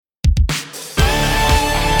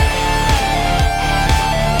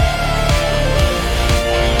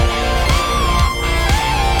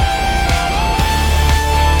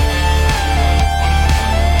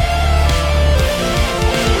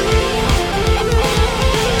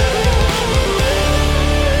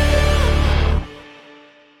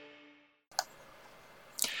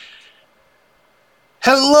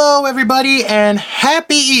everybody, and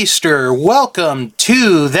happy Easter. Welcome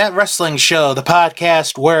to That Wrestling Show, the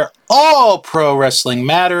podcast where all pro wrestling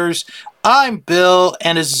matters. I'm Bill,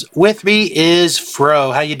 and with me is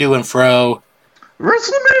Fro. How you doing, Fro?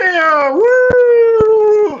 WrestleMania!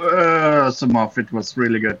 Woo! Some of it was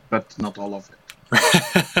really good, but not all of it.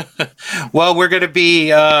 Well, we're going to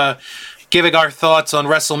be giving our thoughts on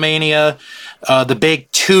WrestleMania, the big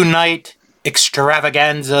two-night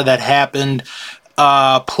extravaganza that happened.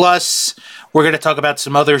 Plus, we're going to talk about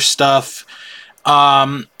some other stuff.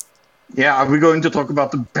 Yeah, are we going to talk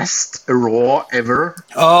about the best Raw ever?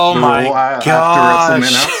 Oh my gosh. After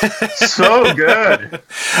WrestleMania. So good.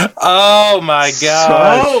 Oh my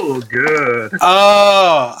gosh. So good.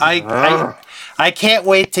 Oh, I can't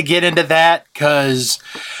wait to get into that because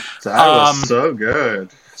that was so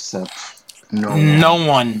good. Except no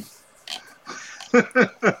one.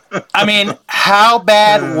 I mean, how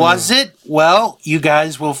bad was it? Well, you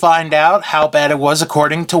guys will find out how bad it was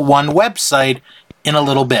according to one website in a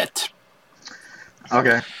little bit.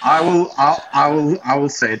 Okay, I will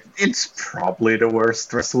say it. It's probably the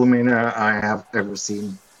worst WrestleMania I have ever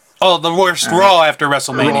seen. Oh, the worst Raw after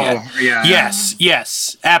WrestleMania. Raw, yeah.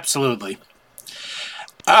 Yes, absolutely.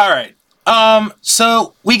 All right.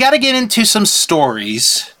 So we got to get into some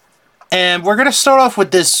stories, and we're going to start off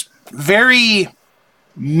with this very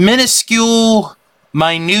minuscule,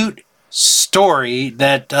 minute story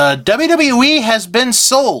that WWE has been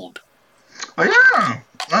sold. Oh, yeah.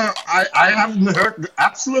 I haven't heard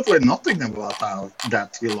absolutely nothing about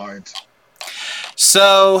that, Lloyd.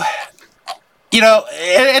 So,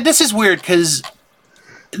 and this is weird because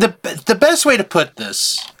the best way to put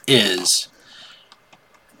this is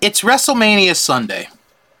it's WrestleMania Sunday.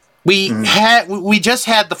 We just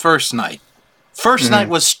had the first night. First night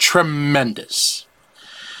was tremendous.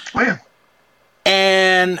 Oh, yeah.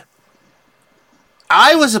 And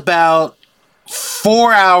I was about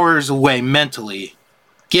 4 hours away mentally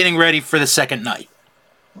getting ready for the second night.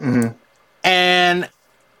 Mm-hmm. And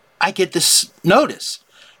I get this notice.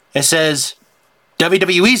 It says,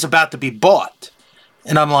 WWE's about to be bought.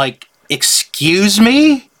 And I'm like, excuse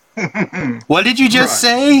me? What did you just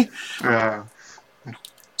say?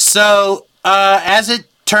 So, as it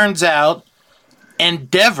turns out,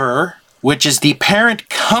 Endeavor, which is the parent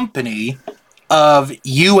company of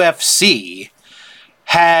UFC,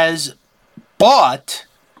 has bought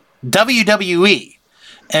WWE.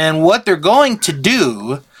 And what they're going to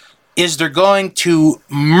do is they're going to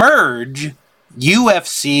merge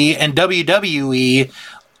UFC and WWE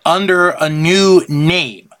under a new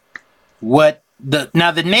name.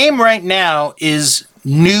 The name right now is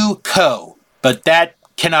New Co, but that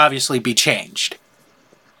can obviously be changed.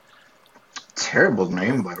 Terrible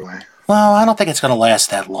name, by the way. Well, I don't think it's going to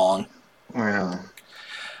last that long. Yeah.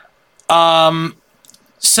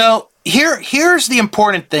 So here's the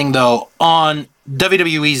important thing, though, on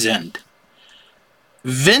WWE's end.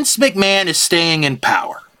 Vince McMahon is staying in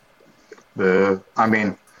power. I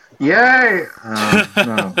mean, yay!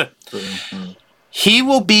 He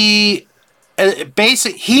will be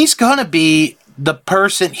he's going to be the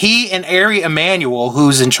person. He and Ari Emanuel,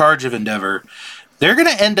 who's in charge of Endeavor, they're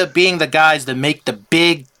going to end up being the guys that make the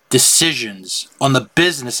big decisions on the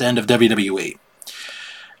business end of WWE.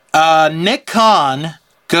 Nick Khan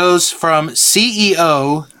goes from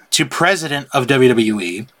CEO to president of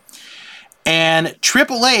WWE, and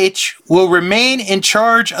Triple H will remain in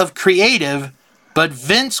charge of creative, but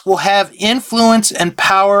Vince will have influence and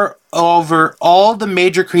power over all the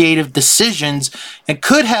major creative decisions and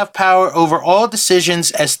could have power over all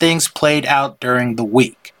decisions as things played out during the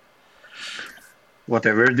week.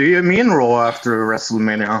 Whatever do you mean, Raw after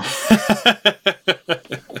WrestleMania?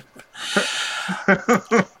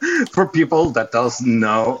 For people that doesn't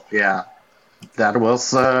know, yeah, that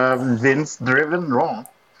was Vince-driven Raw.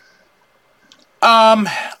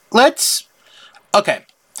 Okay.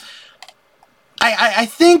 I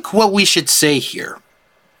think what we should say here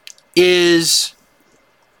is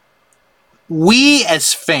we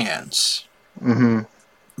as fans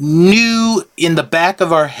knew in the back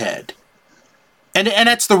of our head, and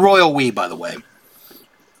that's the royal we, by the way.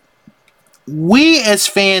 We as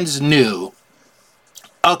fans knew,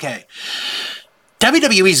 okay,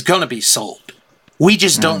 WWE's gonna be sold. We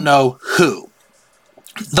just don't know who.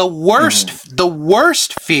 The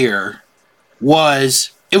worst fear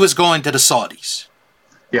was it was going to the Saudis.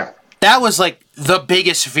 Yeah. That was like the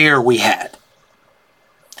biggest fear we had.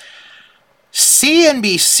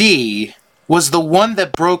 CNBC was the one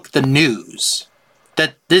that broke the news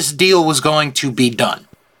that this deal was going to be done.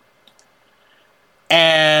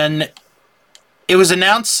 And it was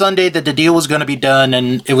announced Sunday that the deal was going to be done,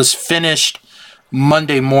 and it was finished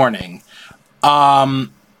Monday morning. The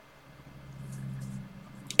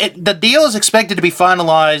deal is expected to be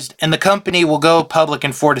finalized, and the company will go public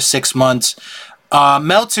in 4 to 6 months.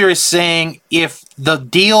 Meltzer is saying if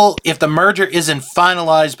the merger isn't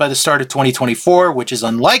finalized by the start of 2024, which is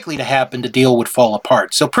unlikely to happen, the deal would fall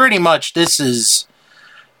apart. So pretty much this is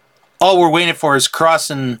all we're waiting for, is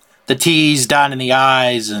crossing the T's, dotting the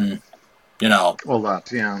I's, and, all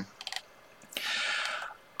that, yeah.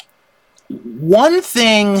 One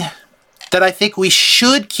thing that I think we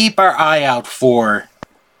should keep our eye out for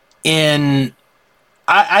in,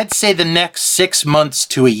 I'd say, the next 6 months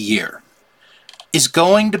to a year is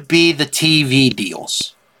going to be the TV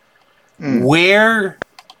deals. Where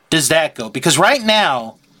does that go? Because right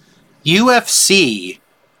now, UFC,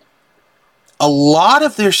 a lot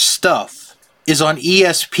of their stuff is on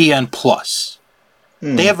ESPN Plus.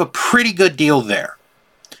 They have a pretty good deal there.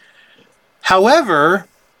 However,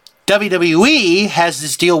 WWE has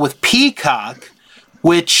this deal with Peacock,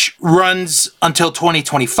 which runs until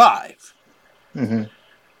 2025.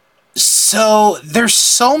 So there's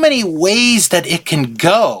so many ways that it can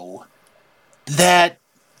go that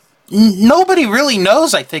nobody really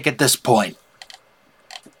knows, I think, at this point.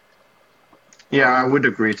 Yeah, I would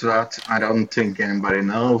agree to that. I don't think anybody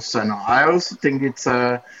knows, and I also think it's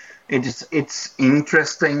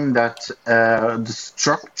interesting that the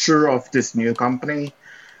structure of this new company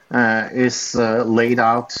is laid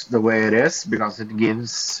out the way it is, because it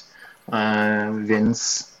gives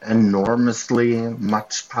Vince enormously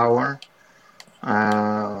much power,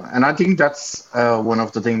 and I think that's one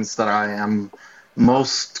of the things that I am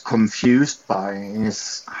most confused by,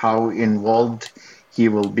 is how involved he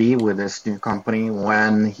will be with this new company,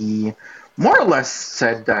 when he more or less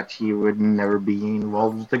said that he would never be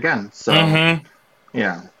involved again. So,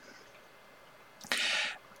 yeah.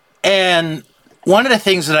 And one of the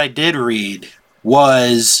things that I did read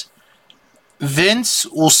was Vince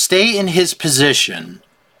will stay in his position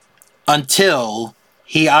until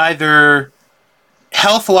he either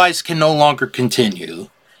health-wise can no longer continue,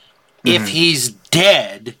 if he's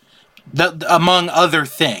dead, among other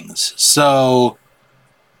things. So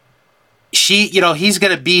he's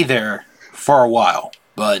going to be there for a while,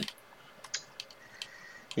 but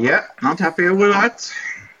yeah, not happy with that.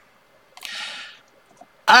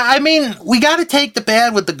 I mean, we got to take the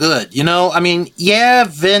bad with the good, I mean, yeah,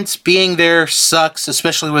 Vince being there sucks,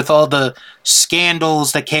 especially with all the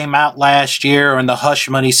scandals that came out last year and the hush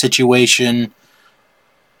money situation.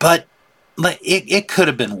 But it could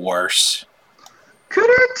have been worse. Could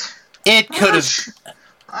it? It could have.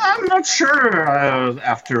 I'm not sure.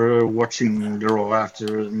 After watching the Raw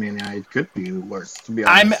after Mania, it could be worse. To be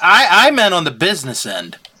honest, I meant on the business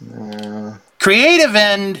end. Creative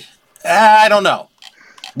end, I don't know.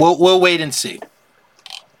 We'll wait and see.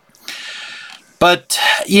 But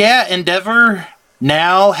yeah, Endeavor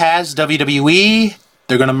now has WWE.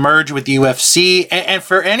 They're going to merge with UFC. And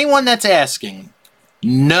for anyone that's asking,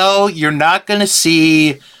 no, you're not going to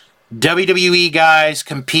see WWE guys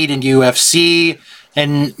compete in UFC.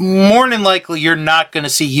 And more than likely, you're not going to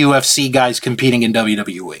see UFC guys competing in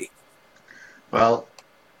WWE. Well,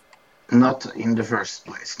 not in the first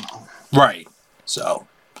place, no. Right.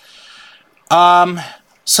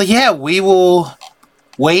 So yeah, we will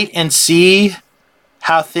wait and see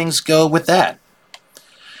how things go with that.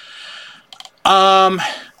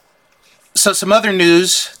 So some other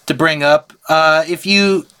news to bring up. If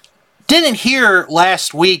you didn't hear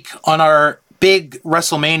last week on our big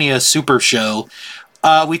WrestleMania Super Show,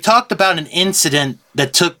 we talked about an incident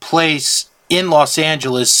that took place in Los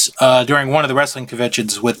Angeles during one of the wrestling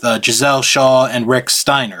conventions with Giselle Shaw and Rick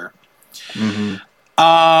Steiner.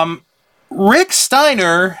 Rick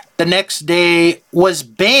Steiner, the next day, was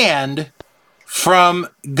banned from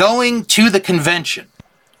going to the convention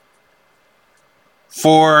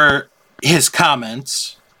for his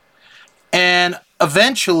comments. And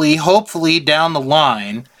eventually, hopefully down the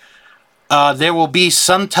line, there will be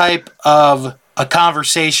some type of a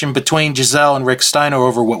conversation between Giselle and Rick Steiner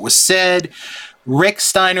over what was said. Rick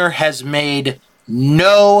Steiner has made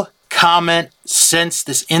no comment since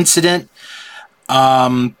this incident.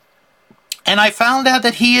 And I found out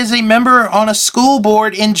that he is a member on a school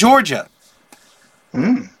board in Georgia.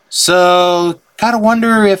 So, gotta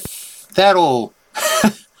wonder if that'll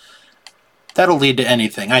lead to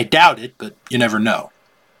anything. I doubt it, but you never know.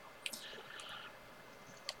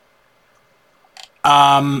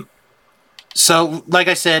 So, like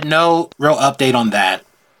I said, no real update on that.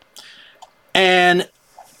 And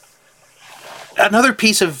another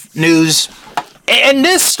piece of news, and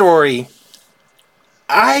this story,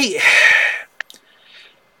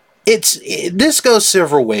 this goes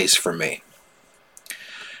several ways for me.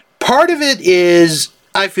 part of it is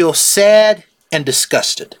I feel sad and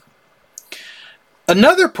disgusted.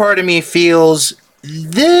 Another part of me feels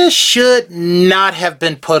this should not have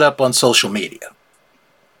been put up on social media.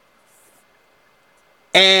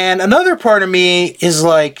 And another part of me is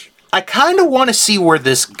like, I kind of want to see where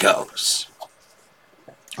this goes.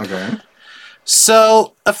 Okay.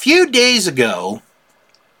 So, a few days ago,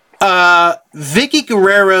 Vicky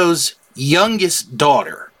Guerrero's youngest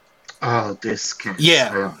daughter. Oh, this case.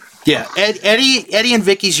 Yeah. Eddie and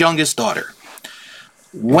Vicky's youngest daughter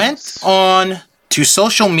went on to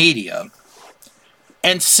social media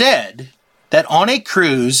and said that on a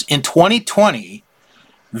cruise in 2020,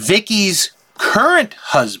 Vicky's current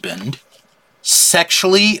husband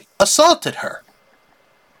sexually assaulted her.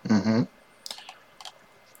 Mm-hmm.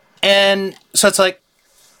 And so it's like,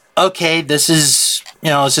 okay, this is,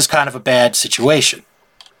 it's just kind of a bad situation.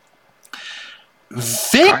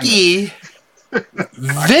 Vicky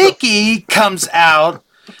comes out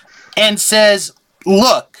and says,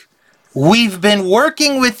 look, we've been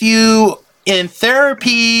working with you in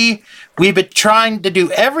therapy. We've been trying to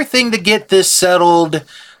do everything to get this settled.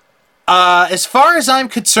 As far as I'm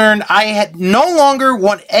concerned, I no longer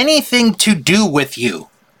want anything to do with you.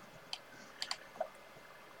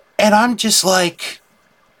 And I'm just like,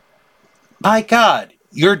 my God,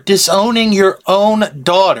 you're disowning your own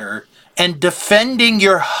daughter and defending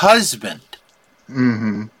your husband.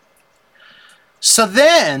 Mm-hmm. So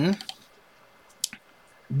then,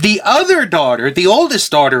 the other daughter, the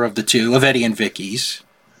oldest daughter of the two, of Eddie and Vicky's,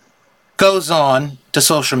 goes on to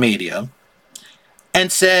social media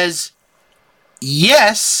and says,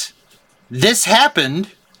 yes, this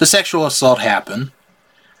happened, the sexual assault happened,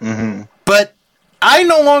 but I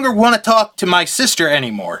no longer want to talk to my sister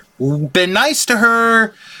anymore. Been nice to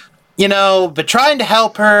her, been trying to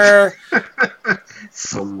help her.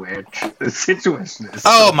 So weird. The situation is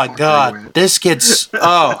oh my God. Weird. This gets...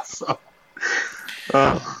 Oh.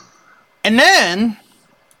 And then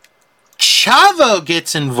Chavo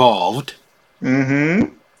gets involved.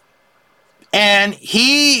 Mm-hmm. And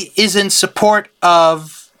he is in support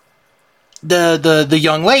of the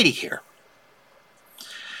young lady here.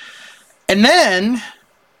 And then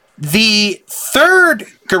the third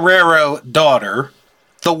Guerrero daughter,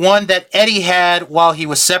 the one that Eddie had while he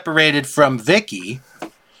was separated from Vicky,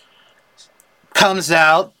 comes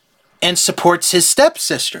out and supports his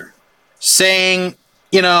stepsister, saying,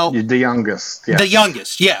 the youngest. Yes. The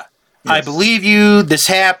youngest, yeah. Yes. I believe you. This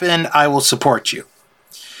happened. I will support you.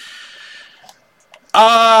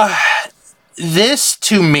 This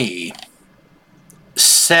to me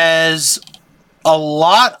says a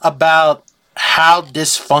lot about how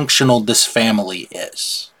dysfunctional this family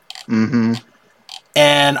is. Mm-hmm.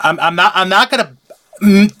 And I'm not gonna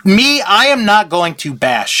I am not going to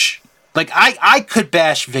bash. Like I could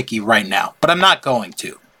bash Vicky right now, but I'm not going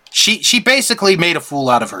to. She basically made a fool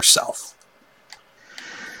out of herself.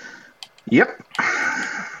 Yep.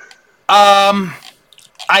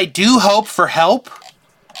 I do hope for help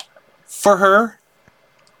for her.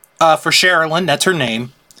 For Sherilyn, that's her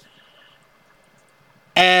name.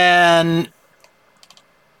 And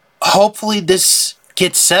hopefully this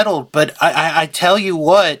gets settled. But I tell you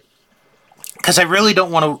what, because I really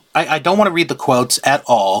don't want to. I don't want to read the quotes at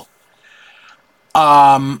all.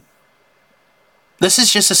 This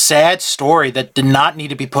is just a sad story that did not need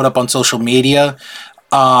to be put up on social media.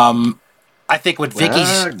 I think what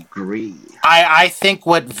Vicky's... agree. I think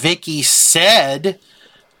what Vicky said,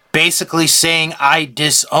 basically saying I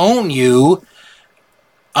disown you,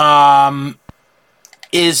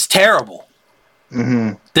 is terrible.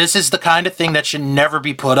 Mm-hmm. This is the kind of thing that should never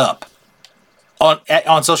be put up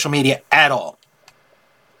on social media at all.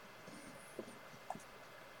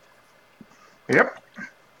 Yep.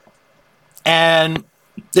 And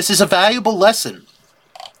this is a valuable lesson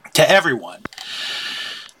to everyone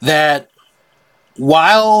that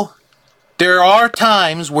while there are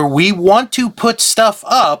times where we want to put stuff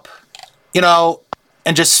up,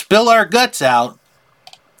 and just spill our guts out,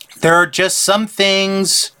 there are just some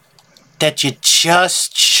things that you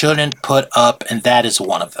just shouldn't put up, and that is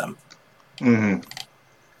one of them. Mm-hmm.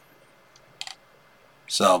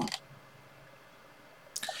 So,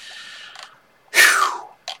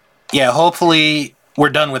 yeah, hopefully we're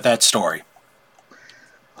done with that story.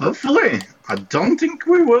 Hopefully. I don't think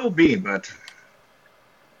we will be, but...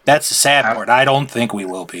 That's the sad part. I don't think we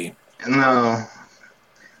will be. No.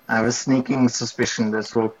 I have a sneaking suspicion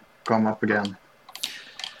this will come up again.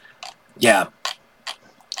 Yeah.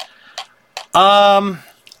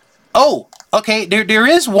 Oh, okay. There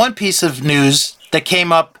is one piece of news that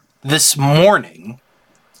came up this morning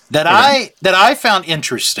that I found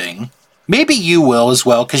interesting. maybe you will as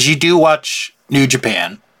well, because you do watch New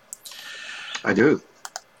Japan. I do.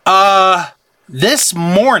 This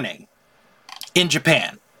morning in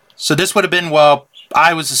Japan, so this would have been while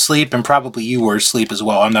I was asleep and probably you were asleep as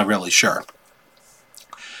well. I'm not really sure.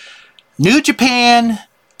 New Japan,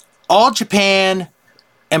 All Japan,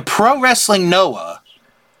 and Pro Wrestling Noah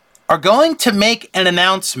are going to make an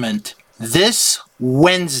announcement this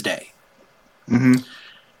Wednesday. Mm-hmm.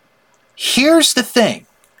 Here's the thing.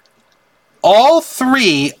 All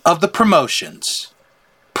three of the promotions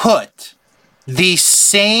put the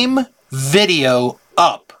same video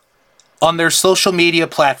up on their social media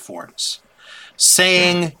platforms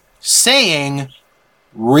saying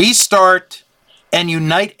restart and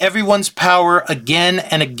unite everyone's power again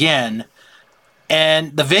and again.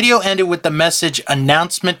 And the video ended with the message,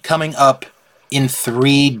 announcement coming up in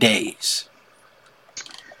 3 days.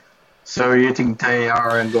 So you think they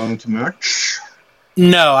are going to merge?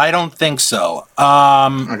 No, I don't think so.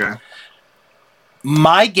 Okay.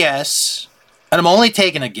 My guess, and I'm only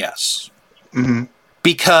taking a guess, Mm-hmm.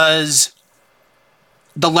 because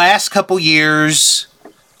the last couple years,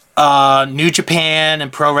 New Japan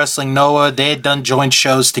and Pro Wrestling Noah, they had done joint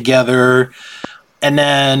shows together. And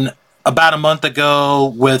then about a month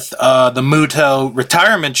ago with the Muto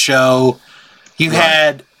retirement show, you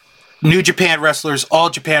had New Japan wrestlers, All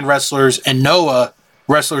Japan wrestlers, and Noah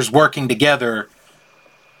wrestlers working together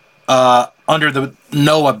under the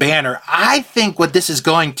Noah banner. I think what this is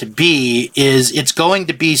going to be is it's going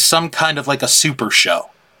to be some kind of like a super show.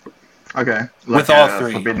 Okay. Like with all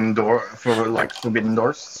three. Forbidden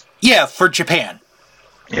Doors? Yeah, for Japan.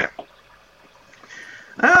 Yeah.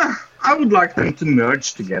 I would like them to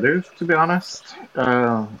merge together, to be honest.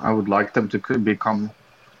 I would like them to become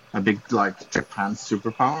a big, like, Japan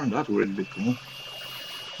superpower. That would be cool.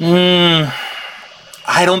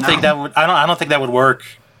 I don't think that would. I don't think that would work.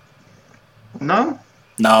 No?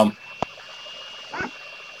 No.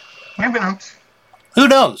 Maybe not. Who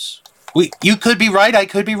knows? You could be right. I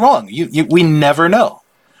could be wrong. We never know.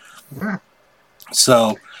 Yeah.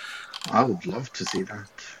 So. I would love to see that.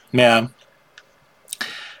 Yeah.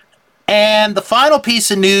 And the final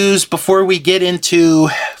piece of news before we get into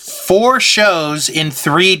 4 shows in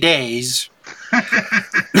 3 days.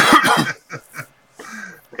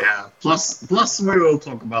 Yeah. Plus, we will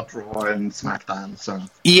talk about Raw and SmackDown. So.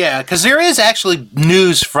 Yeah, because there is actually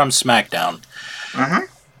news from SmackDown.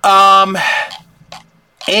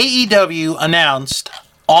 AEW announced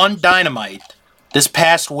on Dynamite this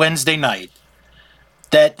past Wednesday night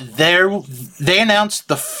that they announced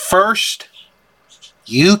the first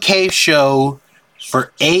UK show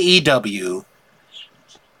for AEW.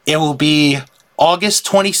 It will be August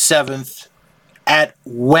 27th at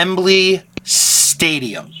Wembley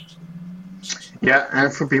Stadium. Yeah,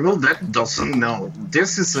 and for people that doesn't know,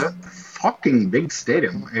 this is a fucking big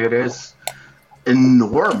stadium. It is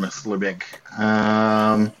enormously big.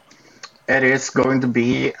 It is going to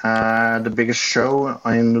be the biggest show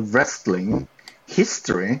in wrestling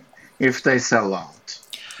history if they sell out.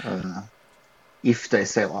 If they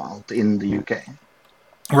sell out in the UK.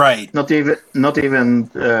 Right. Not even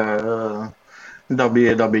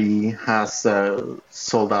WWE has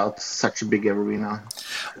sold out such a big arena.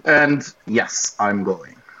 And yes, I'm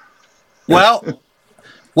going. Well,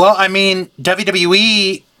 I mean,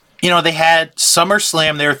 WWE, they had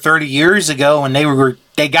SummerSlam there 30 years ago, and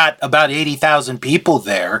they got about 80,000 people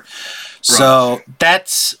there. So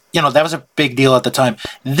that's, that was a big deal at the time.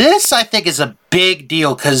 This, I think, is a big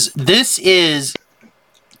deal because this is,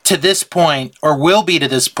 to this point, or will be to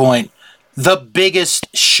this point, the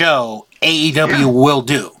biggest show AEW will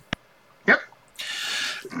do. Yep.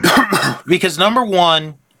 Because number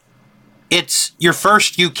one, it's your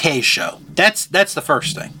first UK show. That's the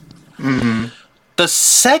first thing. Mm-hmm. The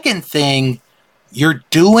second thing, you're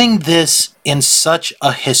doing this in such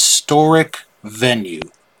a historic venue.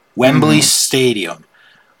 Wembley Stadium.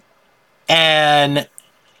 And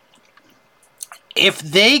if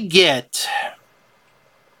they get...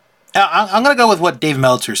 I'm going to go with what Dave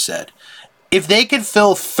Meltzer said. If they could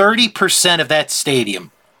fill 30% of that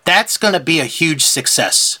stadium, that's going to be a huge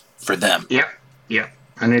success for them. Yeah.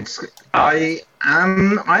 And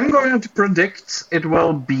I'm going to predict it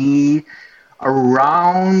will be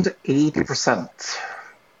around 80%.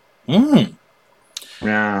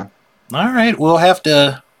 Yeah. All right, we'll have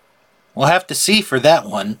to see for that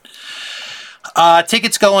one.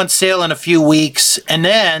 Tickets go on sale in a few weeks, and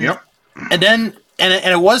then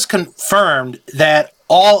it was confirmed that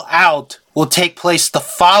All Out will take place the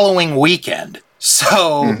following weekend.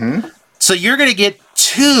 So you're going to get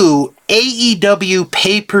 2 AEW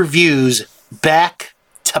pay-per-views back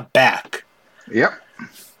to back. Yep.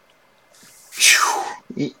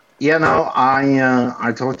 Yeah, no,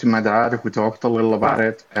 I talked to my dad. We talked a little about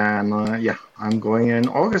it, and yeah, I'm going in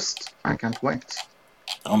August. I can't wait.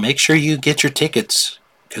 I'll make sure you get your tickets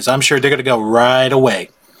because I'm sure they're going to go right away.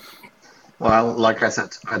 Well, like I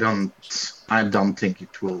said, I don't think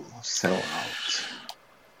it will sell out.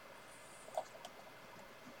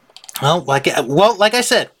 Well, like I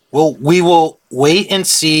said, we will wait and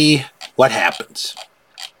see what happens.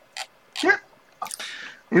 Yeah,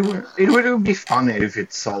 it would be funny if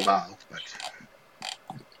it sold out, but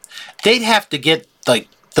They'd have to get like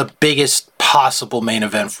the biggest possible main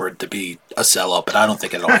event for it to be a sellout, but I don't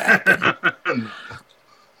think it'll happen.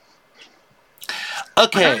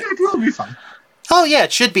 Okay. it will be fun. Oh yeah,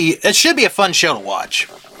 it should be. It should be a fun show to watch.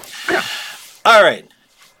 Yeah. All right.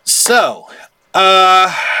 So,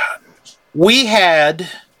 we had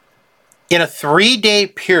in a 3-day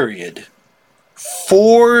period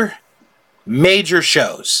 4 major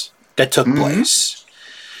shows that took place,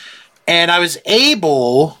 and I was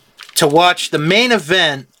able to watch the main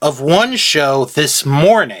event of one show this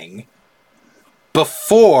morning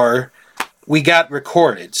before we got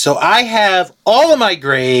recorded. So I have all of my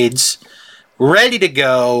grades ready to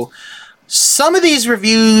go. Some of these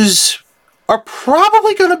reviews are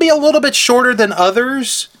probably going to be a little bit shorter than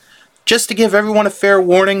others, just to give everyone a fair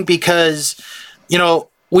warning, because, you know,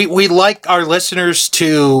 we like our listeners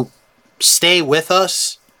to stay with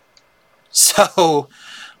us. So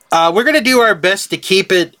we're going to do our best to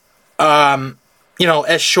keep it, you know,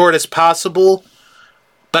 as short as possible.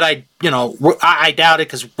 But I doubt it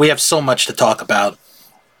because we have so much to talk about.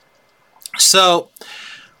 So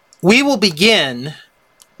we will begin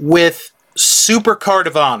with Super Card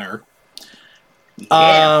of Honor.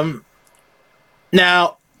 Yeah.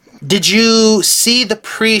 Now, did you see the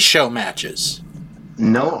pre-show matches?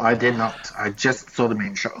 No, I did not. I just saw the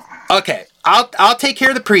main show. Okay, I'll take care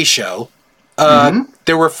of the pre-show.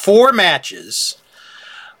 There were 4 matches.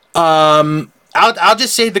 I'll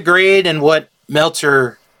just say the grade and what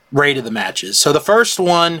Meltzer rated the matches. So the first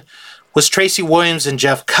one was Tracy Williams and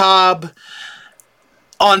Jeff Cobb.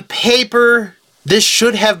 On paper, this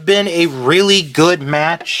should have been a really good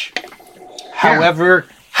match. Yeah.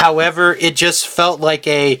 However, it just felt like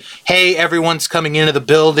hey, everyone's coming into the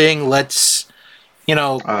building. Let's,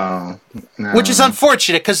 No. which is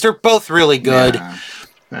unfortunate because they're both really good.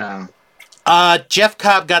 Yeah. Jeff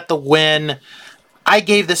Cobb got the win. I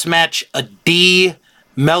gave this match a D.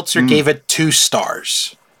 Meltzer gave it 2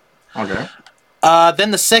 stars. Okay.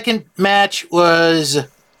 Then the second match was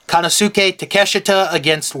Konosuke Takeshita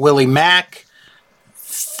against Willie Mack.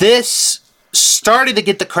 This started to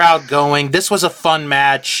get the crowd going. This was a fun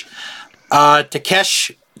match.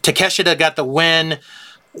 Takeshita got the win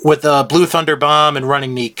with a Blue Thunder Bomb and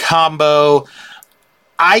running knee combo.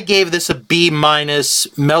 I gave this a B-.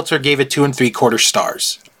 Meltzer gave it 2 3/4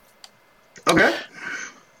 stars. Okay.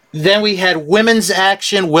 Then we had women's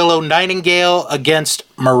action, Willow Nightingale against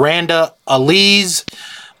Miranda Elise.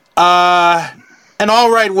 An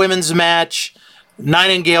alright women's match.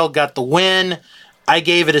 Nightingale got the win. I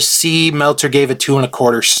gave it a C. Meltzer gave it 2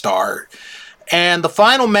 1/4 star. And the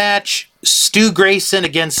final match, Stu Grayson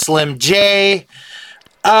against Slim J.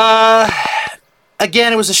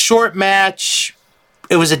 Again, it was a short match.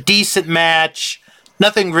 It was a decent match.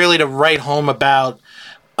 Nothing really to write home about.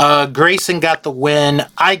 Grayson got the win.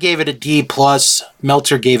 I gave it a D+.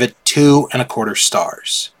 Meltzer gave it 2 1/4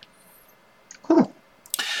 stars. Cool.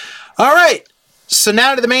 All right. So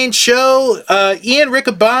now to the main show. Ian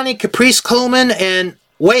Riccaboni, Caprice Coleman, and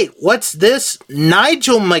wait, what's this?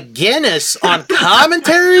 Nigel McGuinness on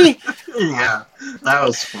commentary? Yeah, that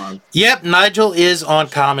was fun. Yep, Nigel is on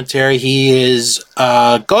commentary. He is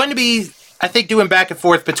going to be, I think, doing back and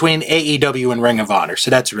forth between AEW and Ring of Honor,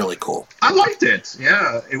 so that's really cool. I liked it.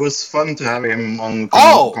 Yeah, it was fun to have him on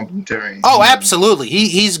commentary. Oh, absolutely.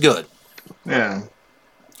 He's good. Yeah.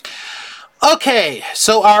 Okay,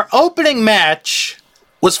 so our opening match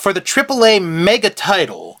was for the AAA Mega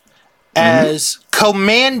title as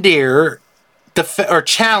Commandeer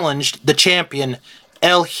challenged the champion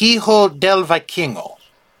El Hijo del Vikingo.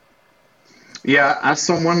 Yeah, as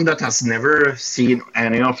someone that has never seen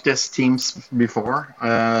any of these teams before,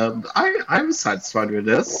 I was satisfied with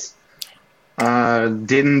this.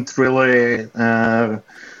 Didn't really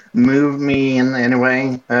move me in any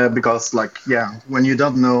way because, like, yeah, when you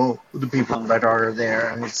don't know the people that are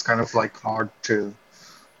there, it's kind of like hard to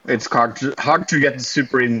get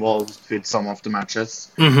super involved with some of the matches.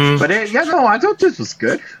 But yeah, no, I thought this was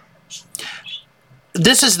good.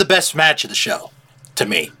 This is the best match of the show, to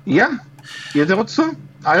me. Yeah, you thought so?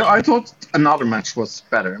 I thought another match was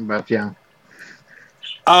better, but yeah.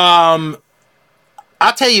 I'll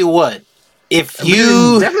tell you what. if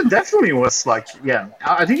you Definitely was like, yeah,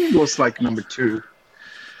 I think it was like number 2.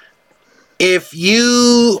 if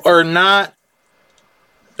you are not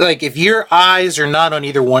like if your eyes are not on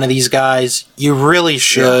either one of these guys, you really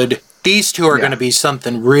should. These two are Yeah. going to be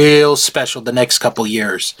something real special the next couple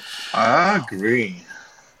years. I agree.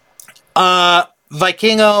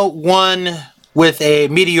 Vikingo won with a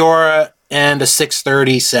Meteora and a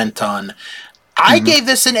 630 Centon. I gave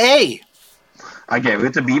this an A. I gave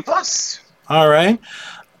it a B plus. All right.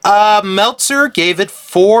 Meltzer gave it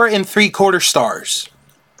 4 3/4 stars.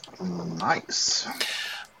 Nice.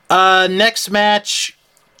 Next match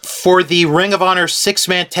for the Ring of Honor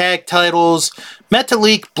 6-man tag titles,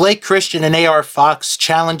 Metalik, Blake Christian, and AR Fox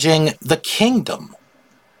challenging the Kingdom.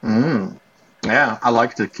 Yeah, I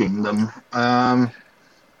like the Kingdom.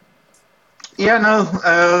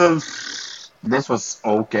 This was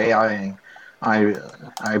okay.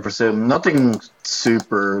 I presume nothing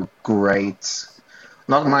super great.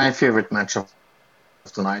 Not my favorite match of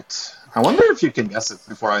tonight. I wonder if you can guess it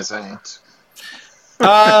before I say it.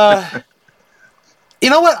 You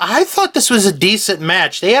know what? I thought this was a decent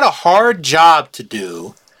match. They had a hard job to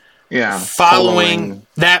do Yeah, following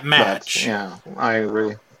that match. Yeah, I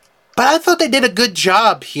agree. But I thought they did a good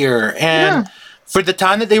job here. And for the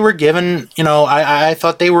time that they were given, I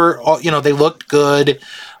thought they were, they looked good.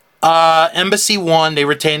 Embassy won. They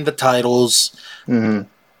retained the titles. Mm-hmm.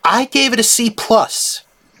 I gave it a C+.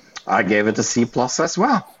 I gave it a C+ as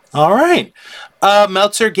well. All right.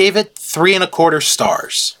 Meltzer gave it 3 1/4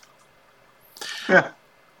 stars. Yeah.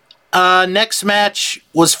 Next match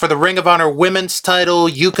was for the Ring of Honor women's title.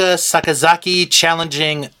 Yuka Sakazaki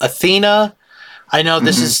challenging Athena. I know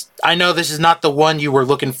this is not the one you were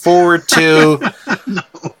looking forward to. No,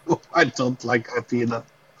 I don't like Athena.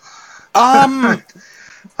 I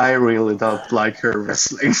I really don't like her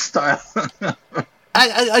wrestling style.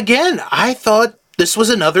 I thought this was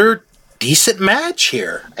another decent match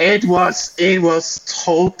here. It was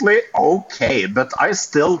totally okay, but I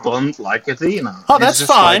still don't like Athena. Oh, that's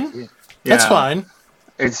fine. That's fine.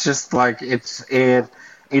 It's just like it's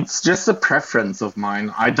just a preference of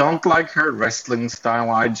mine. I don't like her wrestling style.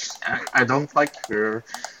 I don't like her.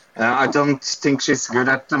 I don't think she's good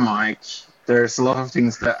at the mic. There's a lot of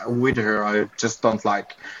things that with her I just don't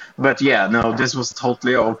like. But yeah, no, this was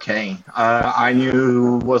totally okay. I knew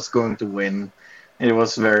who was going to win. It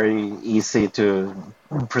was very easy to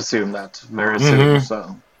presume that very soon.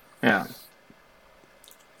 So, yeah.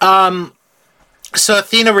 So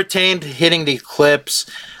Athena retained, hitting the Eclipse.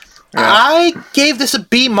 Yeah. I gave this a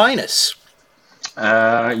B-.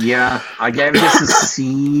 Yeah, I gave this a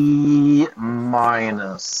C-.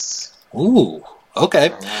 Ooh,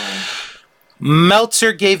 okay.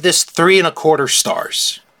 Meltzer gave this 3 1/4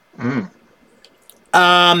 stars.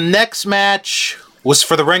 Next match was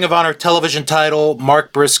for the Ring of Honor television title.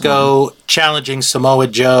 Mark Briscoe challenging Samoa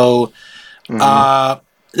Joe.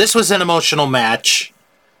 This was an emotional match.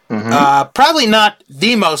 Probably not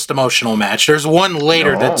the most emotional match. There's one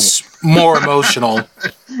later that's more emotional.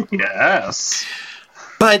 Yes.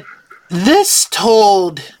 But this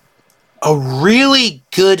told a really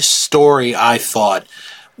good story, I thought.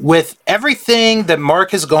 With everything that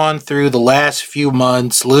Mark has gone through the last few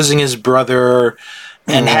months, losing his brother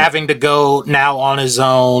and having to go now on his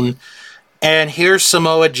own. And here's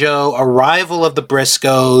Samoa Joe, a rival of the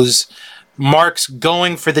Briscoes. Mark's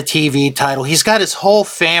going for the TV title. He's got his whole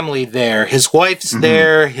family there. His wife's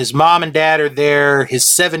there. His mom and dad are there. His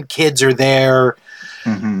 7 kids are there.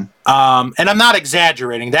 And I'm not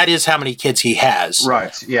exaggerating. That is how many kids he has.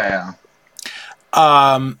 Right. Yeah.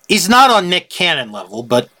 He's not on Nick Cannon level,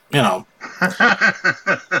 but,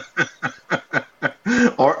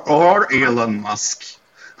 or Elon Musk.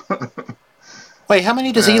 Wait, how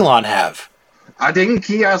many does Elon have? I think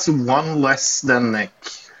he has 1 less than Nick.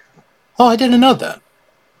 Oh, I didn't know that.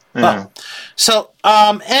 Yeah. Oh. So,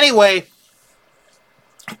 anyway,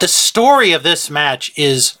 the story of this match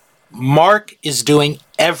is Mark is doing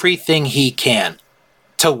everything he can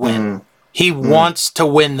to win. He wants to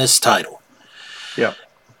win this title. Yep.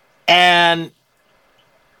 And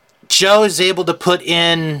Joe is able to put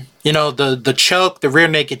in, the choke, the rear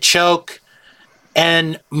naked choke,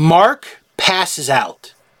 and Mark passes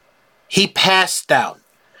out. He passed out.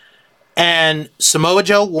 And Samoa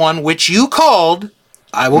Joe won, which you called.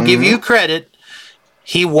 I will give you credit.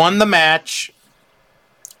 He won the match.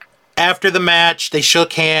 After the match, they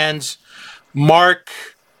shook hands. Mark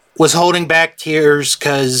was holding back tears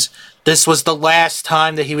because this was the last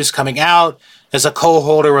time that he was coming out as a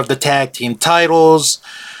co-holder of the tag team titles.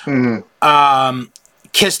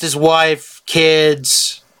 Kissed his wife,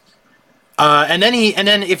 kids. And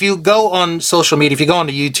then if you go on social media, if you go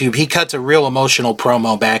onto YouTube, he cuts a real emotional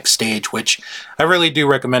promo backstage, which I really do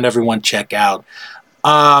recommend everyone check out.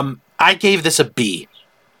 I gave this a B.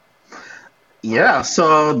 Yeah,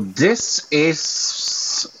 so this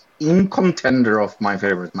is in contender of my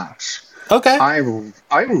favorite match. Okay. I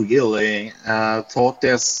really thought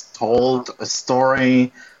this told a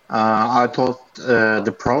story. I thought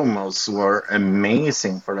the promos were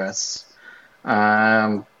amazing for this.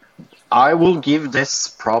 I will give this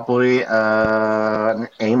probably an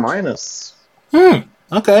A minus.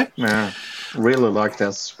 Okay. Yeah, really like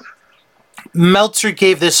this. Meltzer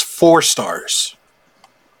gave this 4 stars.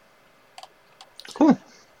 Cool.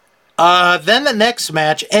 Then the next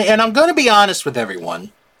match, and I'm going to be honest with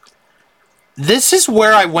everyone. This is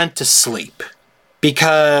where I went to sleep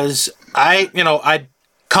because I'd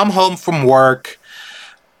come home from work,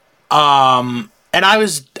 and I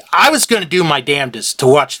was going to do my damnedest to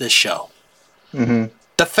watch this show. Mm-hmm.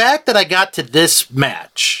 The fact that I got to this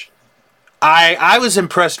match, I was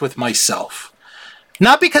impressed with myself.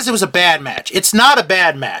 Not because it was a bad match. It's not a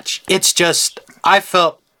bad match. It's just I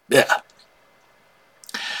felt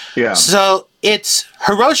Yeah. So it's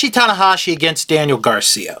Hiroshi Tanahashi against Daniel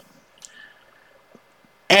Garcia.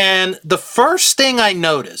 And the first thing I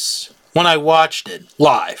noticed when I watched it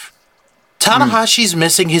live, Tanahashi's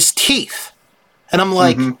missing his teeth. And I'm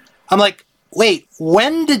like, wait,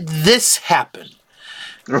 when did this happen?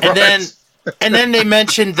 Right. And then they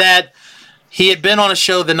mentioned that he had been on a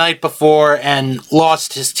show the night before and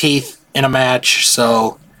lost his teeth in a match.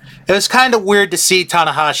 So it was kind of weird to see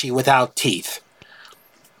Tanahashi without teeth.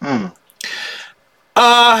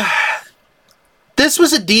 This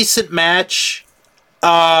was a decent match.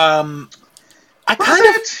 I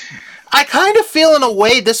kind of feel in a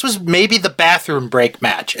way this was maybe the bathroom break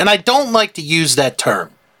match, and I don't like to use that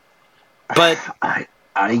term. But I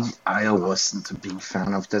wasn't a big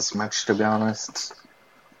fan of this match, to be honest.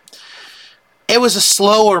 It was a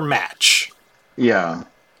slower match. Yeah.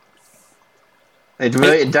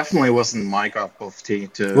 It definitely wasn't my cup of tea,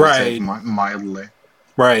 to say mildly.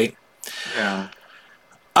 Right. Yeah.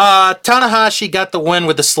 Tanahashi got the win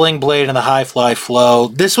with the sling blade and the high fly flow.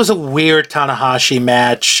 This was a weird Tanahashi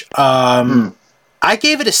match. I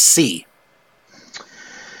gave it a C.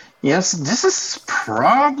 Yes, this is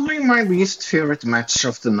probably my least favorite match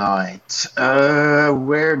of the night.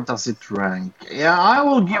 Where does it rank? Yeah, I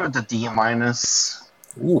will give it a D minus.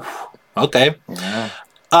 Ooh, okay. Yeah.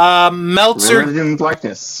 Meltzer Really didn't like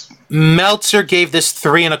this. Meltzer gave this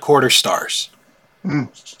 3.25 stars.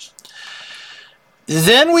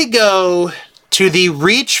 Then we go to the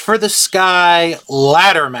Reach for the Sky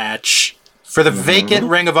ladder match for the vacant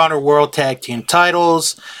Ring of Honor World Tag Team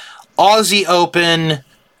titles. Aussie Open,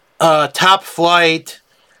 Top Flight,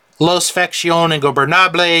 Los Facción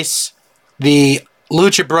Ingobernables, the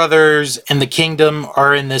Lucha Brothers, and the Kingdom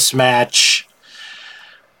are in this match.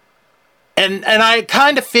 And I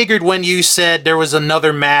kind of figured when you said there was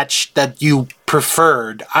another match that you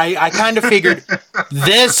preferred, I kind of figured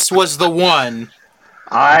this was the one.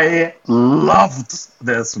 I loved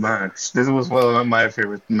this match. This was one of my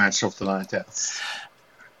favorite match of the night. Yes.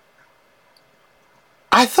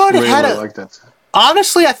 I thought it had liked it.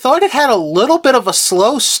 Honestly, I thought it had a little bit of a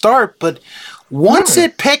slow start, but once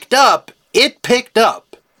it picked up, it picked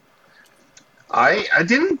up. I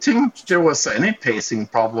didn't think there was any pacing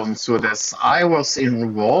problems with this. I was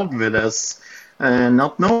involved with this,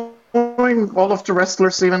 not knowing all of the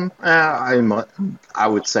wrestlers even. I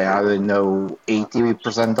would say I know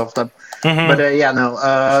 80% of them. But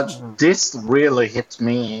this really hit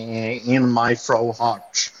me in my throw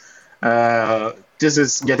heart. This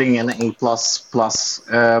is getting an A++.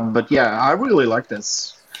 But yeah, I really like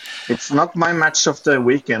this. It's not my match of the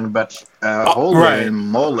weekend, but holy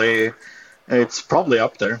moly, it's probably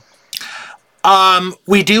up there.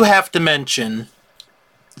 We do have to mention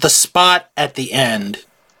the spot at the end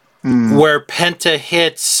where Penta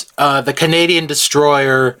hits the Canadian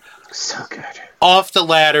Destroyer so good off the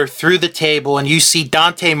ladder through the table, and you see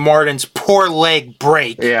Dante Martin's poor leg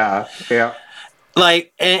break. Yeah.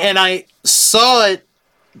 Like, and I saw it,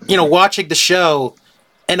 watching the show,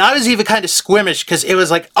 and I was even kind of squeamish because it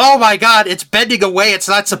was like, oh my god, it's bending away. It's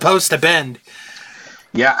not supposed to bend.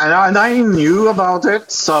 Yeah, and I knew about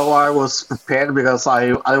it, so I was prepared because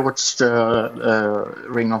I watched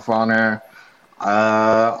Ring of Honor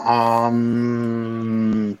on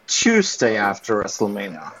Tuesday after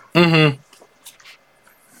WrestleMania.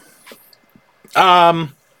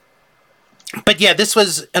 But yeah, this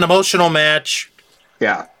was an emotional match.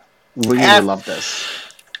 Yeah, really loved this.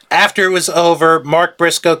 After it was over, Mark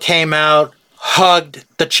Briscoe came out, hugged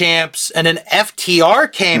the champs, and then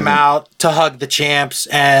FTR came out to hug the champs,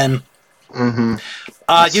 and you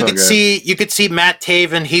could see Matt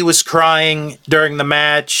Taven. He was crying during the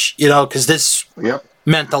match, because this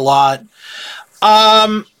meant a lot.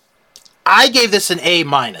 I gave this an A-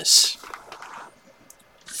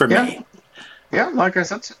 for me. Yeah, like I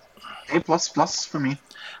said, A++ for me.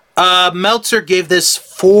 Meltzer gave this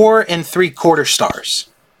 4 3/4 stars.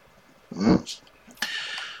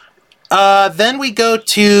 Then we go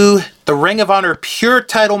to the Ring of Honor Pure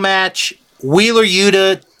title match. Wheeler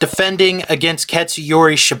Yuta defending against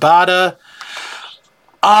Katsuyori Shibata.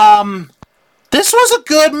 This was a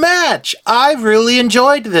good match. I really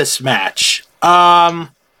enjoyed this match.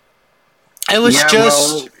 It was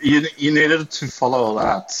just... Well, you needed to follow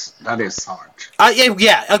that. That is hard.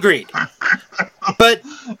 Yeah, agreed. But...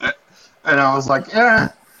 And I was like, yeah...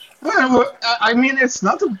 Well, I mean, it's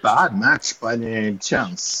not a bad match by any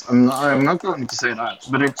chance. I'm not going to say that.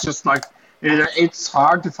 But it's just like... It's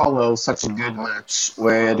hard to follow such a good match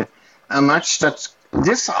with a match that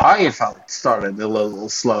this I felt started a little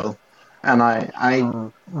slow. And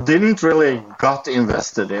I didn't really got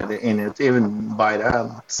invested in it even by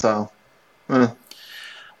that. So...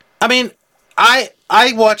 I mean, I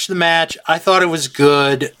watched the match. I thought it was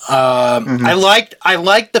good. I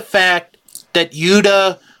liked the fact that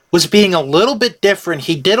Yuta was being a little bit different.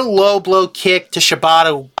 He did a low blow kick to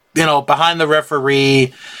Shibata, behind the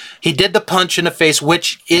referee. He did the punch in the face,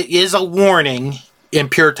 which is a warning in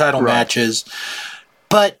pure title matches.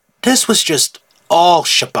 But this was just all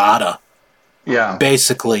Shibata. Yeah.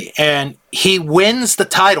 Basically. And he wins the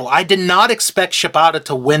title. I did not expect Shibata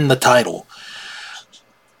to win the title.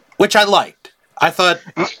 Which I liked. I thought...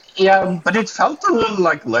 Yeah, but it felt a little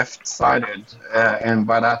like left-sided. And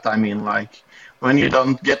by that I mean like when you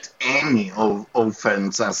don't get any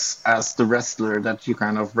offense as the wrestler that you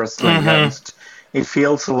kind of wrestle against. It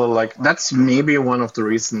feels a little like... That's maybe one of the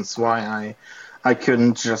reasons why I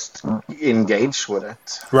couldn't just engage with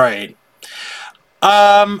it. Right.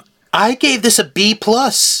 I gave this a B+.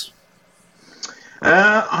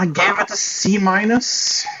 I gave it a C-.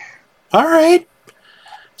 All right.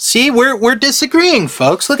 See, we're disagreeing,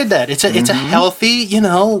 folks. Look at that. It's a healthy,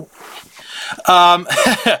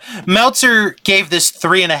 Meltzer gave this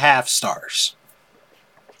 3.5 stars.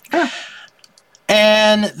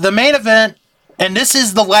 And the main event, and this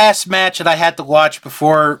is the last match that I had to watch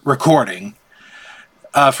before recording,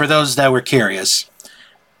 for those that were curious.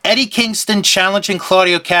 Eddie Kingston challenging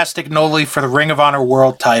Claudio Castagnoli for the Ring of Honor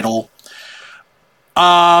World title.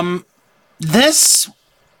 This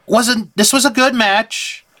was a good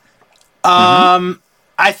match.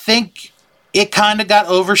 I think it kind of got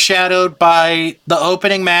overshadowed by the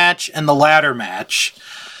opening match and the ladder match.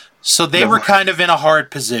 So they were kind of in a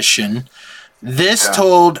hard position. This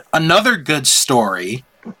told another good story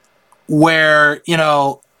where,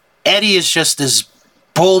 Eddie is just this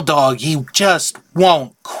bulldog. He just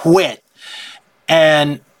won't quit.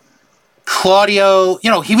 And Claudio,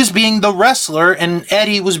 he was being the wrestler and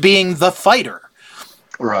Eddie was being the fighter.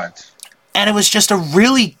 Right. And it was just a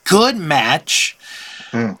really good match.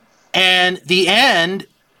 And the end,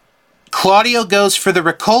 Claudio goes for the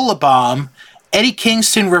Ricola bomb. Eddie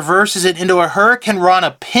Kingston reverses it into a Hurricane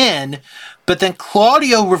Rana pin. But then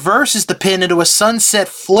Claudio reverses the pin into a sunset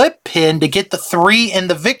flip pin to get the 3 and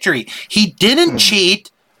the victory. He didn't cheat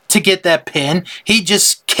to get that pin. He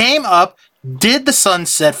just came up, did the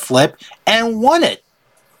sunset flip, and won it.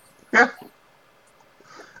 Yeah.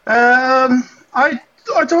 I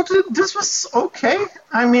thought this was okay.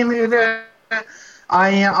 I mean,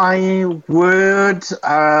 I would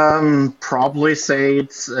probably say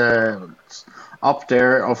it's up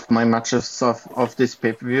there of my matches of this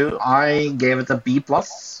pay-per-view. I gave it a B+.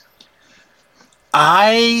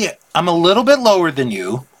 I'm a little bit lower than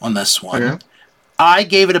you on this one. Okay. I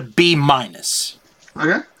gave it a B-.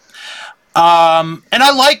 Okay. And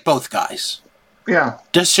I like both guys. Yeah.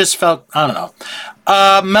 This just felt, I don't know.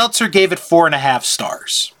 Meltzer gave it 4.5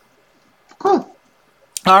 stars. Cool.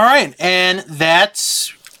 All right, and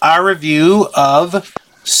that's our review of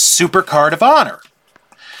Supercard of Honor.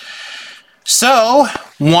 So,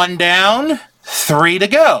 1 down, 3 to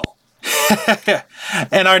go.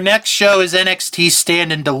 And our next show is NXT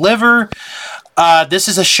Stand and Deliver. This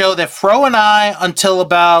is a show that Fro and I, until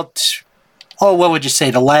about, what would you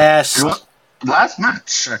say, the last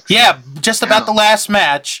match, actually. Yeah, just about the last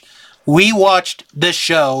match, we watched this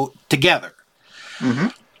show together.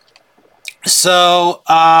 So,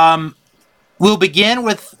 we'll begin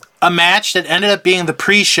with a match that ended up being the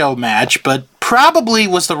pre-show match, but probably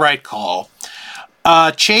was the right call.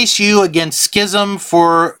 Chase U against Schism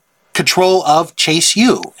for control of Chase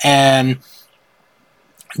U. And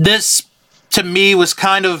this to me was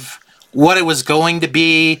kind of what it was going to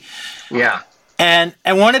be. Yeah. And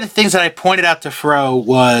one of the things that I pointed out to Fro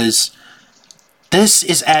was this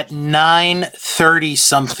is at 9:30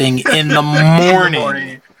 something in the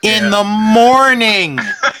morning. In the morning.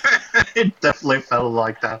 It definitely felt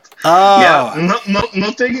like that. Oh. Yeah,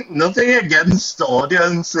 nothing against the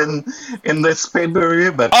audience in this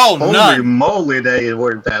pay-per-view, but holy none. moly, they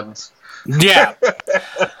were dead. Yeah.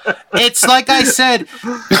 It's like I said.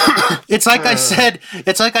 It's like I said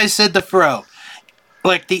to Fro.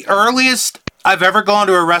 Like, the earliest I've ever gone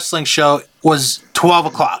to a wrestling show was 12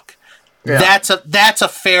 o'clock. Yeah. That's a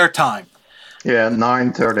fair time. Yeah,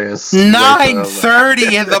 9:30 is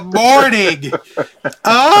 9:30 in the morning.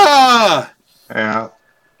 Yeah.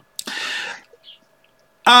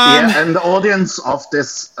 Yeah, and the audience of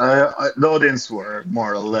this, the audience were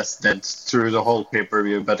more or less dead through the whole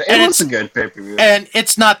pay-per-view, but it was a good pay-per-view. And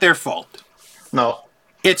it's not their fault. No.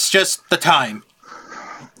 It's just the time.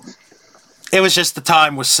 It was just the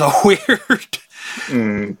time was so weird.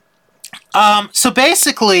 Mm. So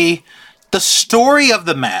basically, the story of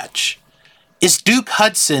the match is Duke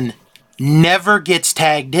Hudson never gets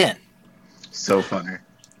tagged in. So funny.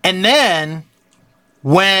 And then,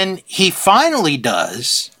 when he finally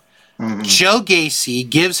does, Joe Gacy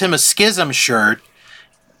gives him a Schism shirt,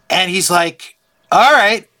 and he's like, all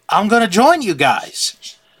right, I'm going to join you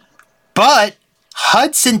guys. But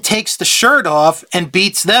Hudson takes the shirt off and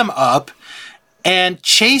beats them up, and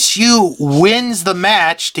Chase U wins the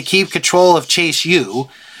match to keep control of Chase U.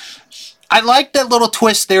 I like that little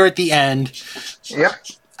twist there at the end. Yep.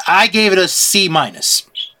 I gave it a C-.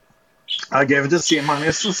 I gave it a C-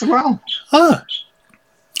 as well.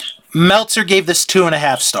 Meltzer gave this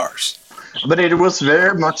 2.5 stars. But it was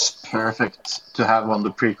very much perfect to have on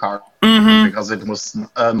the pre-card because it was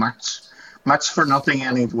a match for nothing,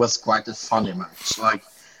 and it was quite a funny match. Like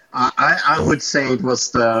I would say it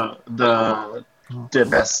was the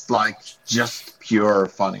best, like, just pure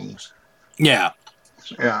funny. Yeah.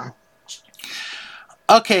 Yeah.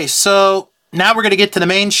 Okay, so now we're going to get to the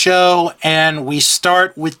main show, and we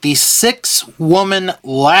start with the 6-woman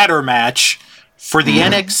ladder match for the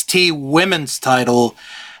NXT women's title.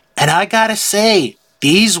 And I gotta say,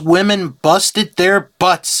 these women busted their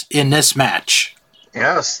butts in this match.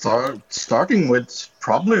 Yeah, starting with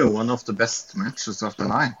probably one of the best matches of the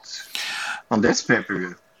night on this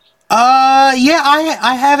pay-per-view. Yeah,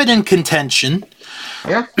 I have it in contention.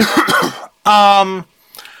 Yeah.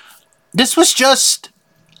 This was just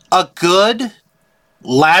a good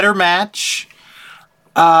ladder match.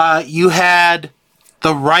 You had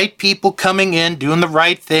the right people coming in, doing the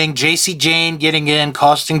right thing. JC Jane getting in,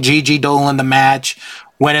 costing Gigi Dolan the match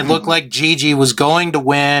when it looked like Gigi was going to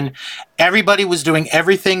win. Everybody was doing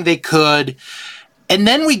everything they could. And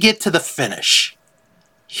then we get to the finish.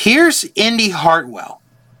 Here's Indy Hartwell,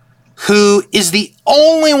 who is the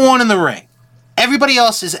only one in the ring. Everybody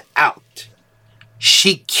else is out.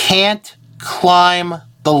 She can't climb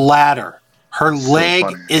the ladder. Her leg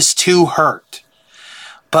is too hurt.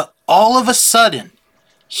 But all of a sudden,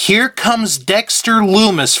 here comes Dexter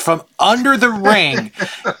Lumis from under the ring,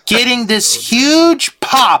 getting this huge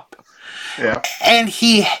pop. Yeah. And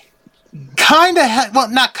he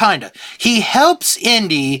he helps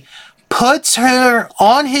Indy, puts her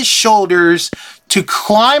on his shoulders to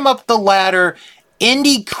climb up the ladder.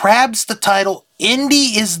 Indy grabs the title.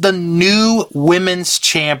 Indy is the new women's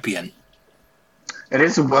champion. It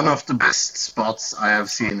is one of the best spots I have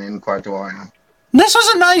seen in quite a while. This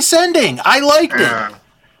was a nice ending. I liked it.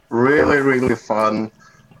 Really, really fun.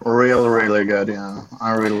 Really, really good, yeah.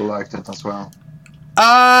 I really liked it as well.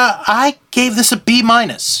 I gave this a B-.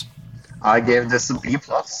 I gave this a B+.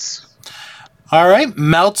 All right,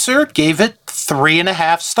 Meltzer gave it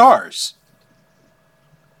 3.5 stars.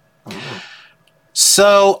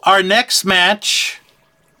 So, our next match,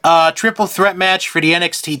 triple threat match for the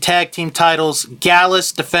NXT Tag Team titles.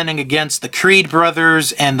 Gallus defending against the Creed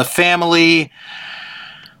brothers and the family.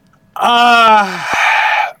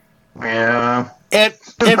 Yeah.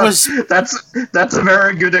 It was... That's a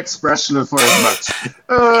very good expression for a match.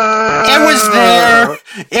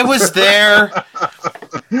 It was there.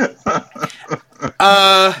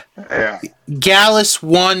 Yeah. Gallus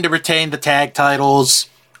won to retain the tag titles.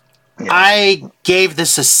 Yeah. I gave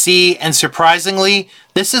this a C, and surprisingly,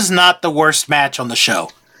 this is not the worst match on the show.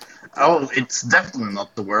 Oh, it's definitely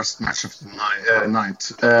not the worst match of the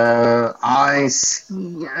night. I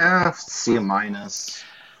C-.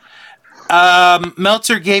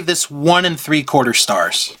 Meltzer gave this 1 3/4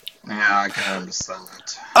 stars. Yeah, I can understand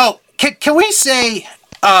that. Oh, can we say,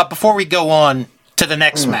 before we go on to the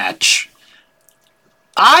next match,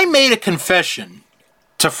 I made a confession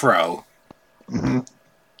to Fro.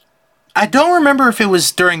 I don't remember if it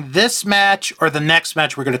was during this match or the next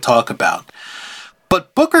match we're going to talk about.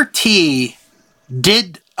 But Booker T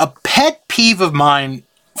did a pet peeve of mine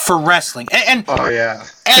for wrestling. And Oh yeah.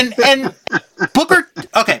 and Booker,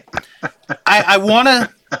 okay. I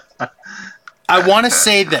want to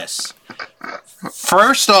say this.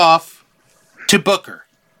 First off, to Booker,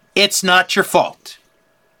 it's not your fault.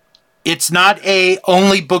 It's not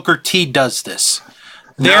only Booker T does this.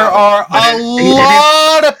 There are a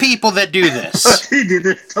lot of people that do this. He did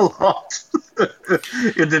it a lot.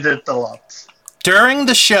 He did it a lot. During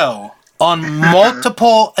the show, on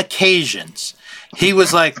multiple occasions, he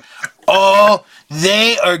was like, "Oh,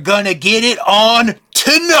 they are gonna get it on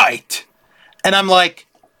tonight," and I'm like,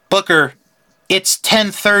 "Booker, it's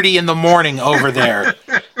 10:30 in the morning over there.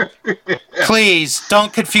 Please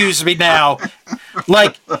don't confuse me now.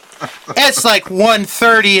 Like, it's like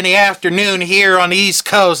 1:30 in the afternoon here on the East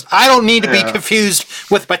Coast. I don't need to be confused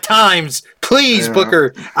with my times. Please,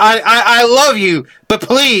 Booker, I love you, but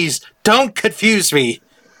please don't confuse me."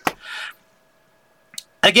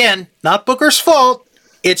 Again, not Booker's fault.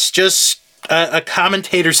 It's just a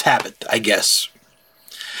commentator's habit, I guess.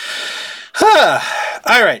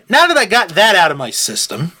 All right, now that I got that out of my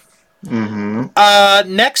system,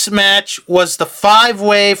 next match was the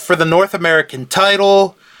 5-way for the North American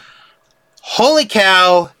title. Holy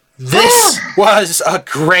cow, this was a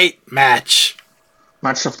great match.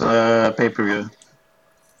 Match of the pay-per-view.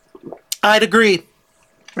 I'd agree.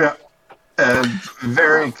 Yeah.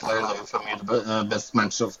 Very clearly for me the best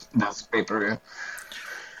match of this pay-per-view.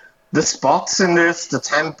 The spots in this, the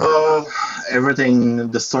tempo, everything,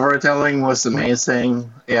 the storytelling was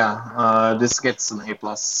amazing. Yeah, this gets an A+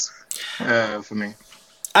 for me.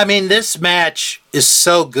 I mean, this match is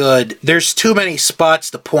so good. There's too many spots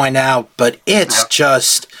to point out, but it's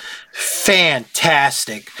just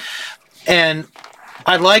fantastic. And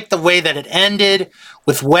I like the way that it ended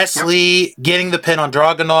with Wesley getting the pin on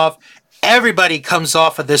Dragunov. Everybody comes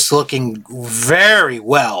off of this looking very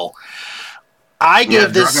well. I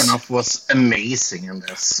gave this... Dragunov was amazing in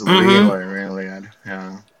this. Really, really good.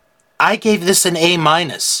 Yeah. I gave this an A-.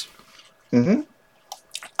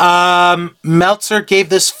 Meltzer gave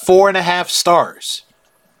this 4.5 stars.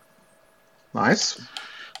 Nice.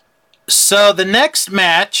 So the next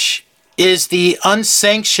match is the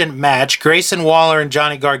unsanctioned match, Grayson Waller and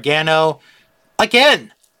Johnny Gargano.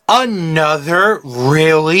 Again, another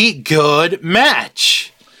really good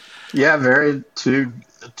match. Yeah,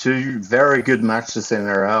 two very good matches in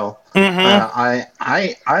a row. I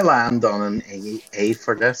land on an A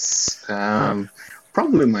for this.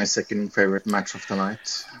 Probably my second favorite match of the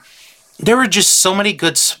night. There were just so many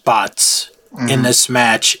good spots in this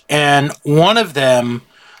match, and one of them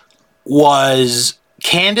was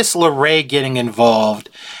Candice LeRae getting involved.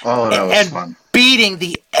 Oh, that was fun. Beating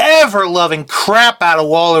the ever-loving crap out of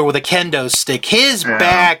Waller with a kendo stick. His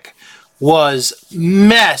back was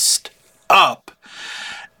messed up.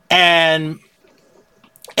 And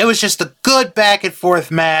it was just a good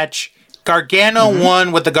back-and-forth match. Gargano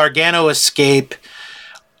won with the Gargano escape.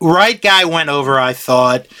 Right guy went over, I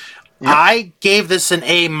thought. Yep. I gave this an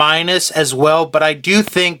A- as well, but I do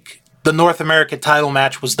think the North American title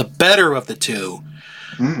match was the better of the two.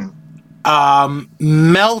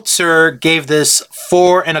 Meltzer gave this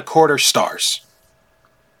 4.25 stars.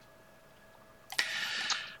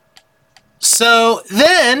 So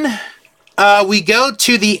then we go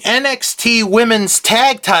to the NXT Women's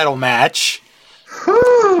Tag Title match.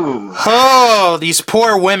 Whew. Oh, these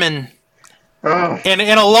poor women. In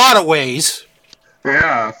a lot of ways.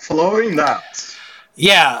 Yeah, following that.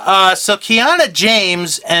 Yeah, so Kiana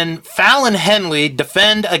James and Fallon Henley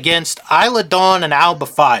defend against Isla Dawn and Alba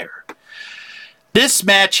Fire. This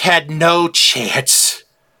match had no chance.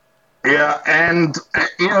 Yeah, and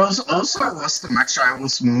it was the match I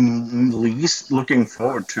was least looking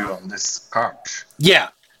forward to on this card. Yeah.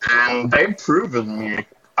 And they've proven me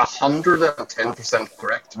 110%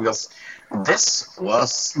 correct, because this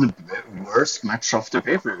was the worst match of the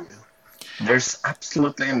pay-per-view. There's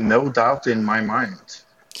absolutely no doubt in my mind.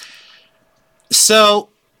 So,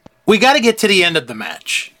 we got to get to the end of the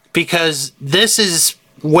match, because this is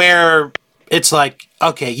where it's like,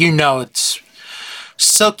 okay, it's...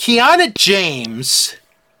 So, Kiana James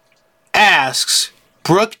asks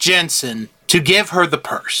Brooke Jensen to give her the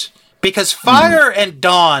purse, because Fire and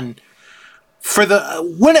Dawn,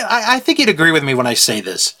 I think you'd agree with me when I say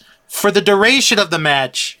this, for the duration of the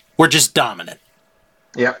match, were just dominant.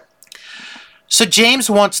 Yep. So James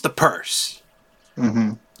wants the purse.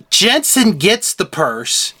 Jensen gets the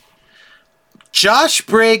purse. Josh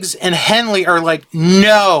Briggs and Henley are like,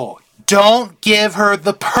 no, don't give her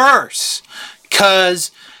the purse.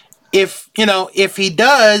 Because if he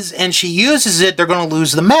does and she uses it, they're going to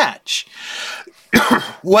lose the match.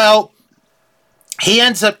 Well, he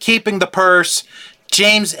ends up keeping the purse.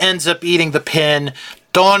 James ends up eating the pin.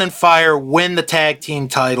 Dawn and Fire win the tag team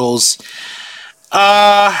titles.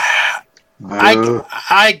 I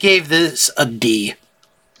gave this a D.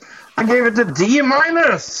 I gave it a D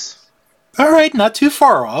minus. All right, not too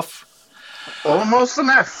far off. Almost an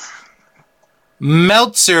F.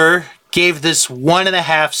 Meltzer gave this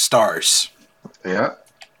 1.5 stars. Yeah.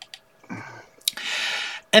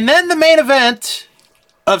 And then the main event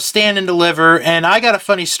of Stand and Deliver, and I got a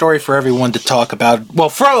funny story for everyone to talk about. Well,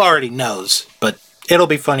 Fro already knows, but it'll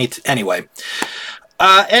be funny anyway.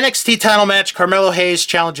 NXT title match, Carmelo Hayes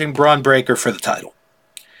challenging Braun Breaker for the title.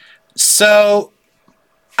 So,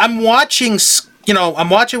 I'm watching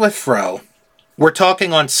with Fro. We're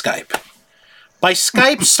talking on Skype. My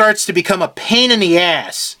Skype starts to become a pain in the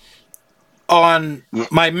ass on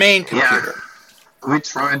my main computer. We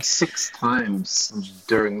tried 6 times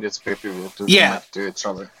during this pay-per-view to connect to each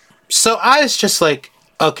other. So I was just like,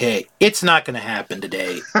 okay, it's not going to happen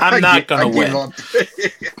today. I'm not going to win.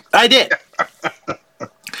 I did.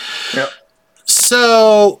 Yep.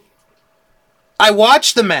 So I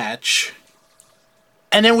watched the match,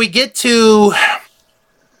 and then we get to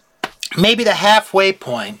maybe the halfway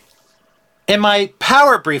point, and my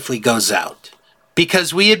power briefly goes out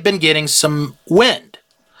because we had been getting some wind.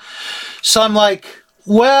 So I'm like,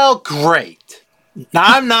 well, great.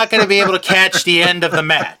 Now I'm not going to be able to catch the end of the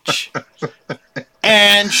match.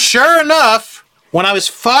 And sure enough, when I was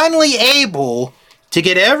finally able to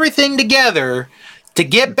get everything together to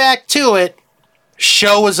get back to it,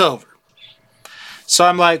 show was over. So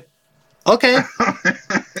I'm like, okay,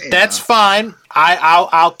 that's fine.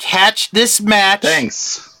 I'll catch this match.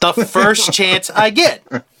 Thanks. The first chance I get.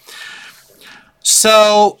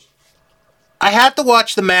 So I had to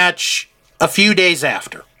watch the match a few days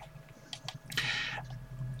after.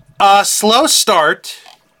 A slow start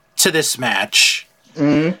to this match.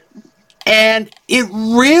 Mm-hmm. And it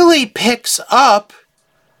really picks up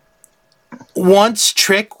once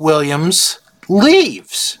Trick Williams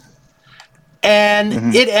leaves.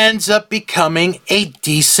 And it ends up becoming a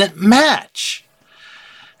decent match.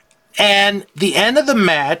 And the end of the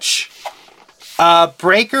match,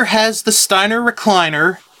 Breaker has the Steiner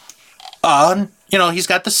recliner on. He's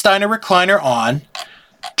got the Steiner recliner on.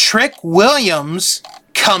 Trick Williams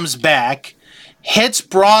comes back, hits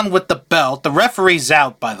Braun with the belt. The referee's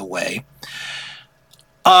out, by the way.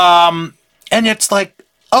 And it's like,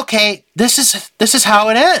 okay, this is how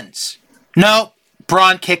it ends. No,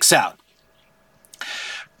 Braun kicks out.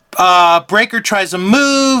 Breaker tries a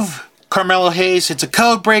move. Carmelo Hayes hits a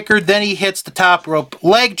code breaker. Then he hits the top rope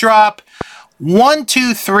leg drop. 1,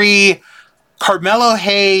 2, 3. Carmelo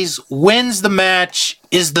Hayes wins the match,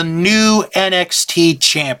 is the new NXT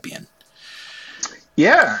champion.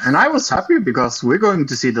 Yeah, and I was happy because we're going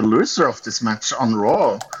to see the loser of this match on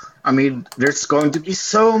Raw. I mean, there's going to be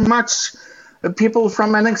so much people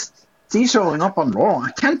from NXT showing up on Raw.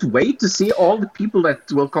 I can't wait to see all the people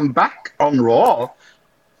that will come back on Raw.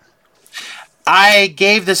 I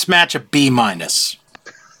gave this match a B-. I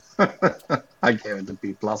gave it a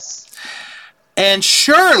B+. And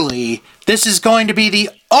surely this is going to be the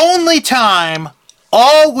only time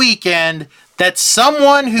all weekend that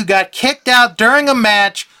someone who got kicked out during a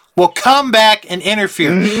match will come back and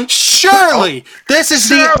interfere. Mm-hmm. Surely this is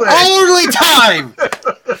the only time.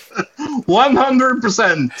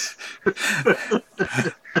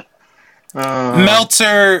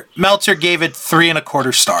 100%. Meltzer gave it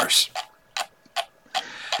 3.25 stars.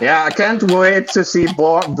 Yeah, I can't wait to see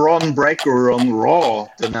Braun Breaker on Raw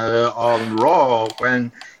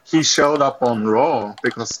when he showed up on Raw,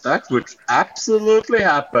 because that would absolutely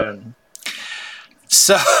happen.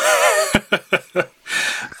 So,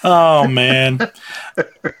 oh man.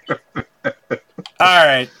 All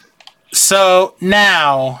right. So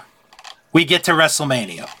now we get to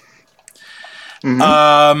WrestleMania.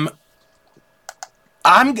 Mm-hmm.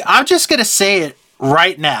 I'm just gonna say it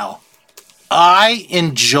right now. I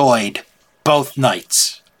enjoyed both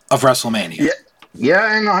nights of WrestleMania.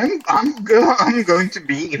 Yeah, and I'm going to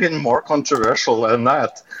be even more controversial than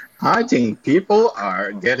that. I think people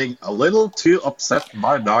are getting a little too upset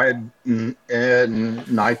by night 2.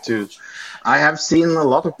 I have seen a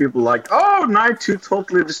lot of people like, oh, night 2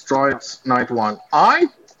 totally destroyed night 1. I,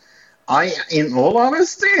 in all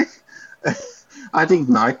honesty, I think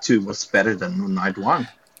night 2 was better than night 1,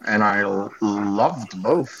 and I loved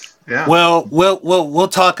both. Yeah. Well, we'll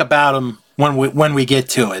talk about them when we get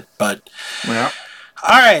to it, but yeah.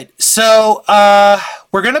 All right, so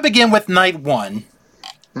we're gonna begin with night one,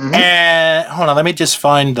 and hold on, let me just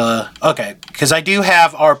find the because I do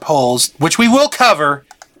have our polls, which we will cover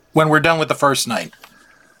when we're done with the first night.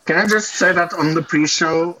 Can I just say that on the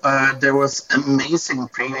pre-show, there was amazing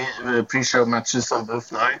pre-show matches on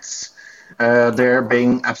both nights. There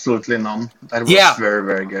being absolutely none. That was very,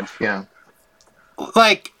 very good. Yeah.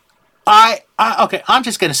 Like, I'm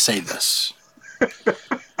just gonna say this.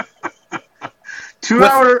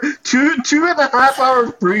 2.5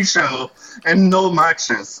 hour pre-show and no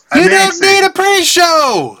matches. You don't need a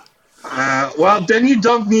pre-show. Well, then you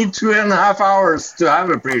don't need 2.5 hours to have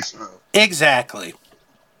a pre-show. Exactly.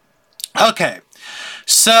 Okay,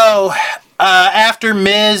 so after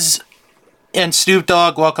Miz and Snoop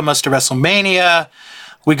Dogg welcome us to WrestleMania,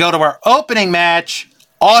 we go to our opening match.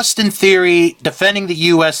 Austin Theory defending the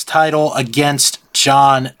U.S. title against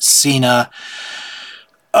John Cena.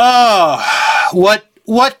 Oh,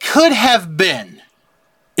 what could have been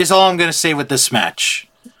is all I'm going to say with this match.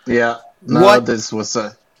 Yeah, no, this was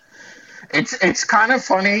It's kind of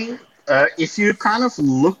funny. If you kind of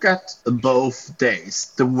look at both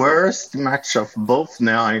days, the worst match of both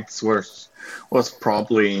nights was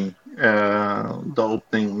probably the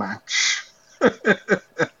opening match.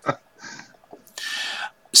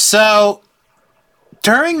 So,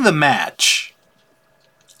 during the match,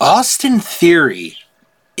 Austin Theory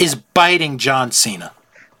is biting John Cena.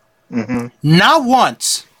 Mm-hmm. Not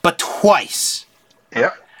once, but twice.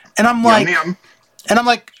 Yep. And I'm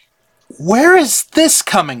like, where is this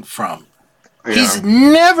coming from? Yeah. He's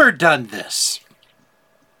never done this.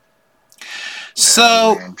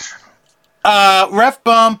 So, ref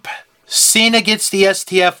bump. Cena gets the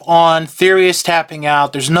STF on. Theory is tapping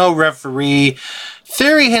out. There's no referee.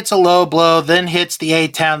 Theory hits a low blow, then hits the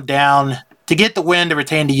A-Town down to get the win to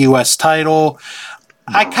retain the U.S. title.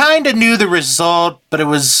 I kind of knew the result, but it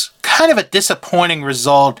was kind of a disappointing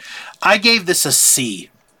result. I gave this a C.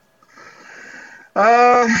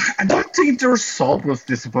 I don't think the result was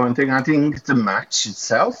disappointing. I think the match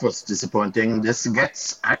itself was disappointing. This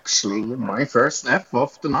gets actually my first F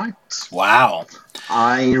of the night. Wow.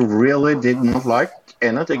 I really did not like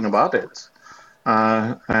anything about it.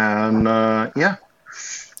 Yeah,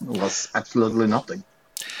 it was absolutely nothing.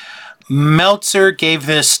 Meltzer gave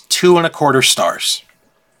this 2.25 stars.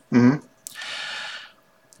 Mm-hmm.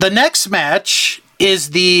 The next match is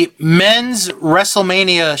the men's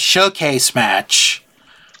WrestleMania showcase match.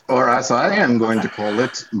 Or as I am going to call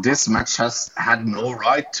it, this match has had no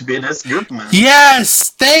right to be this good, man. Yes!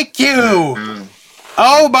 Thank you! Mm-hmm.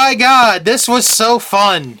 Oh my god, this was so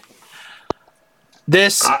fun.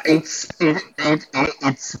 This... It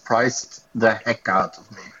surprised the heck out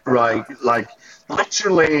of me. Right, like,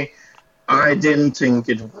 literally... I didn't think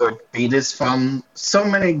it would be this fun. So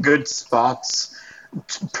many good spots,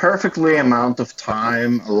 perfectly amount of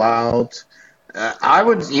time allowed. I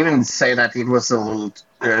would even say that it was a little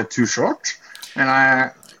too short, and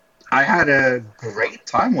I had a great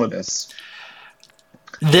time with this.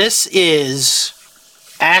 This is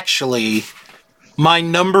actually my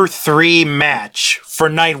number 3 match for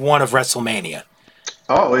night 1 of WrestleMania.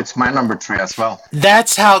 Oh, it's my number 3 as well.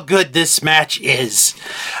 That's how good this match is.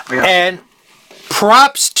 Yeah. And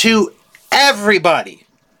props to everybody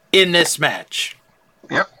in this match.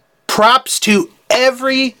 Yep. Props to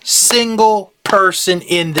every single person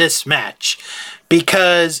in this match.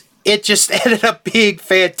 Because it just ended up being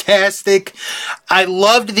fantastic. I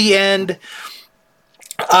loved the end.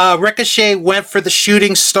 Ricochet went for the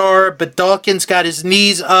shooting star, but Dawkins got his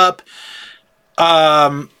knees up.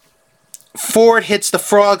 Ford hits the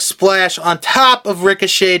frog splash on top of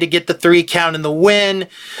Ricochet to get the 3 count and the win.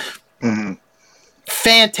 Mm-hmm.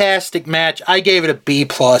 Fantastic match. I gave it a B+.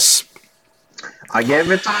 I gave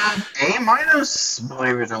it an A-,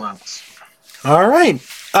 believe it or not. All right.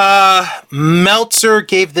 Meltzer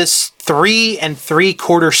gave this 3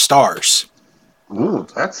 3/4 stars. Ooh,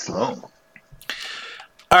 that's low.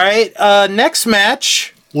 All right. Next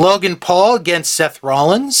match, Logan Paul against Seth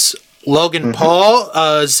Rollins. Logan Paul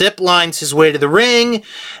zip lines his way to the ring,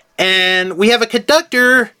 and we have a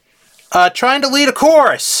conductor trying to lead a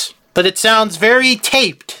chorus, but it sounds very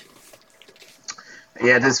taped.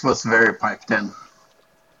 Yeah, this was very piped in.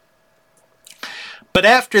 But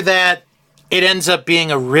after that, it ends up being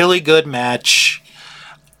a really good match.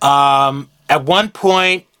 At one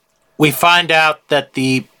point, we find out that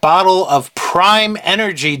the bottle of Prime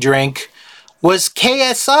Energy drink was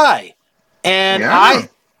KSI,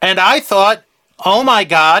 and I thought, oh my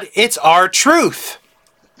god, it's R-Truth.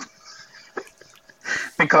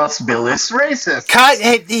 Because Bill is racist.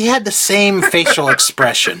 He had the same facial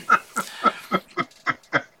expression.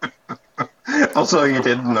 Also, you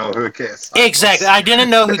didn't know who KSI Exactly. was. I didn't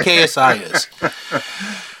know who KSI is.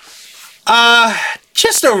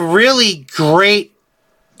 Just a really great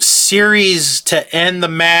series to end the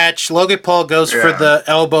match. Logan Paul goes for the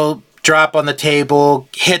elbow drop on the table,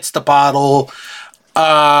 hits the bottle,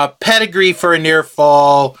 pedigree for a near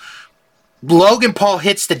fall. Logan Paul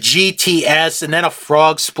hits the GTS and then a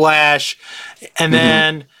frog splash, and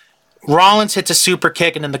then Rollins hits a super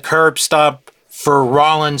kick and then the curb stomp for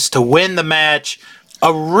Rollins to win the match.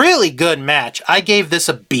 A really good match. I gave this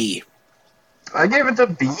a B. I gave it a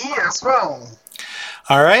B as well.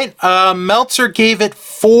 All right. Meltzer gave it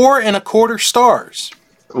 4.25 stars.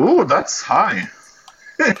 Ooh, that's high.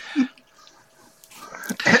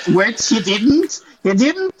 Wait, he didn't?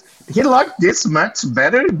 He liked this match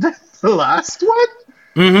better than the last one?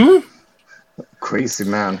 Mm-hmm. Crazy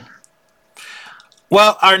man.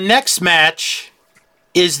 Well, our next match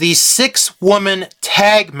is the 6-woman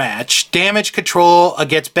tag match. Damage Control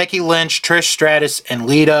against Becky Lynch, Trish Stratus, and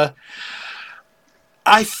Lita.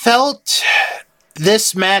 I felt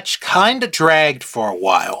this match kind of dragged for a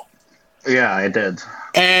while. Yeah, I did.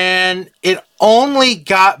 And it only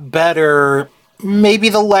got better maybe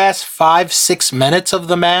the last 5-6 minutes of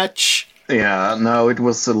the match. Yeah, no, it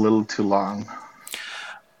was a little too long.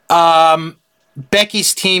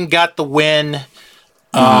 Becky's team got the win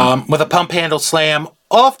with a pump handle slam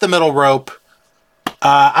off the middle rope.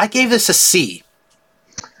 I gave this a C.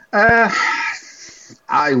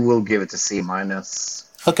 I will give it a C minus.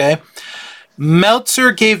 Okay.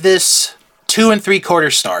 Meltzer gave this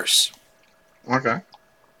 2.75 stars. Okay.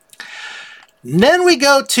 Then we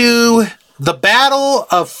go to the Battle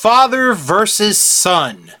of Father versus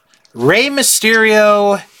Son. Rey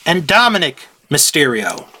Mysterio and Dominic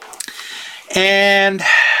Mysterio. And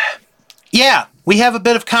yeah, we have a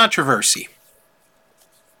bit of controversy.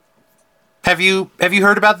 Have you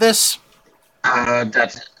heard about this?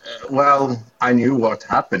 Well, I knew what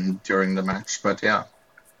happened during the match, but yeah.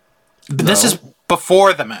 This is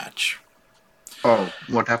before the match. Oh,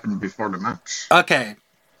 what happened before the match? Okay.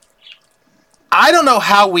 I don't know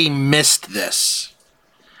how we missed this,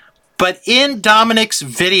 but in Dominic's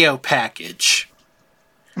video package,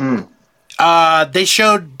 they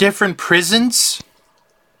showed different prisons.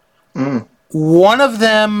 One of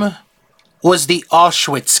them was the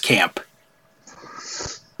Auschwitz camp.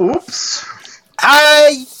 Oops.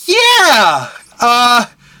 Yeah.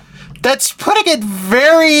 That's putting it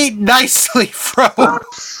very nicely, Fro.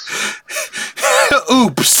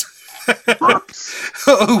 Oops.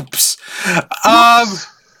 Oops.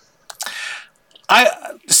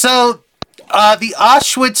 The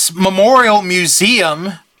Auschwitz Memorial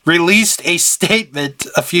Museum released a statement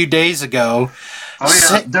a few days ago. Oh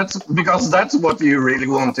yeah, that's what you really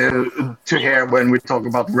want to hear when we talk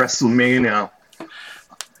about WrestleMania.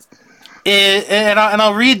 And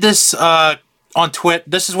I'll read this on Twitter.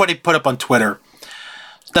 This is what he put up on Twitter.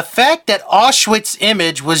 The fact that Auschwitz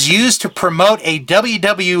image was used to promote a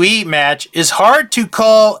WWE match is hard to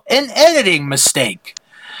call an editing mistake.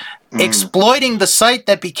 Exploiting the site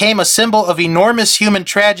that became a symbol of enormous human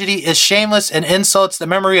tragedy is shameless and insults the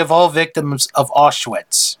memory of all victims of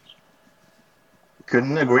Auschwitz.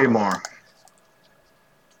 Couldn't agree more.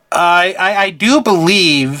 I do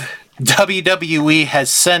believe WWE has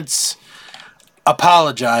since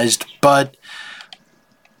apologized, but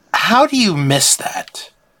how do you miss that?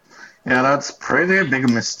 Yeah, that's pretty big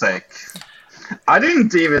mistake. I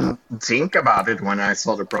didn't even think about it when I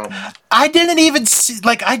saw the promo. I didn't even see,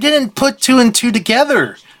 I didn't put 2 and 2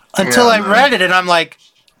 together until I read it, and I'm like,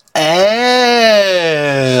 oh.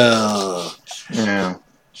 Yeah.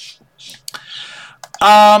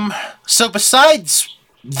 So besides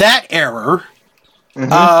that error,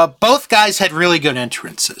 both guys had really good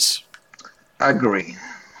entrances. I agree.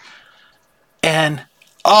 And,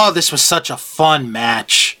 this was such a fun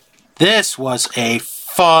match. This was a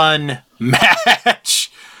fun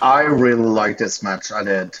match. I really liked this match. I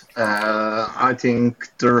did. I think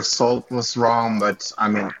the result was wrong, but I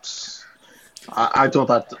mean, I thought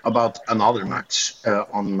that about another match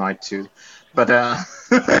on night 2. But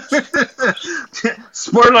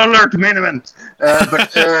spoiler alert, main event.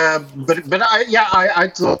 But I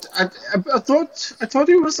thought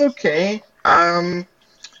it was okay.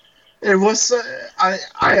 It was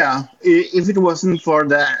if it wasn't for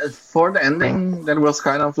the ending that was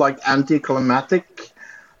kind of like anticlimactic,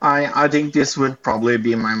 I think this would probably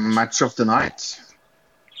be my match of the night.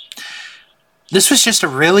 This was just a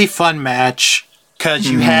really fun match because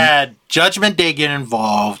you had Judgment Day get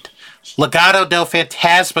involved, Legado del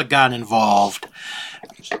Fantasma got involved,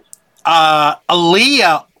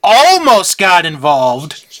 Aaliyah almost got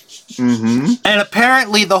involved, and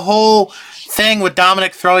apparently the whole thing with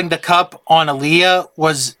Dominic throwing the cup on Aaliyah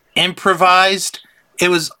was improvised. It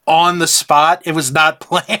was on the spot. It was not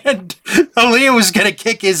planned. Aaliyah was going to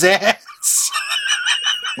kick his ass.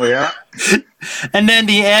 Well, yeah. And then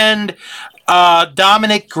the end,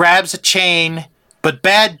 Dominic grabs a chain, but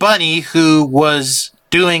Bad Bunny, who was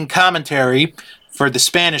doing commentary for the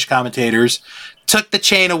Spanish commentators, took the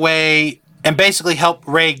chain away and basically helped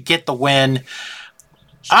Ray get the win.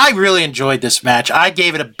 I really enjoyed this match. I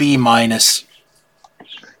gave it a B-.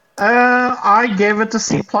 I gave it a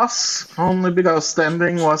C+, only because the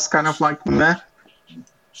ending was kind of like meh.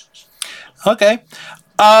 Okay.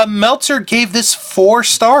 Meltzer gave this 4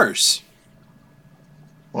 stars.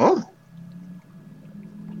 Oh.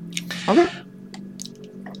 Okay.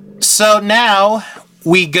 So now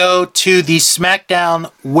we go to the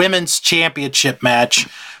SmackDown Women's Championship match.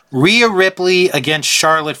 Rhea Ripley against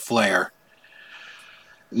Charlotte Flair.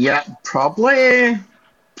 Yeah, probably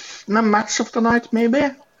the match of the night, maybe.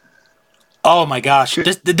 Oh my gosh.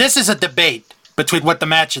 This is a debate between what the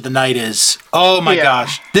match of the night is. Oh my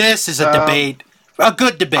gosh. This is a debate. A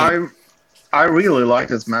good debate. I really like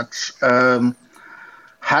this match.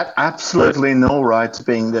 Had absolutely no right to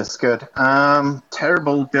being this good.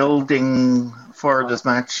 Terrible building for this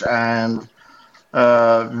match, and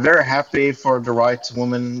very happy for the right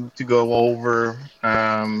woman to go over.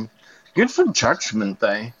 Good for Judgment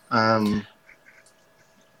Day. Probably.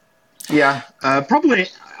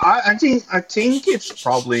 I think it's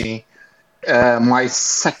probably my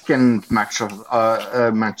second match of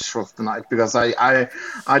the night, because I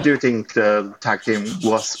do think the tag team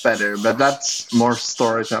was better, but that's more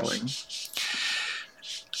storytelling.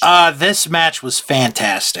 This match was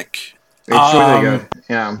fantastic. It's really good.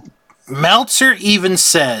 Yeah. Meltzer even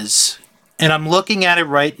says, and I'm looking at it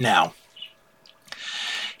right now,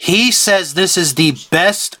 he says this is the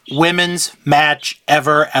best women's match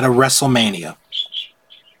ever at a WrestleMania.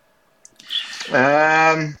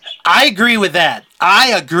 I agree with that. I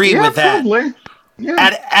agree with that. Probably.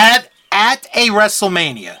 Yeah. At a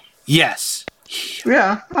WrestleMania, yes.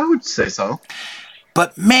 Yeah, I would say so.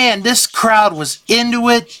 But man, this crowd was into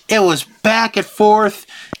it. It was back and forth.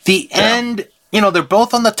 The end, they're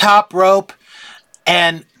both on the top rope,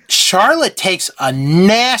 and Charlotte takes a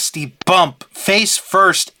nasty bump face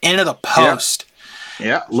first into the post.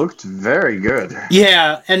 Yeah, looked very good.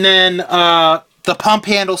 Yeah, and then the pump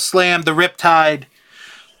handle slam, the riptide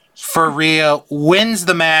for Rhea, wins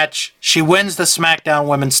the match. She wins the SmackDown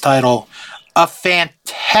Women's title. A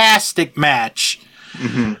fantastic match.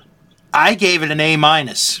 Mm-hmm. I gave it an A-.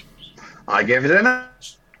 I gave it an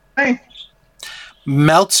A.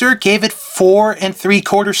 Meltzer gave it 4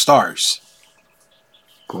 3/4 stars.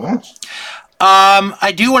 Cool.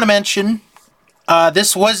 I do want to mention,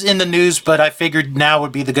 this was in the news, but I figured now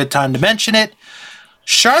would be the good time to mention it.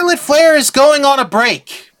 Charlotte Flair is going on a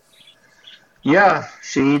break. Yeah,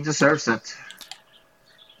 she deserves it.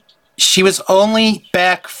 She was only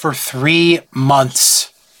back for 3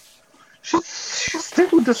 months. She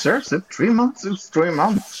still deserves it. 3 months is 3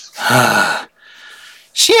 months.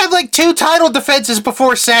 She had like 2 title defenses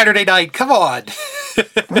before Saturday night. Come on. She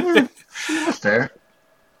was there.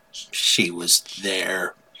 She was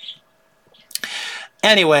there.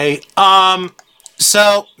 Anyway,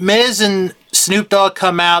 so Miz and Snoop Dogg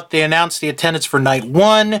come out. They announced the attendance for night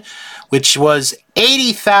 1, which was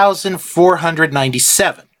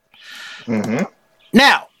 80,497. Mm-hmm.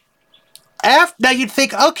 Now you'd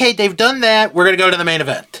think, okay, they've done that. We're gonna go to the main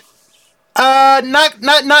event.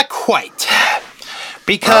 Not quite,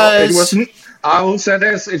 because it wasn't. I will say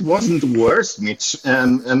this: it wasn't the worst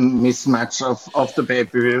mismatch of the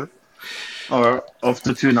pay-per-view or of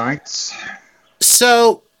the 2 nights.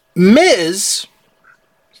 So Miz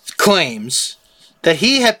claims that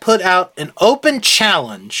he had put out an open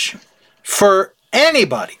challenge for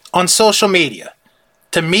anybody on social media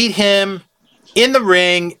to meet him in the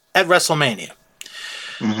ring at WrestleMania.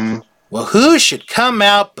 Mm-hmm. Well, who should come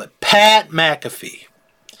out but Pat McAfee?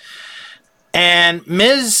 And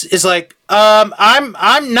Miz is like,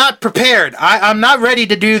 I'm not prepared. I'm not ready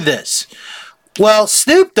to do this. Well,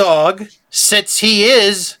 Snoop Dogg, since he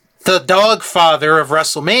is the dog father of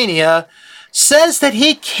WrestleMania, says that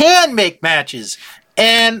he can make matches.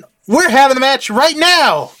 And we're having a match right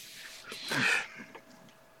now.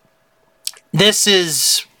 This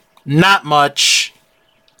is not much.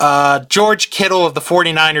 George Kittle of the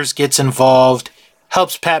 49ers gets involved,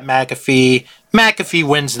 helps Pat McAfee. McAfee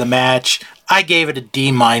wins the match. I gave it a D-.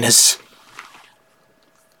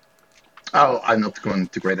 Oh, I'm not going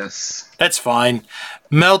to grade this. That's fine.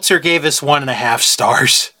 Meltzer gave us 1.5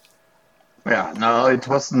 stars. Yeah, no, it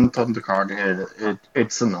wasn't on the card.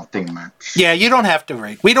 It's a nothing match. Yeah, you don't have to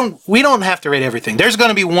rate. We don't have to rate everything. There's going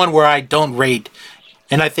to be one where I don't rate,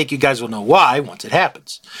 and I think you guys will know why once it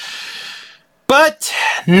happens. But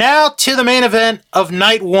now to the main event of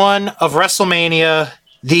night one of WrestleMania,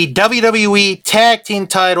 the WWE Tag Team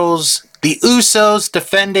titles, the Usos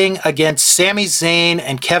defending against Sami Zayn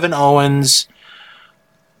and Kevin Owens.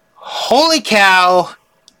 Holy cow,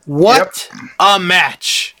 what a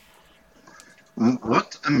match.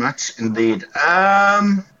 What a match indeed.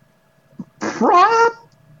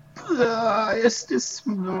 Is this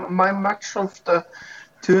my match of the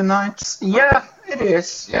 2 nights? Yeah, it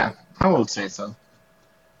is. Yeah, I will say so.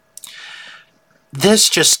 This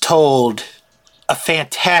just told a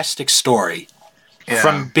fantastic story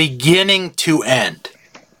from beginning to end.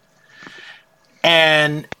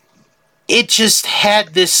 And it just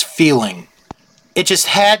had this feeling. It just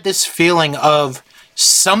had this feeling of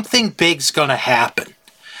something big's going to happen.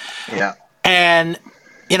 Yeah. And,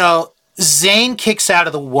 Zayn kicks out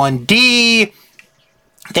of the 1D.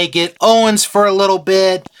 They get Owens for a little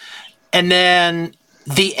bit. And then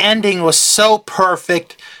the ending was so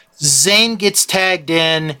perfect. Zayn gets tagged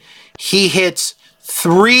in. He hits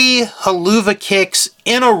 3 haluva kicks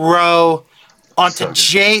in a row onto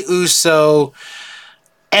Jey Uso.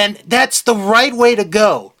 And that's the right way to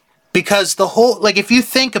go. Because the whole, if you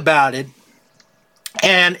think about it,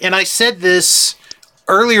 and I said this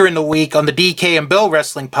earlier in the week on the DK and Bill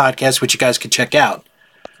Wrestling podcast, which you guys can check out.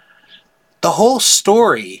 The whole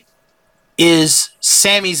story is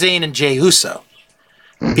Sami Zayn and Jey Uso.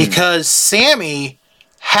 Mm-hmm. Because Sami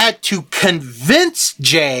had to convince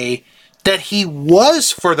Jey that he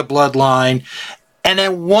was for the bloodline. And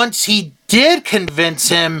then once he did convince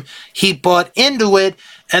him, he bought into it.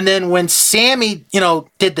 And then when Sami,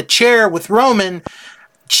 did the chair with Roman,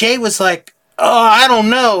 Jey was like, "Oh, I don't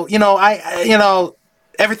know.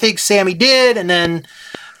 Everything Sami did." And then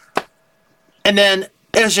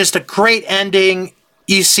it was just a great ending.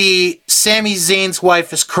 You see Sami Zayn's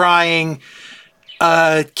wife is crying.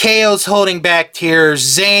 KO's holding back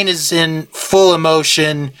tears. Zayn is in full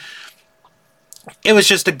emotion. It was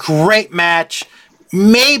just a great match.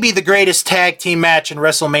 Maybe the greatest tag team match in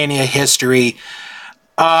WrestleMania history.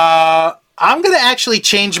 I'm going to actually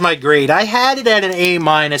change my grade. I had it at an A-.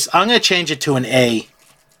 I'm going to change it to an A.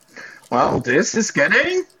 Well, this is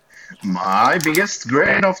getting my biggest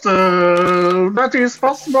grade of that is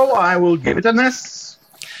possible. I will give it an S.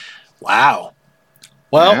 Wow.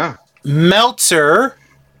 Well, Meltzer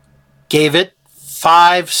gave it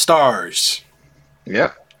 5 stars.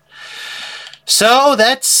 Yep. So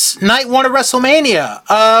that's night 1 of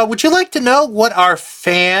WrestleMania. Would you like to know what our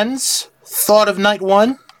fans thought of night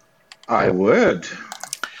 1? I would.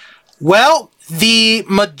 Well, the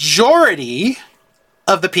majority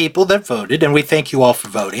of the people that voted, and we thank you all for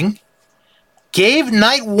voting, gave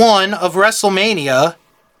night 1 of WrestleMania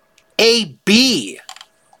a B.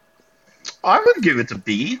 I would give it a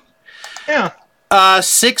B. Yeah.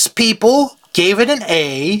 6 people gave it an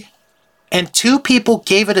A, and 2 people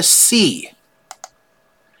gave it a C.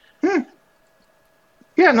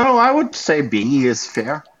 Yeah, no, I would say B is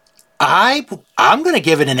fair. I'm going to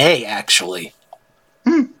give it an A, actually.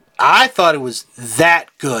 I thought it was that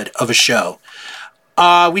good of a show.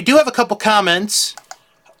 We do have a couple comments.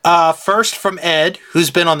 First from Ed, who's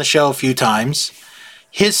been on the show a few times.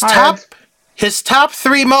 His top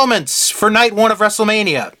 3 moments for night 1 of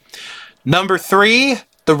WrestleMania. Number 3,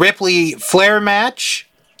 the Ripley Flair match.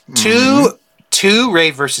 2, Rey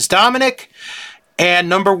versus Dominic. And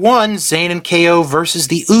number 1, Zayn and KO versus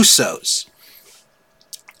the Usos.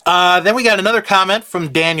 Then we got another comment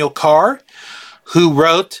from Daniel Carr, who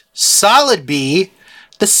wrote, "Solid B.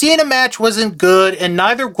 The Cena match wasn't good, and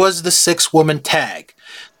neither was the 6-woman tag.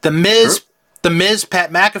 The Miz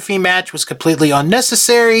Pat McAfee match was completely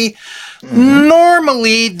unnecessary.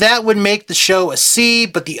 Normally, that would make the show a C,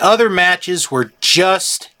 but the other matches were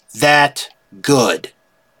just that good."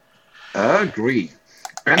 Agree.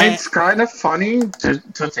 And it's kind of funny to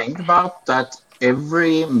think about that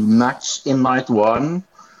every match in night 1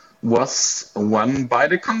 was won by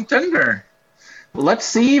the contender. Let's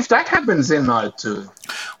see if that happens in night 2.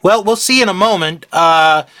 Well, we'll see in a moment.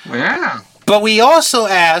 Yeah. But we also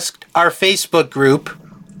asked our Facebook group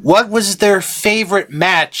what was their favorite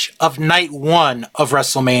match of night 1 of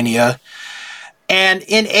WrestleMania. And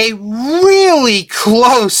in a really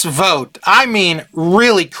close vote, I mean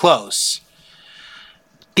really close,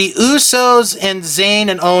 the Usos and Zayn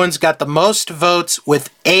and Owens got the most votes with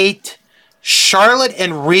 8. Charlotte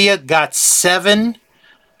and Rhea got 7.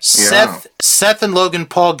 Seth and Logan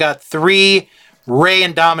Paul got 3. Rey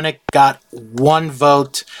and Dominic got 1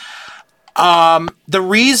 vote. The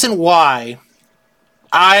reason why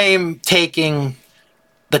I'm taking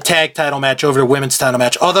the tag title match over the women's title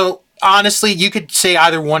match, although honestly, you could say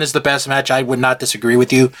either one is the best match. I would not disagree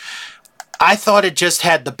with you. I thought it just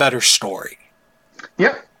had the better story.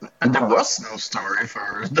 Yep, and there was no story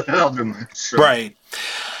for the other match. So. Right.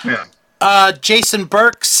 Yeah. Jason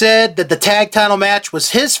Burke said that the tag title match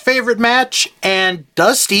was his favorite match, and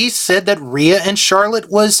Dusty said that Rhea and Charlotte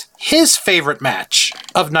was his favorite match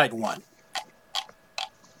of night one.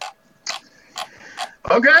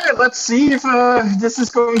 Okay, let's see if this is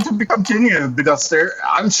going to be continued, because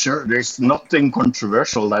I'm sure there's nothing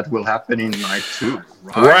controversial that will happen in night 2.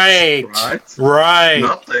 Right.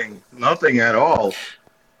 Nothing at all.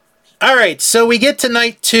 All right, so we get to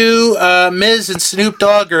night 2. Miz and Snoop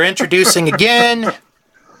Dogg are introducing again,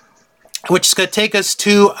 which is going to take us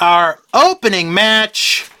to our opening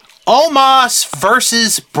match, Omos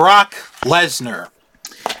versus Brock Lesnar.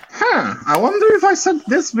 I wonder if I said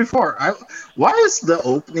this before. Why is the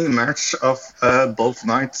opening match of both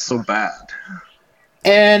nights so bad?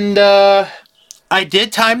 And I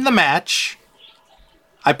did time the match.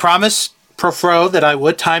 I promised Profro that I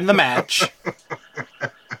would time the match.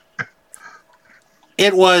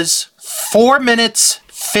 It was 4 minutes,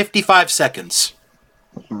 55 seconds.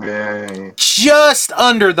 Yay. Just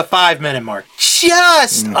under the 5-minute mark.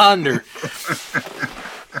 Just under.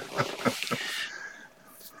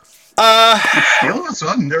 It was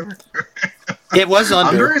under. It was under.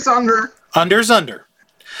 Under is under. Under's under.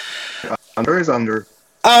 Under is under.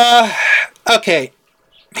 Okay.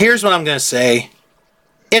 Here's what I'm going to say.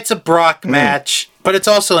 It's a Brock match, but it's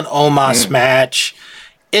also an Omos match.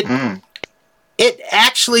 It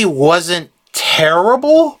actually wasn't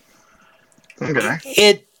terrible. Okay.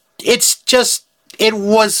 It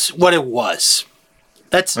was what it was.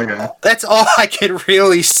 That's all I can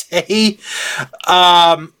really say.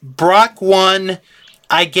 Brock won.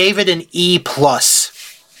 I gave it an E+.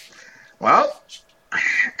 Well,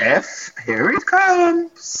 F, here it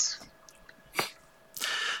comes.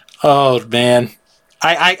 Oh man.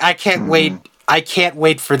 I can't wait. I can't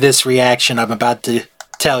wait for this reaction I'm about to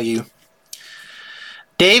tell you.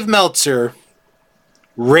 Dave Meltzer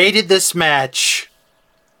rated this match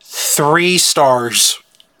 3 stars.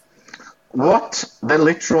 What the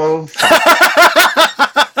literal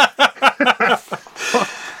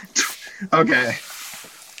Okay.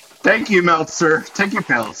 Thank you, Meltzer. Take your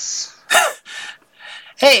pills.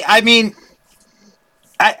 Hey, I mean,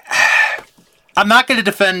 I'm not going to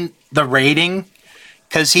defend the rating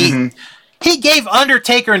because he gave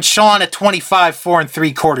Undertaker and Shawn a 25 4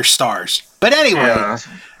 3/4 stars. But anyway,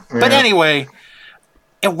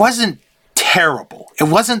 it wasn't terrible. It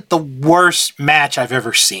wasn't the worst match I've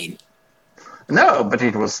ever seen. No, but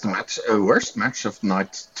it was the worst match of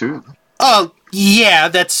night 2. Oh, yeah,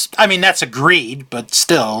 that's agreed, but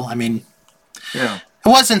still, it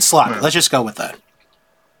wasn't sloppy. Let's just go with that.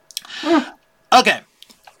 Okay,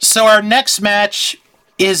 so our next match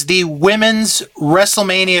is the Women's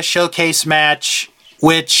WrestleMania Showcase match,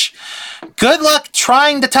 which, good luck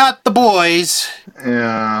trying to top the boys.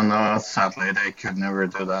 Yeah, no, sadly, they could never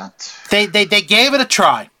do that. They gave it a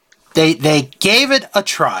try. They gave it a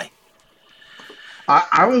try.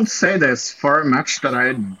 I will say this, for a match that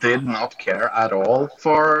I did not care at all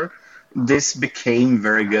for, this became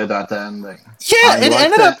very good at the ending. Yeah, it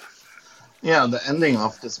ended up... Yeah, the ending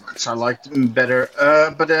of this match, I liked better.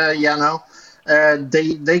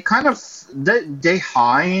 They kind of... They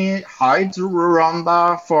hide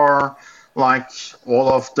Ronda for, like, all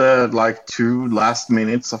of the, 2 last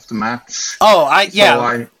minutes of the match. Oh, I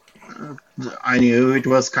knew it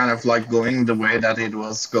was kind of, going the way that it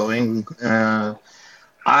was going.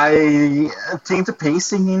 I think the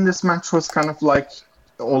pacing in this match was kind of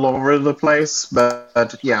all over the place,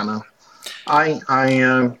 but yeah, no. I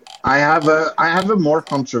have a more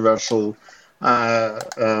controversial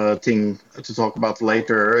thing to talk about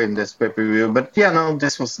later in this pay-per-view, but yeah, no,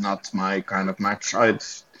 this was not my kind of match.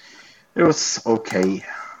 It was okay.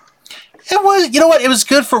 It was, you know what? It was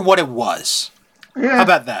good for what it was. Yeah. How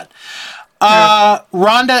about that?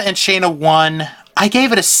 Ronda and Shayna won. I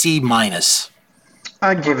gave it a C-.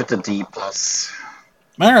 I give it a D+.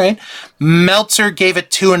 All right. Meltzer gave it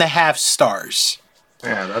 2.5 stars.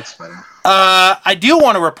 Yeah, that's better. I do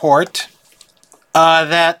want to report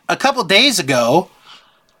that a couple days ago,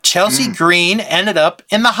 Chelsea Green ended up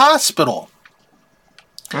in the hospital.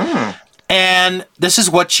 And this is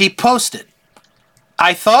what she posted.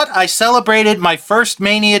 I thought I celebrated my first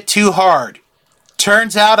Mania too hard.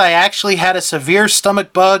 Turns out I actually had a severe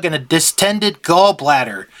stomach bug and a distended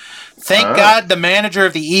gallbladder. Thank God the manager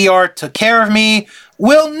of the ER took care of me.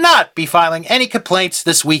 Will not be filing any complaints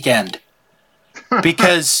this weekend.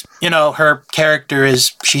 because, her character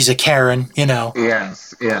she's a Karen,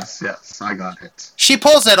 Yes, I got it. She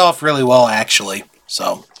pulls that off really well, actually.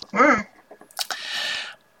 So, all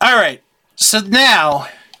right. So now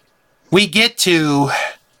we get to,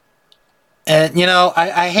 and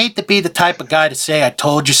I hate to be the type of guy to say I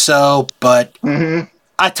told you so, but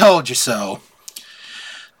I told you so.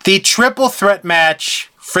 The triple threat match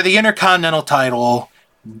for the Intercontinental title: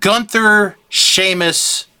 Gunther,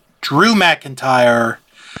 Sheamus, Drew McIntyre.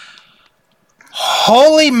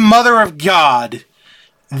 Holy Mother of God.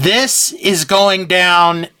 This is going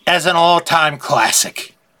down as an all-time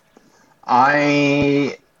classic.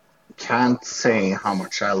 I can't say how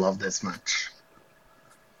much I love this match.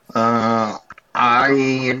 I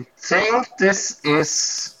think this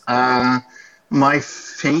is my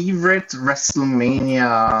favorite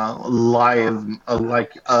WrestleMania live,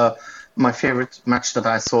 my favorite match that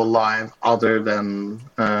I saw live, other than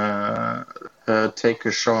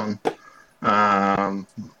Taker Shawn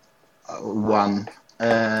one.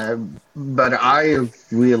 But I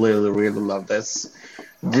really, really love this.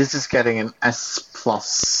 This is getting an S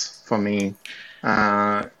plus for me.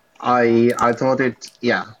 I thought it,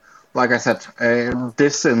 like I said,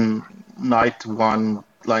 this in night one,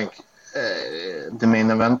 the main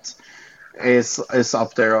event, is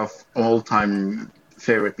up there of all time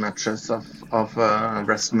favorite matches of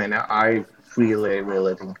WrestleMania. I really,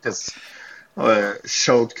 really think this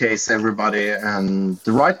showcase everybody, and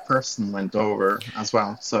the right person went over as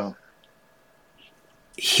well. So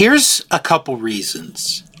here's a couple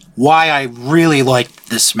reasons why I really liked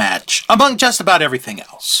this match, among just about everything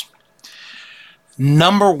else.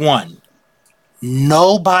 Number one,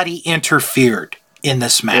 nobody interfered in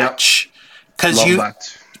this match, because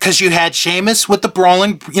you had Sheamus with the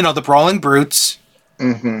brawling brutes,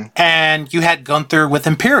 and you had Gunther with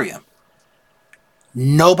Imperium.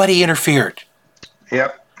 Nobody interfered.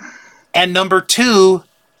 Yep. And number two,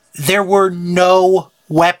 there were no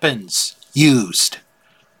weapons used.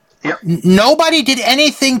 Yep. Nobody did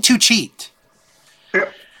anything to cheat.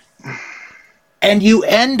 Yep. And you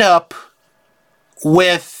end up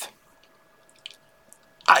with,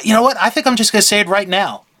 you know what? I think I'm just going to say it right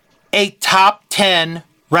now. A top 10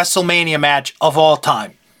 WrestleMania match of all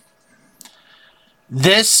time.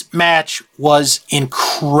 This match was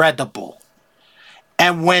incredible.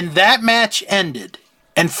 And when that match ended,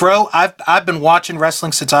 and Fro, I've been watching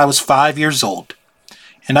wrestling since I was 5 years old,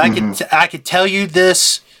 and I could tell you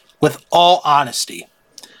this with all honesty.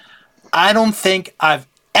 I don't think I've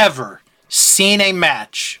ever seen a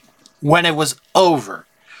match when it was over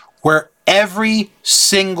where every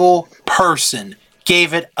single person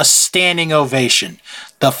gave it a standing ovation.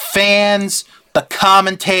 The fans, the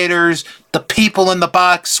commentators, the people in the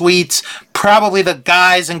box suites, probably the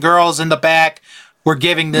guys and girls in the back, were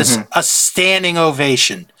giving this a standing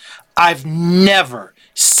ovation. I've never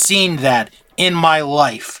seen that in my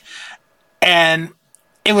life. And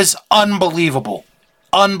it was unbelievable.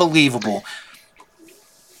 Unbelievable.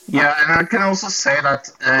 Yeah, and I can also say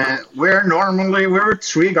that we're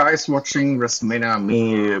three guys watching WrestleMania,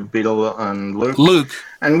 me, Bill, and Luke.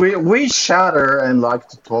 And we chatter and like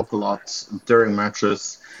to talk a lot during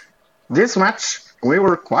matches. This match, we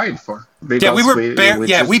were quiet for.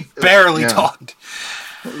 Yeah, we barely talked.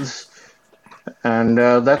 And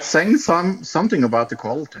that's saying something about the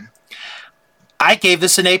quality. I gave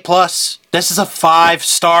this an A+. This is a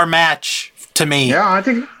 5-star match to me. Yeah, I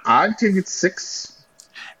think it's 6.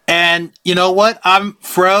 And you know what?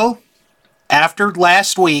 After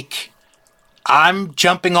last week, I'm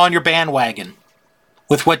jumping on your bandwagon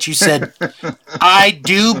with what you said. I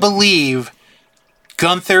do believe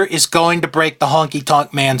Gunther is going to break the Honky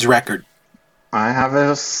Tonk Man's record. I have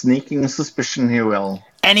a sneaking suspicion he will.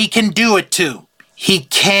 And he can do it too. He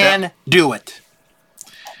can do it.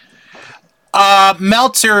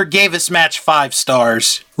 Meltzer gave this match 5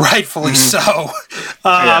 stars, rightfully so.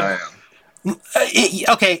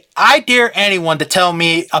 Okay, I dare anyone to tell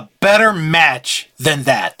me a better match than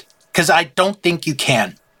that, because I don't think you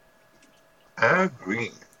can. I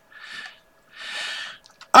agree.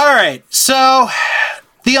 All right, so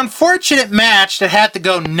the unfortunate match that had to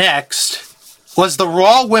go next was the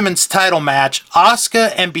Raw Women's title match,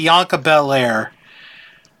 Asuka and Bianca Belair.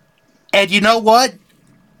 And you know what?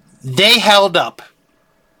 They held up.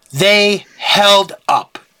 They held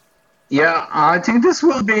up. Yeah, I think this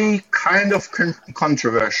will be kind of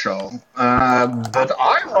controversial. But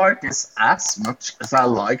I like this as much as I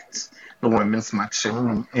liked the women's match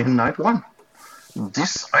in night one.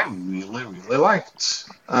 This I really, really liked.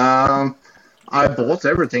 I bought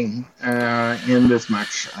everything in this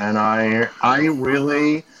match, and I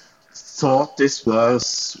really thought this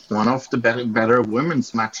was one of the better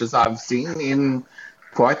women's matches I've seen in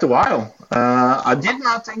quite a while. I did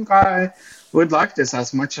not think I would like this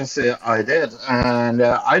as much as I did, and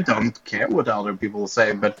I don't care what other people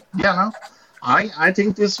say, but yeah, no, I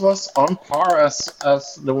think this was on par as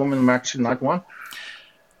the women match in night one.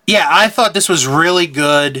 Yeah, I thought this was really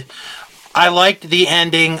good. I liked the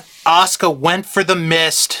ending. Asuka went for the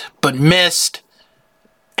mist, but missed.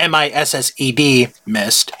 M-I-S-S-E-D,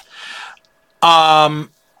 missed. Then,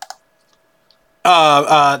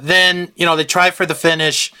 they try for the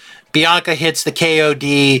finish. Bianca hits the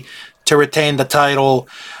KOD to retain the title.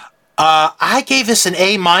 I gave this an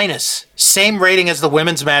A-. Same rating as the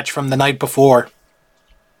women's match from the night before.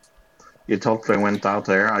 You totally went out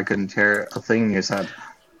there. I couldn't hear a thing you said.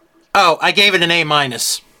 Oh, I gave it an A-.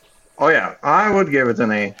 Oh yeah, I would give it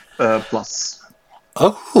an A+. Plus.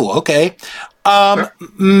 Oh, okay. Sure.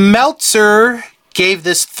 Meltzer gave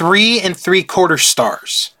this 3 3/4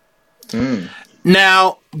 stars.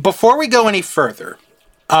 Now, before we go any further,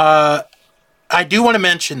 I do want to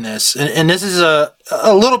mention this, and this is a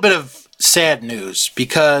little bit of sad news,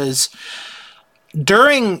 because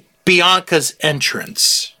during Bianca's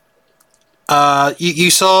entrance,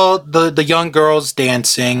 you saw the young girls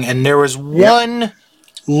dancing, and there was one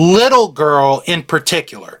little girl in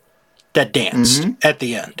particular that danced at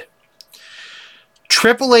the end.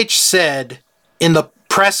 Triple H said in the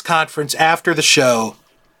press conference after the show,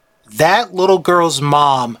 that little girl's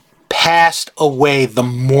mom passed away the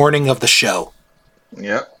morning of the show.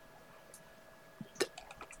 Yep.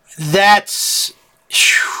 That's...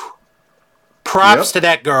 Whew, props to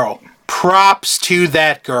that girl. Props to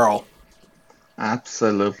that girl.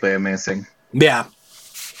 Absolutely amazing. Yeah.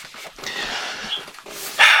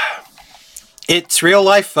 It's real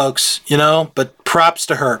life, folks, but props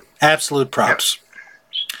to her. Absolute props. Yep.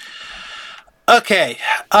 Okay,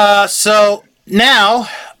 so now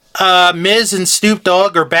Miz and Snoop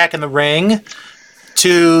Dogg are back in the ring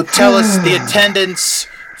to tell us the attendance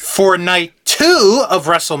for night 2 of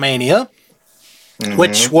WrestleMania,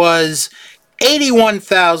 which was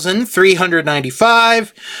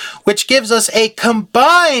 81,395, which gives us a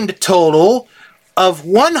combined total of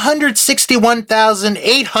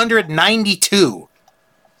 161,892.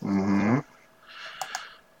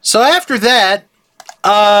 So after that,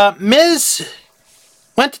 Miz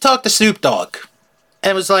went to talk to Snoop Dogg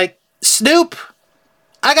and was like, Snoop,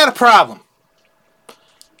 I got a problem.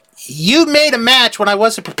 You made a match when I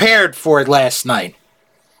wasn't prepared for it last night.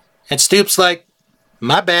 And Snoop's like,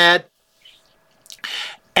 my bad.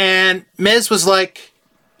 And Miz was like,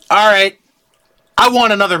 all right, I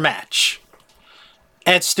want another match.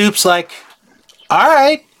 And Snoop's like, all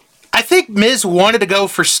right. I think Miz wanted to go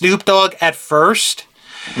for Snoop Dogg at first.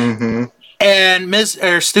 And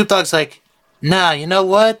Snoop Dogg's like, nah, you know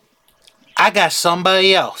what? I got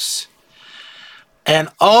somebody else. And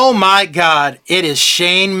oh my God, it is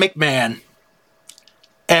Shane McMahon.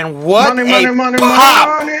 And what money,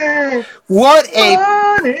 pop! Money. What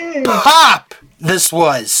a pop this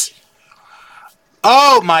was.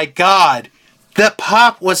 Oh my God. The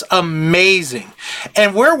pop was amazing.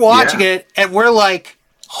 And we're watching it and we're like,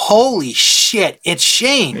 holy shit, it's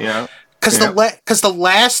Shane. Yeah. Because the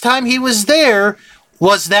last time he was there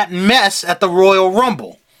was that mess at the Royal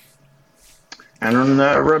Rumble. And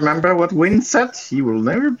remember what Win said? He will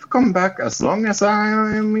never come back as long as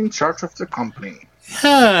I am in charge of the company.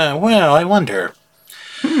 Well, I wonder.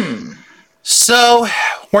 So,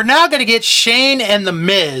 we're now going to get Shane and The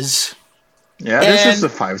Miz. Yeah, this is a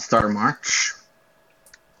 5-star match.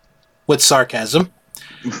 With sarcasm.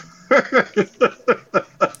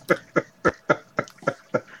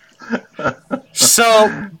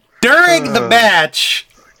 So, during the match...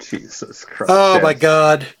 Jesus Christ. Oh, my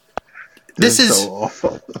God. This is so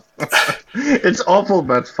awful. It's awful,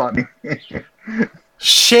 but funny.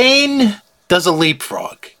 Shane does a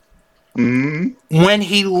leapfrog. When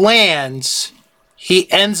he lands,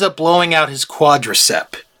 he ends up blowing out his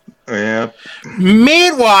quadricep. Yep.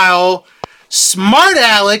 Meanwhile, smart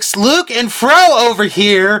Alex, Luke, and Fro over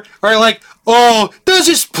here are like, oh, this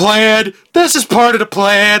is planned. This is part of the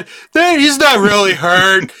plan. He's not really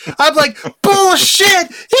hurt. I'm like, bullshit.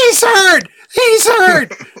 He's hurt. He's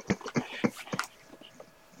hurt.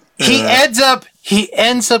 He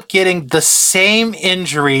ends up getting the same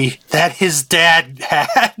injury that his dad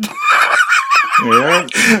had. Yeah.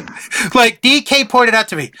 Like DK pointed out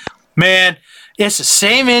to me, man, it's the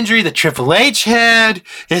same injury that Triple H had.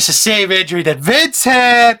 It's the same injury that Vince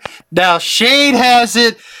had. Now Shane has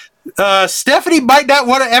it. Stephanie might not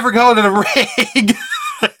want to ever go into the ring.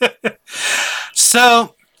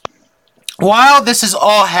 So, while this is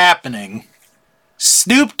all happening,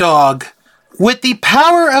 Snoop Dogg, with the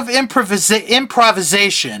power of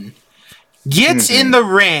improvisation, gets in the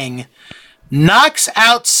ring, knocks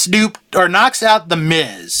out The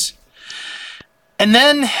Miz. And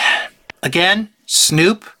then, again,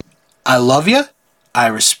 Snoop, I love you. I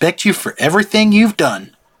respect you for everything you've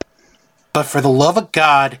done. But for the love of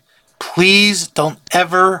God, please don't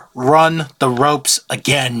ever run the ropes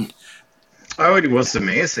again. Oh, it was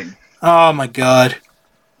amazing. Oh my God.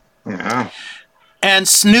 Yeah. And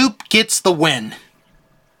Snoop gets the win.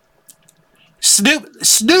 Snoop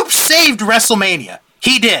saved WrestleMania.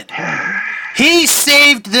 He did. He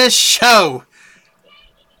saved this show.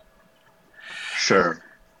 Sure.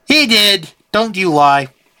 He did. Don't you lie.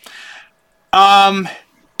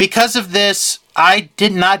 Because of this, I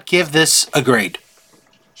did not give this a grade.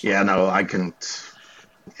 Yeah, no, I couldn't.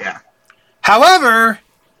 Yeah. However,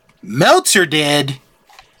 Meltzer did.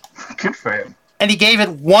 Good for him. And he gave it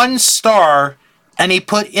 1 star, and he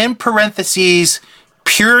put in parentheses,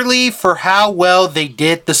 purely for how well they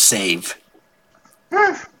did the save.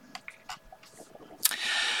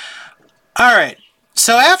 Alright,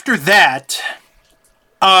 so after that,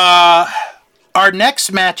 our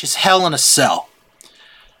next match is Hell in a Cell.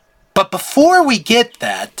 But before we get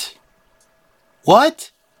that, what?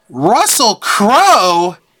 Russell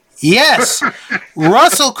Crowe? Yes,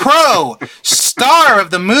 Russell Crowe, star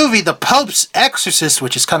of the movie The Pope's Exorcist,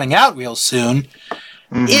 which is coming out real soon,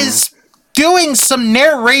 is doing some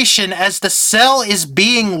narration as the cell is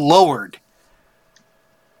being lowered.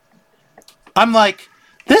 I'm like,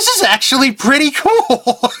 this is actually pretty cool.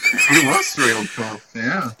 It was real cool,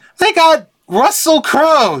 yeah. They got Russell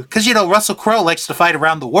Crowe, because, Russell Crowe likes to fight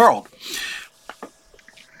around the world.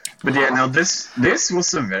 But yeah, no, this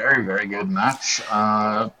was a very, very good match.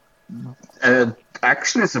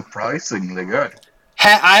 Actually surprisingly good.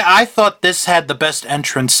 I thought this had the best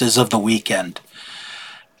entrances of the weekend.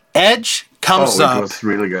 Edge comes up. It was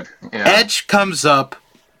really good. Yeah. Edge comes up,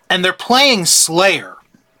 and they're playing Slayer.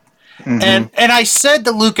 And I said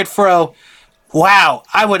to Luke and Fro, wow,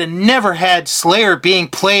 I would have never had Slayer being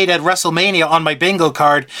played at WrestleMania on my bingo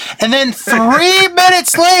card. And then 3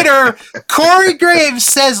 minutes later, Corey Graves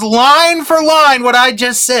says line for line what I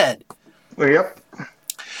just said. Yep.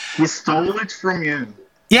 He stole it from you.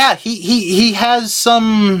 Yeah, he has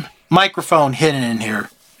some microphone hidden in here.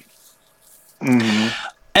 And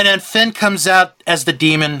then Finn comes out as the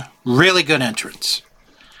Demon. Really good entrance.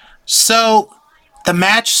 So the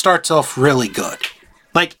match starts off really good.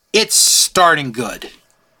 Like, it's starting good.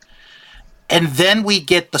 And then we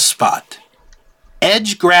get the spot.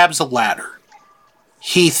 Edge grabs a ladder.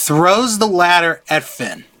 He throws the ladder at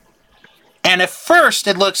Finn. And at first,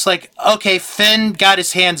 it looks like, okay, Finn got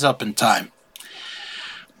his hands up in time.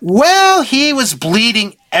 Well, he was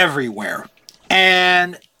bleeding everywhere.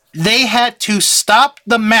 And they had to stop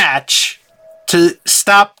the match to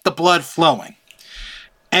stop the blood flowing.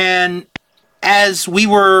 And as we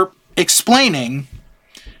were explaining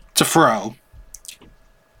to Fro,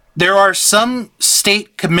 there are some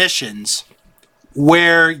state commissions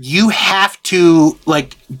where you have to,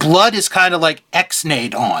 like, blood is kind of like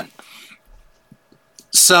X-nayed on.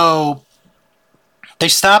 So they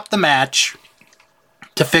stopped the match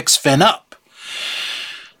to fix Finn up.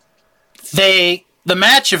 The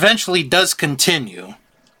match eventually does continue,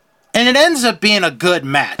 and it ends up being a good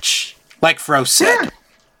match, like Fro said.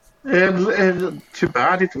 Yeah. Too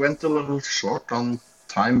bad it went a little short on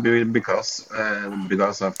time because of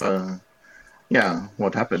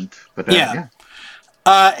what happened. But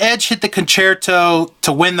Edge hit the concerto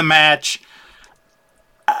to win the match.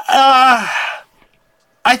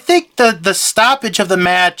 I think the stoppage of the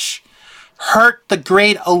match hurt the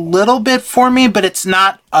grade a little bit for me, but it's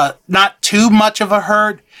not too much of a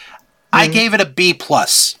hurt. I gave it a B+.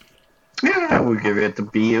 Yeah, I would give it a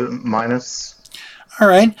B-. All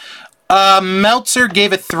right. Meltzer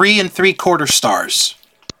gave it 3 3/4 stars.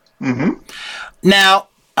 Now,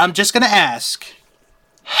 I'm just going to ask,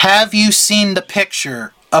 have you seen the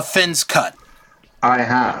picture of Finn's cut? I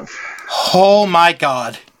have. Oh my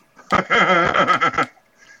God.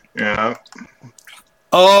 Yeah.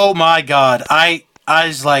 Oh my God. I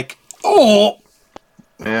was like, oh.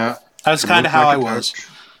 Yeah. That's kind of how I was.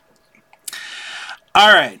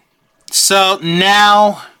 All right. So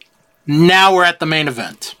now we're at the main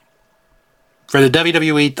event for the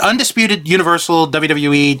WWE Undisputed Universal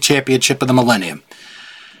WWE Championship of the Millennium.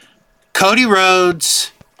 Cody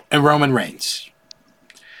Rhodes and Roman Reigns.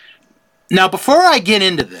 Now, before I get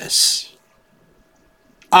into this,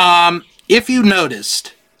 if you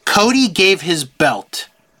noticed, Cody gave his belt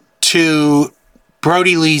to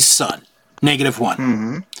Brody Lee's son,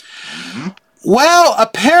 -1. Well,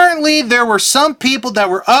 apparently there were some people that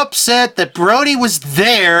were upset that Brody was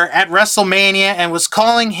there at WrestleMania and was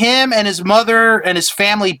calling him and his mother and his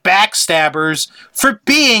family backstabbers for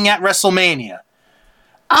being at WrestleMania.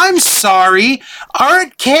 I'm sorry.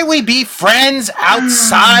 Can't we be friends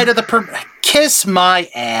outside of the kiss my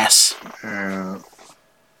ass.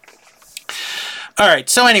 Alright,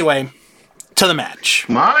 so anyway, to the match.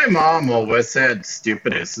 My mom always said,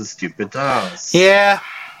 stupid is as stupid does. Yeah,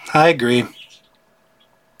 I agree.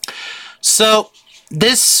 So,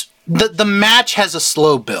 the match has a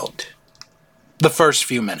slow build. The first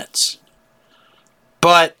few minutes.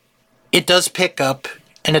 But it does pick up,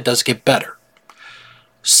 and it does get better.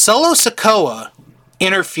 Solo Sikoa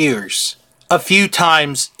interferes a few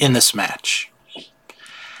times in this match.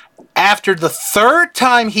 After the third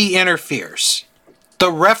time he interferes,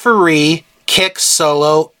 the referee kicks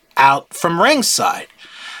Solo out from ringside.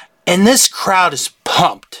 And this crowd is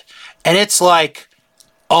pumped. And it's like,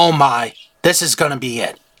 oh my, this is going to be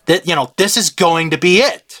it. This is going to be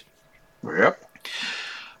it. Yep.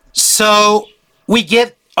 So we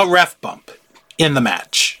get a ref bump in the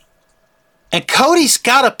match. And Cody's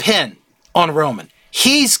got a pin on Roman.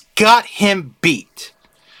 He's got him beat.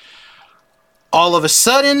 All of a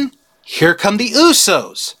sudden, here come the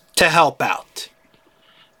Usos to help out.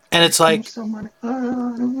 And it's like,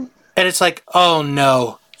 oh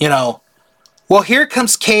no, well, here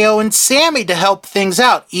comes KO and Sammy to help things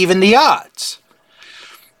out, even the odds.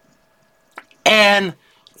 And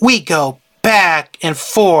we go back and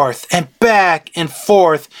forth and back and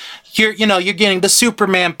forth. You're getting the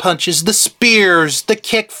Superman punches, the spears, the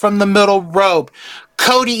kick from the middle rope.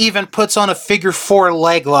 Cody even puts on a figure 4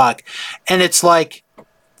 leg lock. And it's like,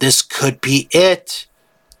 this could be it.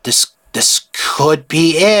 This could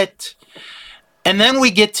be it. And then we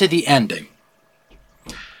get to the ending.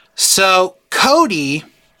 So Cody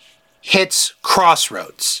hits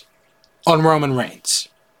Crossroads on Roman Reigns.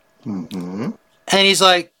 Mm-hmm. And he's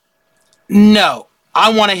like, no,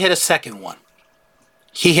 I want to hit a second one.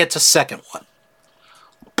 He hits a second one.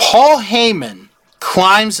 Paul Heyman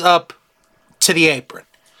climbs up to the apron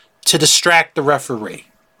to distract the referee.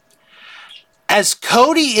 As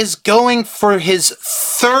Cody is going for his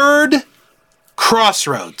third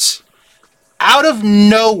Crossroads, out of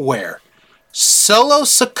nowhere, Solo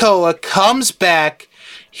Sikoa comes back,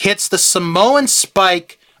 hits the Samoan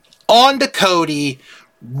spike onto Cody.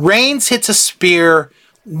 Reigns hits a spear.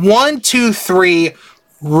 1, 2, 3.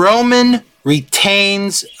 Roman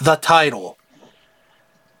retains the title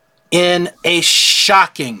in a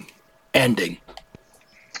shocking ending.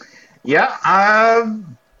 Yeah,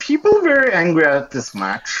 people are very angry at this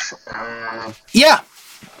match. Yeah.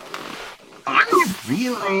 I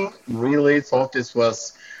really, really thought this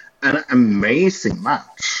was an amazing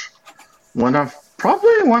match.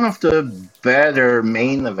 Probably one of the better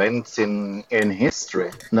main events in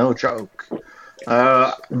history. No joke.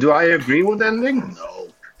 Do I agree with the ending? No.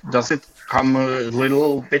 Does it come a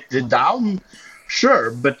little bit down? Sure,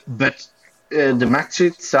 but the match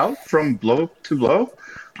itself, from blow to blow,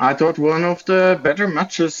 I thought one of the better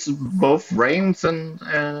matches both Reigns and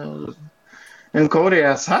Cody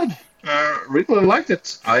has had. Really liked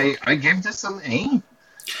it. I gave this an A.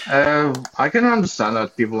 I can understand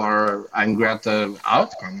that people are angry at the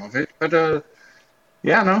outcome of it, but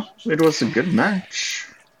it was a good match.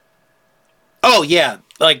 Oh, yeah.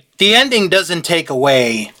 Like, the ending doesn't take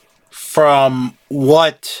away from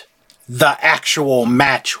what the actual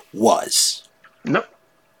match was. Nope.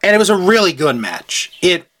 And it was a really good match.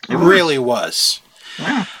 It really was.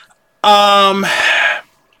 Yeah. I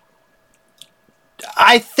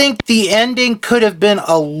think the ending could have been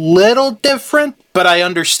a little different, but I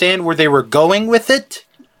understand where they were going with it.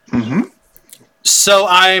 Mm-hmm. So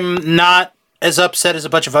I'm not as upset as a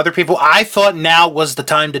bunch of other people. I thought now was the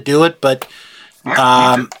time to do it, but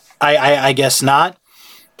I guess not.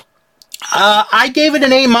 I gave it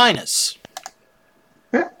an A-.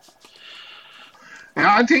 Yeah,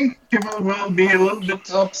 I think people will be a little bit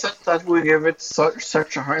upset that we give it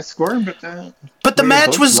such a high score, but the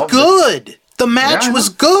match was good. The match was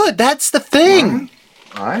good. That's the thing.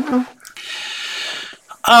 I know.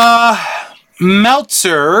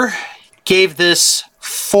 Meltzer gave this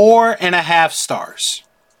 4.5 stars.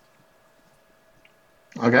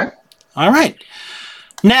 Okay. All right.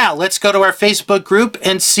 Now, let's go to our Facebook group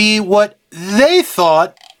and see what they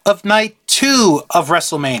thought of Night 2 of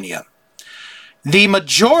WrestleMania. The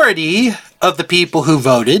majority of the people who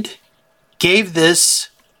voted gave this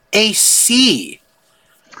a C.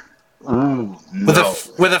 Ooh, no.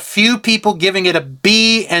 With a few people giving it a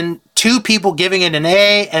B and 2 people giving it an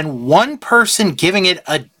A and 1 person giving it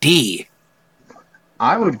a D.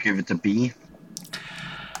 I would give it a B.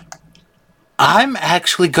 I'm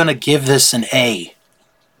actually going to give this an A.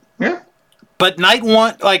 Yeah. But night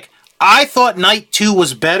one, I thought night 2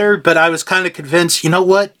 was better, but I was kind of convinced, you know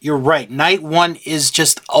what? You're right. Night 1 is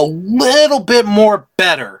just a little bit more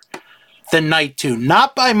better than night 2.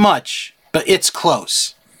 Not by much, but it's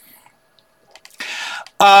close.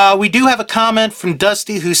 We do have a comment from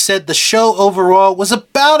Dusty who said the show overall was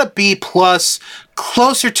about a B+,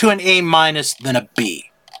 closer to an A- than a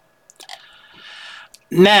B.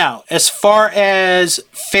 Now, as far as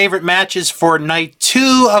favorite matches for night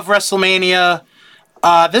 2 of WrestleMania,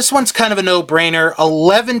 this one's kind of a no-brainer.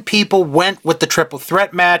 11 people went with the triple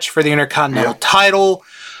threat match for the Intercontinental title.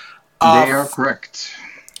 They are correct.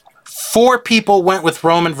 4 people went with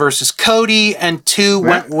Roman versus Cody, and 2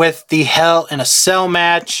 went with the Hell in a Cell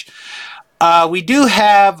match. We do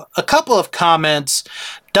have a couple of comments.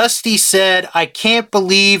 Dusty said, I can't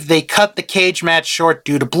believe they cut the cage match short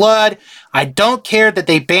due to blood. I don't care that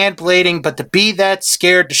they banned blading, but to be that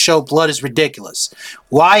scared to show blood is ridiculous.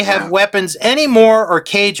 Why have weapons anymore or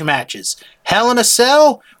cage matches? Hell in a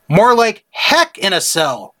Cell? More like heck in a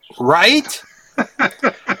cell, right?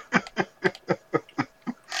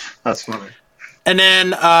 That's funny. And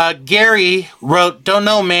then Gary wrote, don't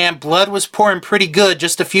know, man. Blood was pouring pretty good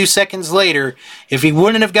just a few seconds later. If he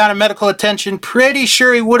wouldn't have gotten medical attention, pretty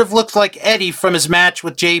sure he would have looked like Eddie from his match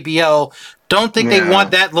with JBL. Don't think they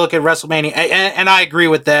want that look at WrestleMania. And I agree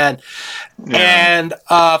with that. Yeah. And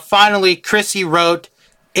finally, Chrissy wrote,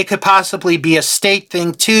 it could possibly be a state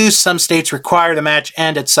thing, too. Some states require the match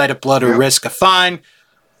end at sight of blood or risk a fine,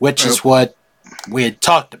 which is what we had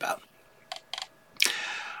talked about.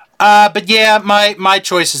 But yeah, my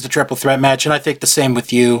choice is the triple threat match, and I think the same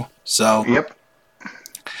with you. So. Yep.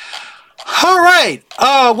 All right.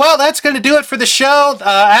 Well, that's going to do it for the show.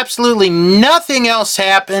 Absolutely nothing else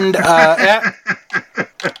happened.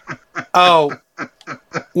 Oh,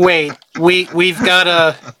 wait. We've got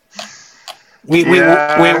to.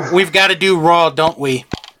 We've got to do Raw, don't we?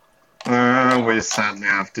 We sadly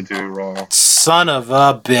have to do Raw. Son of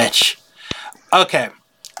a bitch. Okay.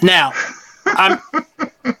 Now,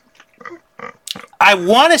 I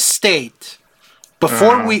want to state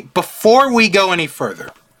before we go any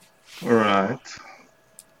further. Right.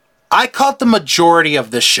 I caught the majority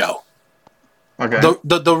of this show. Okay.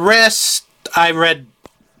 The rest I read,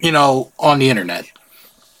 on the internet.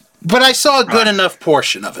 But I saw a good enough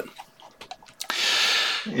portion of it.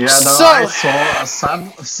 Yeah, I saw.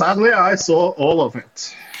 Sadly, I saw all of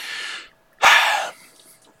it.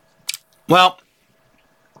 Well,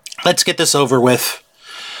 let's get this over with.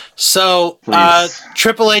 So,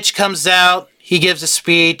 Triple H comes out. He gives a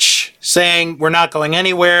speech saying, we're not going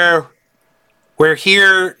anywhere. We're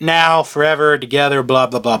here now, forever, together, blah,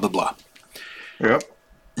 blah, blah, blah, blah. Yep.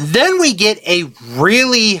 Then we get a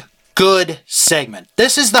really good segment.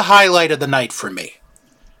 This is the highlight of the night for me.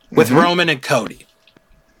 With Roman and Cody.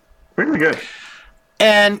 Really good.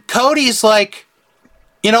 And Cody's like,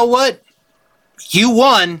 you know what? You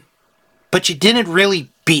won, but you didn't really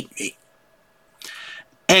beat me.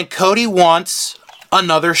 And Cody wants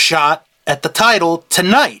another shot at the title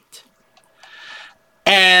tonight.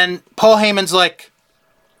 And Paul Heyman's like,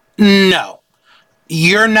 no.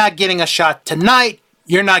 You're not getting a shot tonight.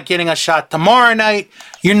 You're not getting a shot tomorrow night.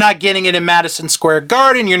 You're not getting it in Madison Square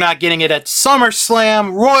Garden. You're not getting it at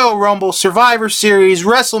SummerSlam, Royal Rumble, Survivor Series,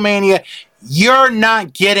 WrestleMania. You're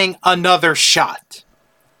not getting another shot.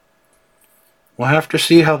 We'll have to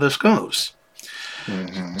see how this goes.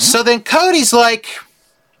 So then Cody's like,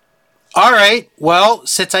 all right, well,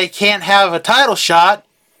 since I can't have a title shot,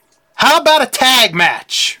 how about a tag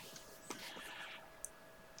match?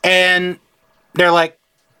 And they're like,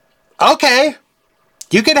 okay,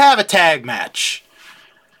 you could have a tag match.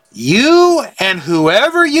 You and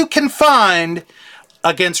whoever you can find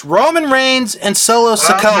against Roman Reigns and Solo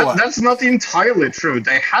Sikoa. That's not entirely true.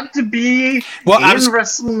 They had to be in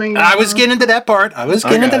WrestleMania. I was getting into that part.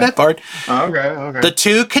 Okay. The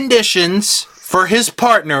two conditions for his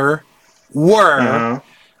partner were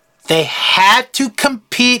they had to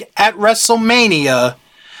compete at WrestleMania,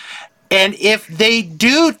 and if they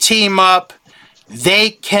do team up, they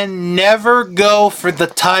can never go for the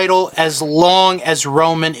title as long as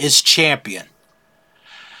Roman is champion.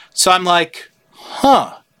 So I'm like,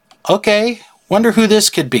 okay, wonder who this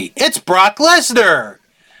could be. It's Brock Lesnar!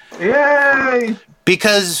 Yay!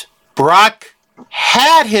 Because Brock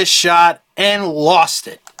had his shot and lost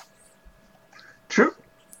it. True.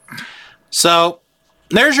 So,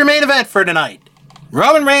 there's your main event for tonight.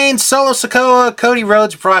 Roman Reigns, Solo Sikoa, Cody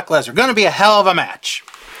Rhodes, Brock Lesnar. Going to be a hell of a match.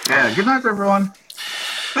 Yeah, good night, everyone.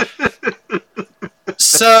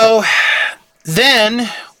 So, then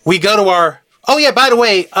we go to our Oh yeah, by the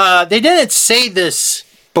way, they didn't say this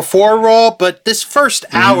before Raw, but this first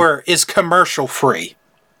hour is commercial free.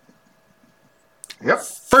 Yep.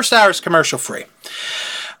 First hour is commercial free.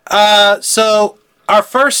 So our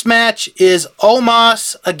first match is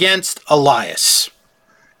Omos against Elias.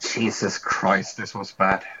 Jesus Christ, this was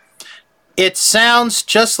bad. It sounds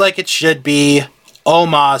just like it should be.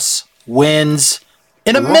 Omos wins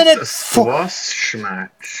in a minute. Squash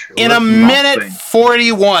match. In a minute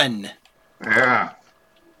 41. Yeah.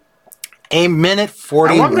 A minute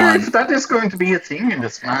 41. I wonder if that is going to be a thing in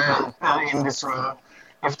this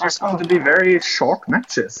if there's going to be very short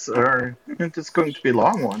matches or if it's going to be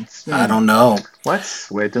long ones. I don't know. Let's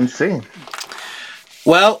wait and see.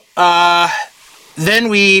 Well, then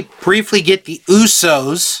we briefly get the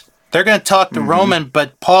Usos. They're going to talk to Roman,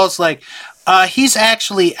 but Paul's like, he's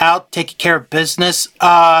actually out taking care of business.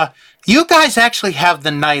 You guys actually have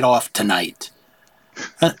the night off tonight.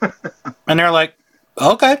 And they're like,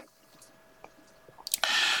 okay.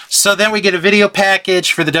 So then we get a video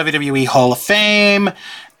package for the WWE Hall of Fame.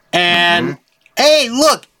 And, hey,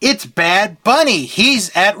 look, it's Bad Bunny.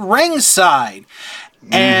 He's at ringside.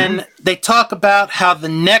 And they talk about how the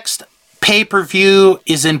next pay-per-view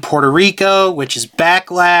is in Puerto Rico, which is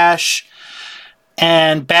Backlash.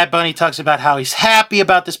 And Bad Bunny talks about how he's happy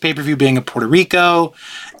about this pay-per-view being in Puerto Rico.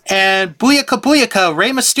 And Booyaka Booyaka, Rey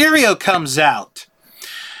Mysterio comes out.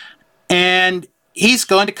 And he's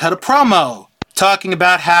going to cut a promo talking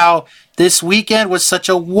about how this weekend was such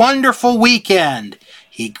a wonderful weekend.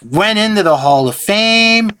 He went into the Hall of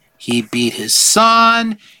Fame. He beat his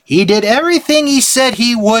son. He did everything he said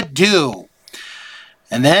he would do.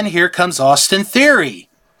 And then here comes Austin Theory,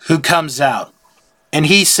 who comes out. And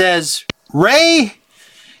he says, Ray,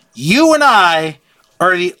 you and I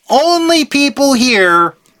are the only people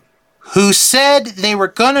here who said they were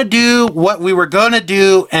going to do what we were going to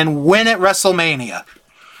do and win at WrestleMania.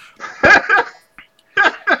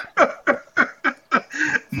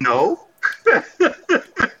 No.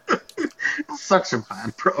 Such a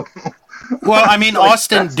bad promo. Well, I mean, like,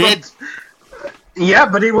 Austin did. Yeah,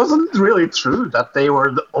 but it wasn't really true that they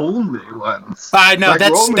were the only ones. I know, like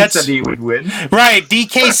Roman said he would win. Right,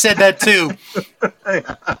 DK said that too.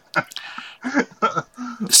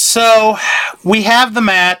 So, we have the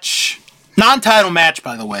match. Non-title match,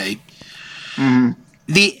 by the way.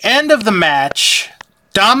 The end of the match,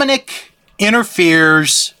 Dominic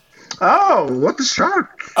interferes. Oh, what the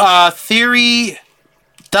shock. Theory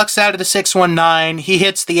ducks out of the 619. He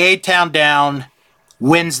hits the A-Town down,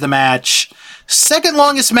 wins the match. Second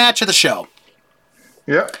longest match of the show.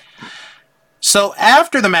 Yeah. So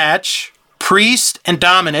after the match, Priest and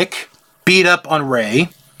Dominic beat up on Ray.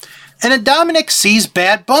 And then Dominic sees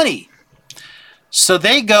Bad Bunny. So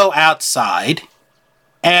they go outside,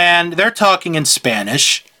 and they're talking in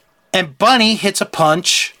Spanish, and Bunny hits a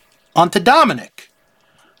punch onto Dominic.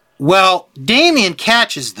 Well, Damien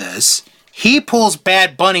catches this. He pulls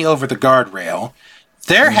Bad Bunny over the guardrail.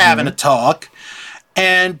 They're having a talk,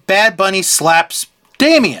 and Bad Bunny slaps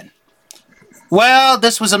Damien. Well,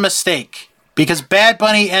 this was a mistake, because Bad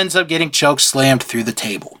Bunny ends up getting choke slammed through the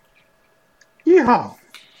table. Yeehaw.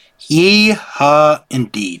 Yeehaw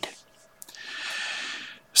indeed.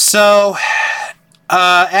 So,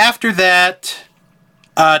 after that,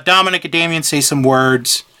 Dominic and Damien say some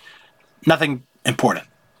words. Nothing important.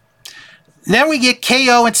 Then we get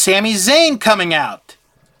KO and Sami Zayn coming out.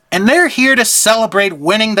 And they're here to celebrate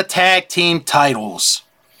winning the tag team titles.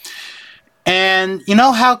 And you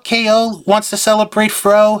know how KO wants to celebrate,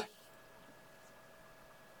 Fro?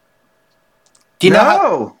 Do you know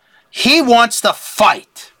how? He wants to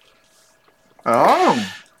fight.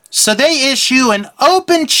 Oh. So they issue an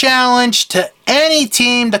open challenge to any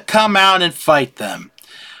team to come out and fight them.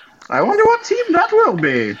 I wonder what team that will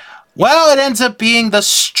be. Well, it ends up being the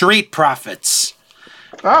Street Profits.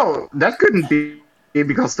 Oh, that couldn't be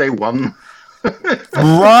because they won.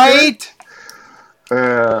 Right?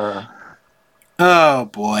 Oh,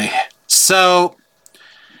 boy. So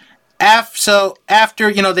after,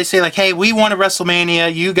 you know, they say, like, hey, we won a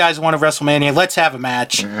WrestleMania, you guys won a WrestleMania, let's have a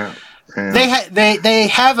match. Yeah. They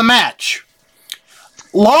have a match.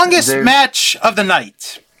 Longest match of the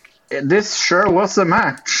night. This sure was a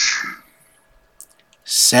match.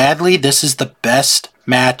 Sadly, this is the best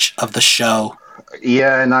match of the show.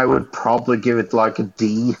 Yeah, and I would probably give it like a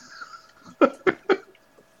D.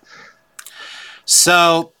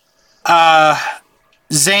 So, Zayn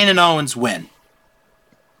and Owens win.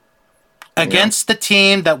 Against the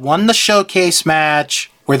team that won the showcase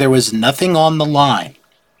match where there was nothing on the line.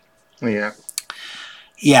 Yeah.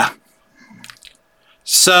 Yeah.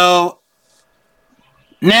 So,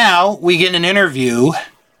 now we get an interview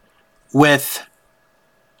with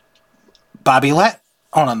Bobby Hold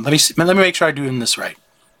on, let me make sure I'm doing this right.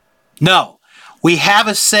 No, we have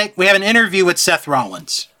an interview with Seth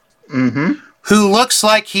Rollins, who looks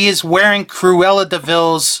like he is wearing Cruella de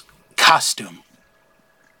Vil's costume.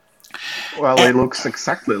 Well, he looks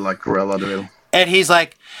exactly like Cruella de Vil. And he's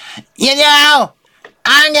like, you know,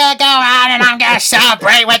 I'm going to go out and I'm going to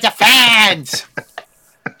celebrate with the fans.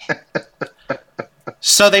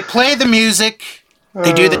 So they play the music.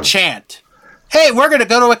 They do the chant. Hey, we're going to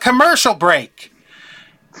go to a commercial break.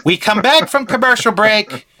 We come back from commercial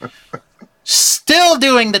break, still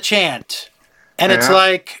doing the chant. And it's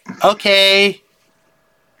like, okay.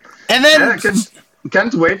 And then... Yeah,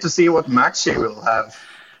 can't wait to see what match he will have.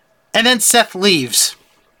 And then Seth leaves.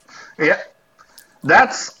 Yeah.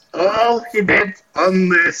 That's all he did on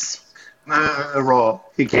this Raw.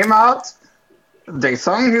 He came out, they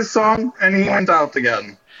sung his song, and he went out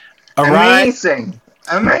again. Amazing.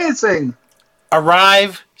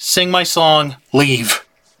 Arrive, sing my song, leave.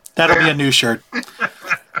 That'll be a new shirt.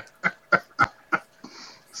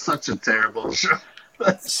 Such a terrible show.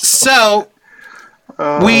 So,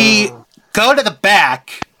 we go to the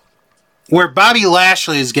back where Bobby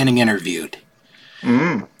Lashley is getting interviewed.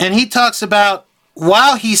 And he talks about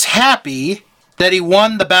while he's happy that he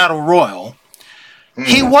won the Battle Royal,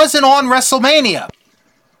 he wasn't on WrestleMania.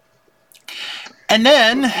 And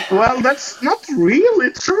then... Well, that's not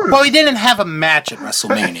really true. Well, he didn't have a match at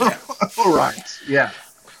WrestleMania. All right, yeah.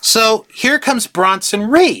 So here comes Bronson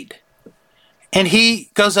Reed. And he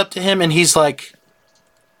goes up to him and he's like,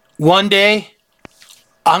 one day,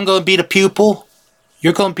 I'm going to be the pupil.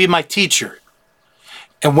 You're going to be my teacher.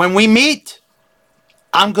 And when we meet,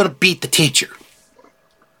 I'm going to beat the teacher.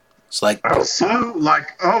 It's like...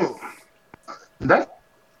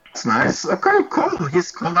 That's nice. Okay, cool.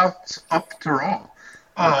 He's called up to Raw.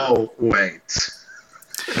 Oh, wait.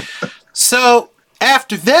 So,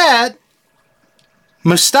 after that,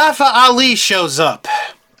 Mustafa Ali shows up.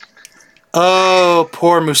 Oh,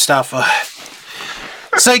 poor Mustafa.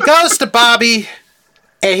 So he goes to Bobby,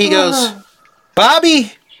 and he goes,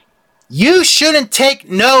 Bobby, you shouldn't take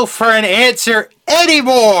no for an answer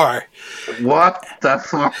anymore. What the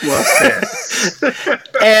fuck was this?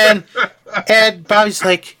 and Bobby's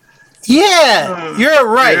like, yeah, you're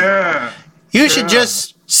right. Yeah. You should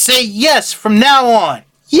just say yes from now on.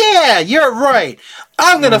 Yeah, you're right.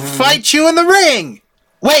 I'm going to fight you in the ring.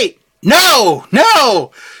 Wait, no.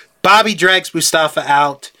 Bobby drags Mustafa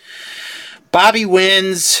out. Bobby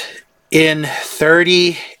wins in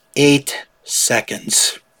 38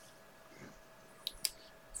 seconds.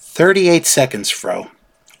 38 seconds, Fro,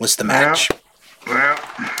 was the match. Yeah.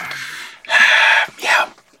 Yeah.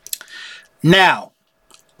 Now,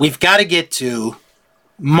 we've got to get to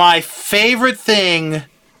my favorite thing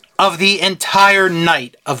of the entire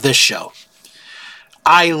night of this show.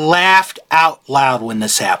 I laughed out loud when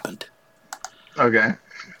this happened. Okay.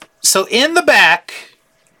 So in the back,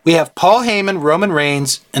 we have Paul Heyman, Roman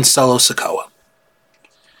Reigns, and Solo Sikoa.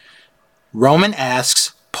 Roman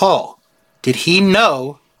asks Paul, did he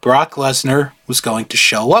know Brock Lesnar was going to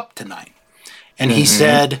show up tonight? And he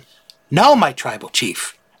said, no, my tribal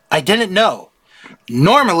chief. I didn't know.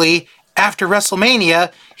 Normally, after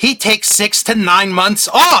WrestleMania, he takes 6 to 9 months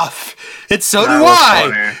off. And so do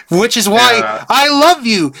I. Funny. Which is why I love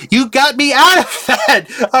you. You got me out of that.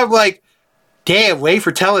 I'm like, damn, wait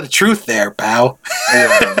for telling the truth there, pal.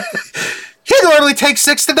 Yeah. He normally takes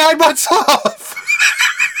 6 to 9 months off.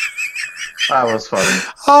 That was funny.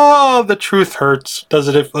 Oh, the truth hurts,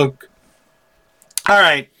 doesn't it, folk? All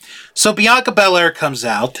right. So Bianca Belair comes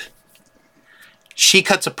out. She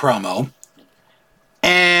cuts a promo.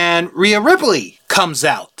 And Rhea Ripley comes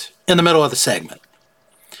out in the middle of the segment.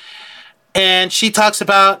 And she talks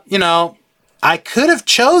about, I could have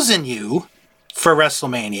chosen you for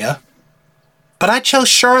WrestleMania, but I chose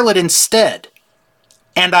Charlotte instead.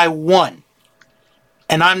 And I won.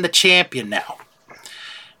 And I'm the champion now.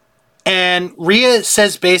 And Rhea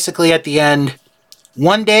says basically at the end,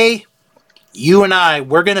 one day, you and I,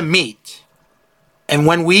 we're going to meet. And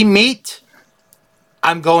when we meet,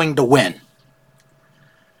 I'm going to win.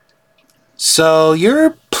 So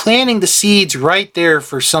you're planting the seeds right there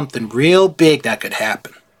for something real big that could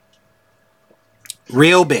happen.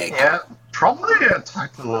 Real big. Yeah, probably a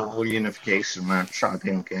title unification match, I'm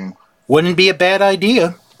thinking. Wouldn't be a bad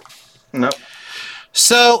idea. Nope.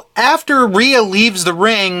 So after Rhea leaves the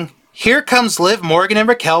ring, here comes Liv Morgan and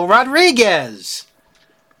Raquel Rodriguez.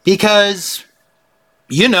 Because,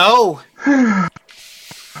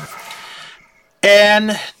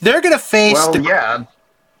 and they're going to face... Well, yeah.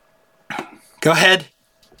 Go ahead.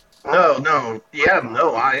 No. Yeah,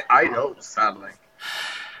 no, I know, sadly.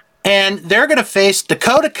 And they're going to face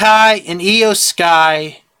Dakota Kai and Io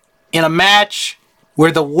Sky in a match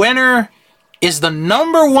where the winner is the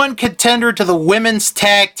number one contender to the women's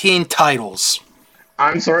tag team titles.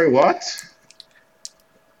 I'm sorry, what?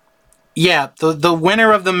 Yeah, the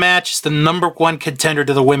winner of the match is the number one contender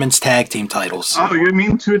to the women's tag team titles. Oh, you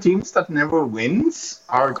mean two teams that never wins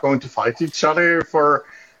are going to fight each other for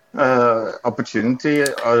opportunity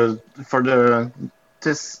for the...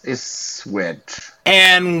 This is weird.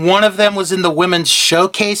 And one of them was in the women's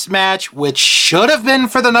showcase match, which should have been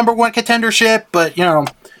for the number one contendership, but, you know.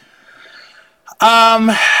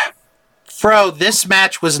 Fro, this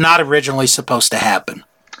match was not originally supposed to happen.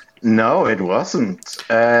 No, it wasn't.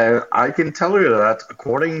 I can tell you that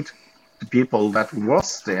according to the people that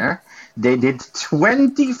was there, they did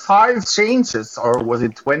 25 changes, or was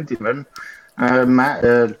it 21,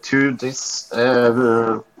 to this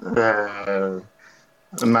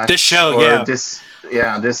match. This show, or yeah.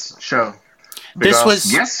 This show. This Because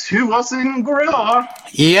was... guess who was in Gorilla?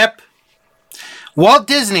 Yep. Walt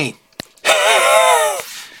Disney.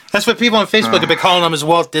 That's what people on Facebook have been calling him, as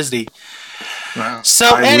Walt Disney. Well,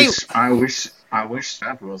 So I wish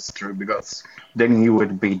that was true, because then he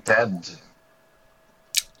would be dead.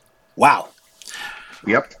 Wow.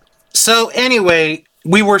 Yep. So anyway,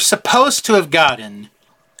 we were supposed to have gotten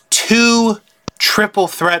 2 triple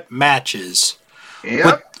threat matches.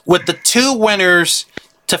 Yep. With the 2 winners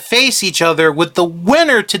to face each other, with the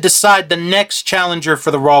winner to decide the next challenger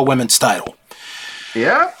for the Raw Women's title.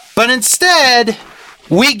 Yep. But instead,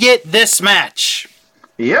 we get this match.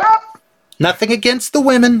 Yep. Nothing against the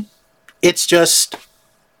women. It's just...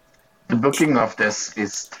 The booking of this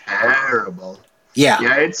is terrible. Yeah.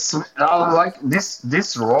 Yeah, it's like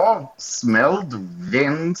this Raw smelled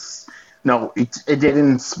Vince. No, it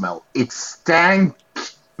didn't smell. It stank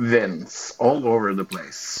Vince all over the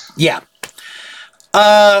place. Yeah.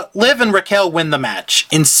 Liv and Raquel win the match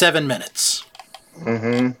in 7 minutes.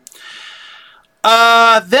 Mm-hmm.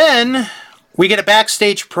 Then we get a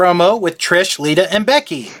backstage promo with Trish, Lita, and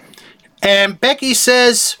Becky. And Becky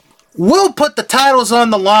says, we'll put the titles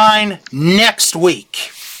on the line next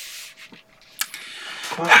week.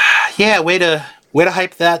 Yeah, way to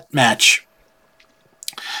hype that match.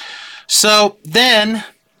 So then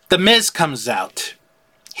The Miz comes out.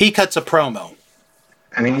 He cuts a promo.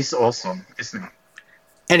 And he's awesome, isn't he?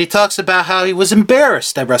 And he talks about how he was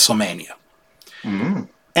embarrassed at WrestleMania. Mm.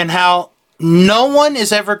 And how no one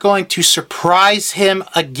is ever going to surprise him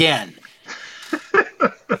again.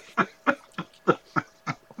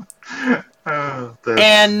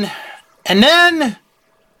 And then,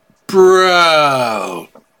 bro,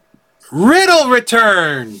 Riddle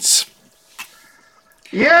returns.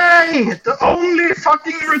 Yay! The only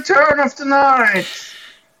fucking return of the night!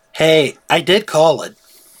 Hey, I did call it.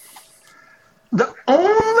 The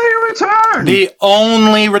only return! The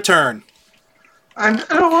only return. And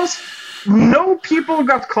there was no people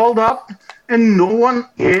got called up, and no one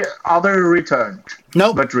other returned.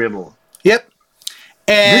 Nope. But Riddle. Yep.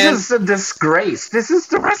 And This is a disgrace. This is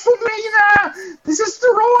the WrestleMania! This is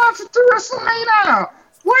the Raw after WrestleMania!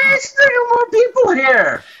 Why is there more people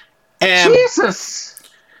here? and, Jesus!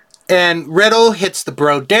 and Riddle hits the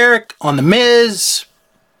Bro Derek on The Miz.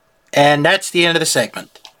 And that's the end of the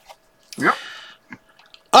segment. Yep.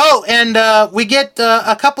 Oh, and we get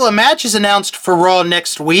a couple of matches announced for Raw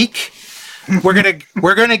next week.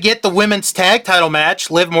 We're gonna get the women's tag title match.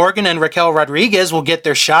 Liv Morgan and Raquel Rodriguez will get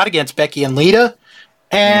their shot against Becky and Lita,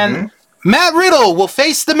 and Matt Riddle will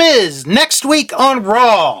face The Miz next week on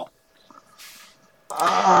Raw.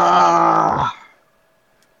 I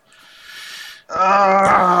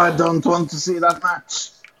don't want to see that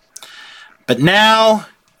match. But now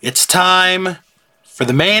it's time for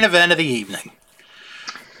the main event of the evening.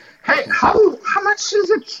 Hey, how much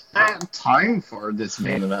is it time for this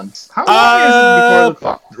main event? How long is it before the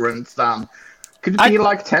clock runs down? Could it be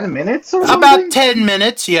like 10 minutes or something? About 10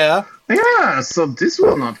 minutes, yeah. Yeah, so this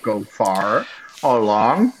will not go far or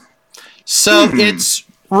long. So it's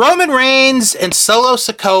Roman Reigns and Solo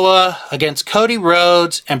Sikoa against Cody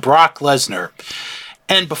Rhodes and Brock Lesnar.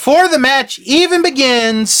 And before the match even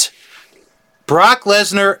begins, Brock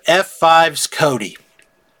Lesnar F5's Cody.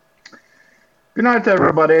 Good night,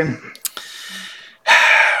 everybody.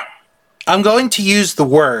 I'm going to use the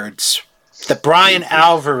words that Brian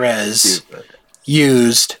Alvarez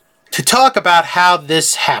used to talk about how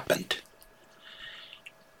this happened.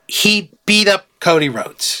 He beat up Cody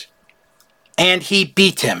Rhodes. And he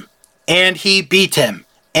beat him. And he beat him.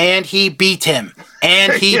 And he beat him.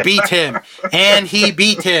 And he beat him. And he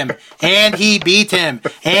beat him. And he beat him.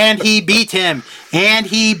 And he beat him. And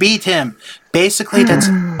he beat him. Basically, that's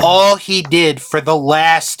all he did for the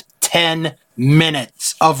last 10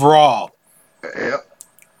 minutes of Raw. Yep.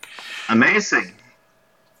 Amazing.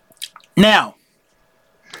 Now,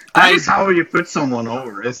 that is how you put someone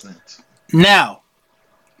over, isn't it? Now,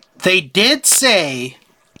 they did say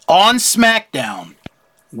on SmackDown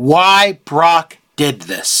why Brock did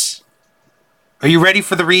this. Are you ready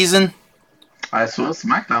for the reason? I saw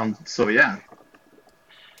SmackDown, so yeah.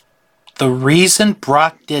 The reason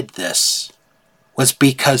Brock did this was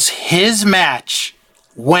because his match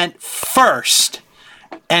went first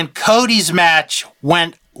and Cody's match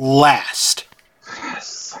went last.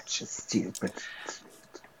 Such a stupid.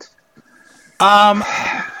 I'm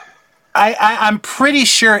pretty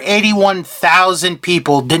sure 81,000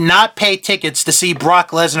 people did not pay tickets to see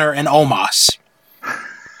Brock Lesnar and Omos.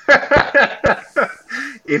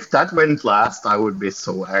 If that went last, I would be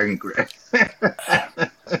so angry.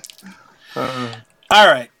 All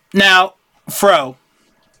right. Now, Fro,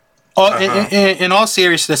 in all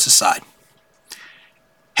seriousness aside,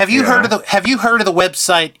 have you heard of the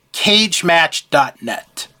website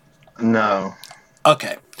cagematch.net? No.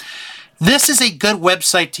 Okay. This is a good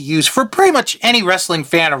website to use for pretty much any wrestling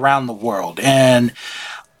fan around the world. And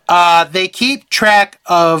they keep track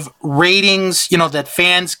of ratings, that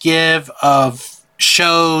fans give of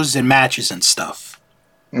shows and matches and stuff.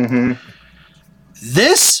 Mm-hmm.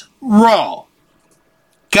 This Raw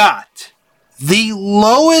got the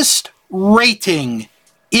lowest rating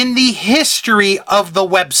in the history of the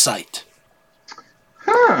website.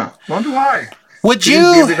 Huh. Wonder why.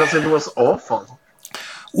 Because it was awful.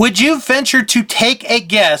 Would you venture to take a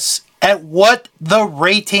guess at what the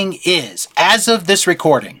rating is as of this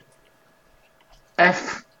recording?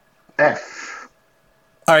 F. All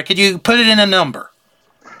right, could you put it in a number?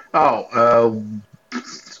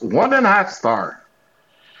 1.5 star.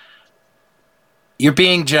 You're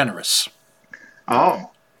being generous.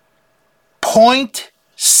 Oh.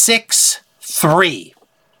 0.63.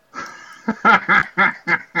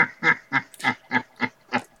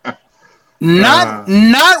 Not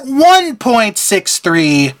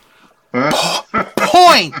 1.63.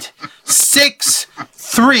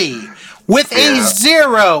 0.63 with a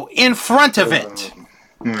 0 in front of it.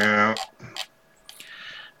 Yeah.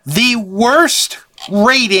 The worst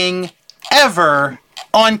rating ever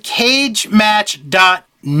on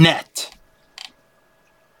cagematch.net.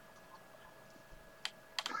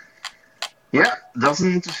 Yeah,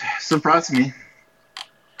 doesn't surprise me.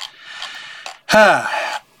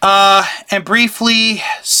 And briefly,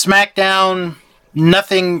 SmackDown,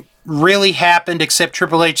 nothing really happened except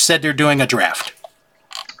Triple H said they're doing a draft.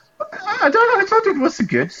 I don't know, I thought it was a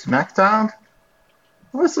good SmackDown.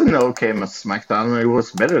 It was an okay SmackDown. It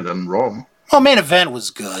was better than Raw. Well, main event was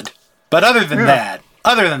good. But other than that,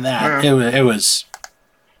 it was...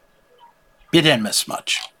 You didn't miss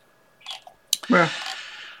much. Yeah.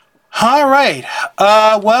 All right.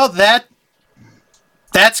 Well,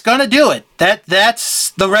 that's gonna do it.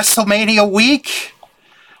 That's the WrestleMania week.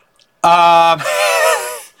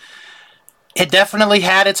 It definitely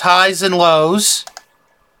had its highs and lows,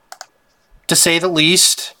 to say the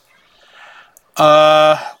least.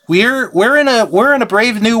 We're in a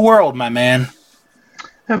brave new world, my man.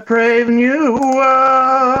 A brave new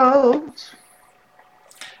world.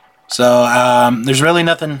 So there's really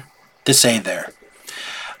nothing to say there.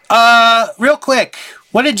 Real quick,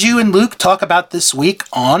 what did you and Luke talk about this week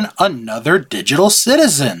on Another Digital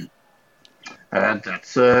Citizen?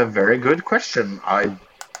 That's a very good question. I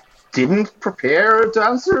didn't prepare to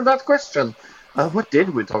answer that question. What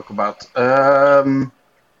did we talk about? A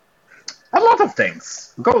lot of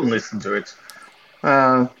things. Go and listen to it.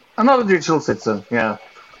 Another Digital Citizen, yeah.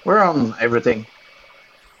 We're on everything.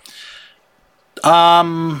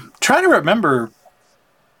 Trying to remember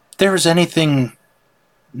if there was anything...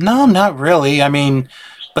 No, not really. I mean,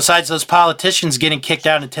 besides those politicians getting kicked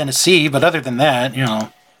out in Tennessee, but other than that,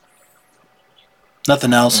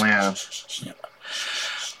 nothing else. Yeah.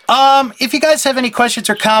 If you guys have any questions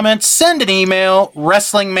or comments, send an email,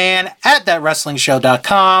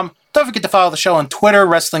 wrestlingman@thatwrestlingshow.com. Don't forget to follow the show on Twitter,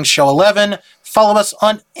 WrestlingShow11. Follow us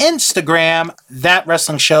on Instagram, That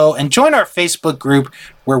Wrestling Show, and join our Facebook group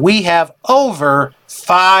where we have over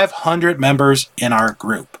 500 members in our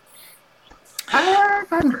group.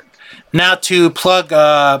 500. Now to plug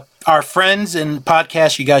our friends and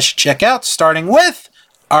podcasts you guys should check out, starting with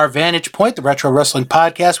our Vantage Point, the Retro Wrestling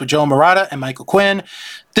Podcast with Joe Murata and Michael Quinn.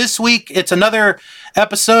 This week, it's another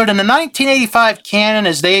episode in the 1985 canon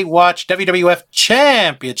as they watch WWF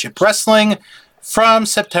Championship Wrestling from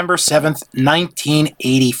September 7th,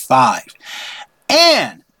 1985.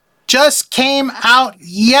 And just came out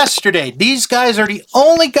yesterday. These guys are the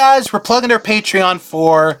only guys we're plugging their Patreon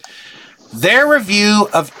for. Their review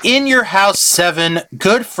of In Your House 7,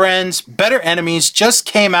 Good Friends, Better Enemies just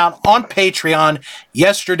came out on Patreon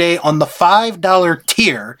yesterday on the $5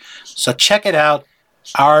 tier. So check it out,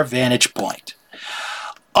 Our Vantage Point.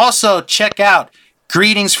 Also, check out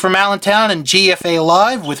Greetings from Allentown and GFA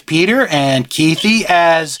Live with Peter and Keithy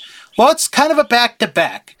as, well, it's kind of a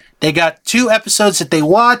back-to-back. They got 2 episodes that they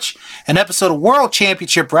watch, an episode of World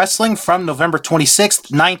Championship Wrestling from November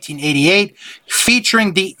 26th, 1988,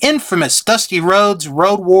 featuring the infamous Dusty Rhodes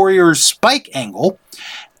Road Warriors Spike Angle,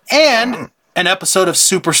 and an episode of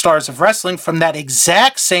Superstars of Wrestling from that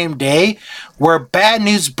exact same day where Bad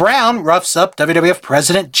News Brown roughs up WWF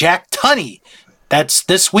President Jack Tunney. That's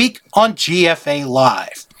this week on GFA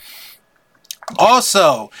Live.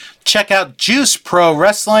 Also, check out Juice Pro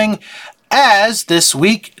Wrestling, as this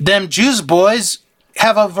week, them Juice Boys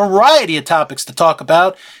have a variety of topics to talk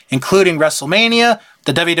about, including WrestleMania,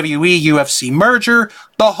 the WWE UFC merger,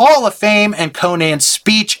 the Hall of Fame and Conan's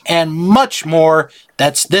speech, and much more.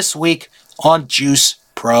 That's this week on Juice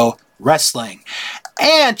Pro Wrestling.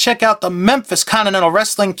 And check out the Memphis Continental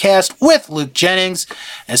Wrestling Cast with Luke Jennings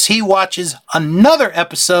as he watches another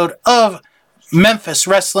episode of Memphis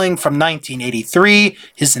Wrestling from 1983.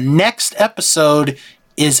 His next episode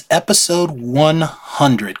is episode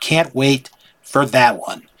 100. Can't wait for that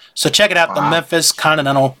one. So check it out, the Memphis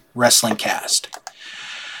Continental Wrestling Cast.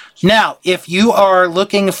 Now, if you are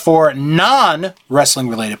looking for non-wrestling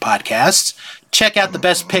related podcasts, check out the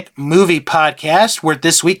Best Pick Movie Podcast, where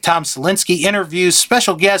this week Tom Selinsky interviews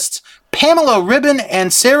special guests Pamela Ribon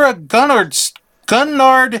and Sarah Gunnard.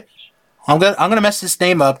 I'm gonna mess this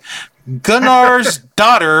name up. Gunnar's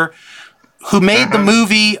daughter, who made the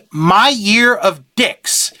movie My Year of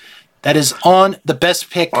Dicks. That is on the Best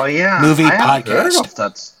Pick Movie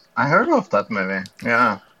Podcast. I heard of that movie.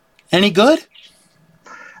 Yeah. Any good?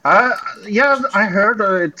 Yeah, I heard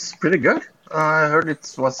it's pretty good. I heard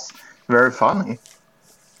it was very funny.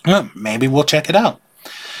 Maybe we'll check it out.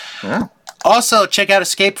 Yeah. Also, check out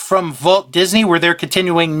Escape from Walt Disney, where they're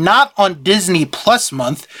continuing not on Disney Plus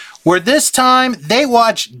month, where this time they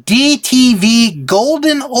watch DTV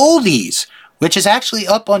Golden Oldies, which is actually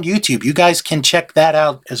up on YouTube. You guys can check that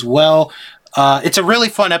out as well. It's a really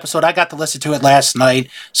fun episode. I got to listen to it last night,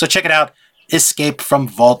 so check it out, Escape from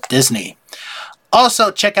Walt Disney. Also,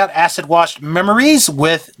 check out Acid Washed Memories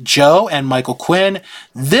with Joe and Michael Quinn.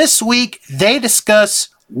 This week, they discuss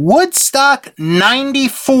Woodstock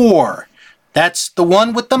 94. That's the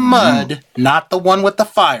one with the mud, not the one with the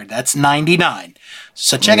fire. That's 99.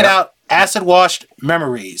 So check it out, Acid Washed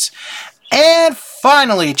Memories. And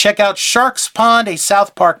finally, check out Sharks Pond, a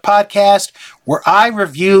South Park podcast, where I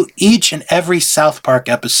review each and every South Park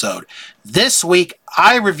episode. This week,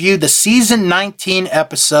 I reviewed the season 19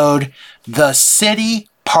 episode, The City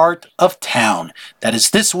Part of Town. That is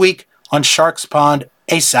this week on Sharks Pond,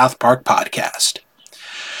 a South Park podcast.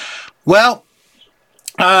 Well,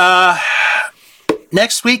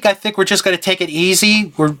 next week, I think we're just going to take it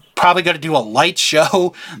easy. We're probably going to do a light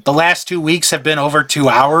show. The last 2 weeks have been over 2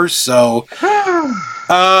 hours, so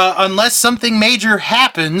unless something major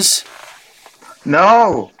happens...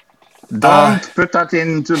 No! Don't put that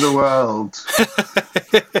into the world.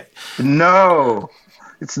 No!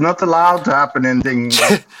 It's not allowed to happen in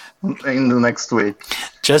the next week.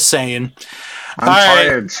 Just saying. I'm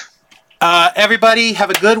tired. Everybody, have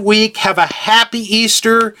a good week. Have a happy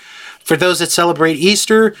Easter for those that celebrate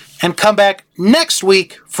Easter. And come back next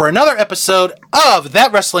week for another episode of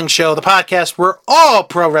That Wrestling Show, the podcast where all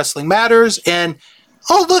pro wrestling matters. And,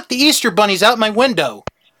 oh, look, the Easter Bunny's out my window.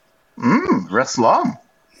 Wrestle on.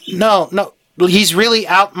 No. He's really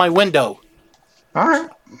out my window. All right.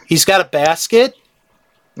 He's got a basket.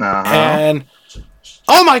 Uh-huh. And,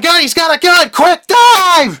 oh my God, he's got a gun! Quick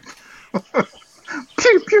dive!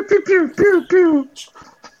 Pew, pew, pew, pew, pew, pew.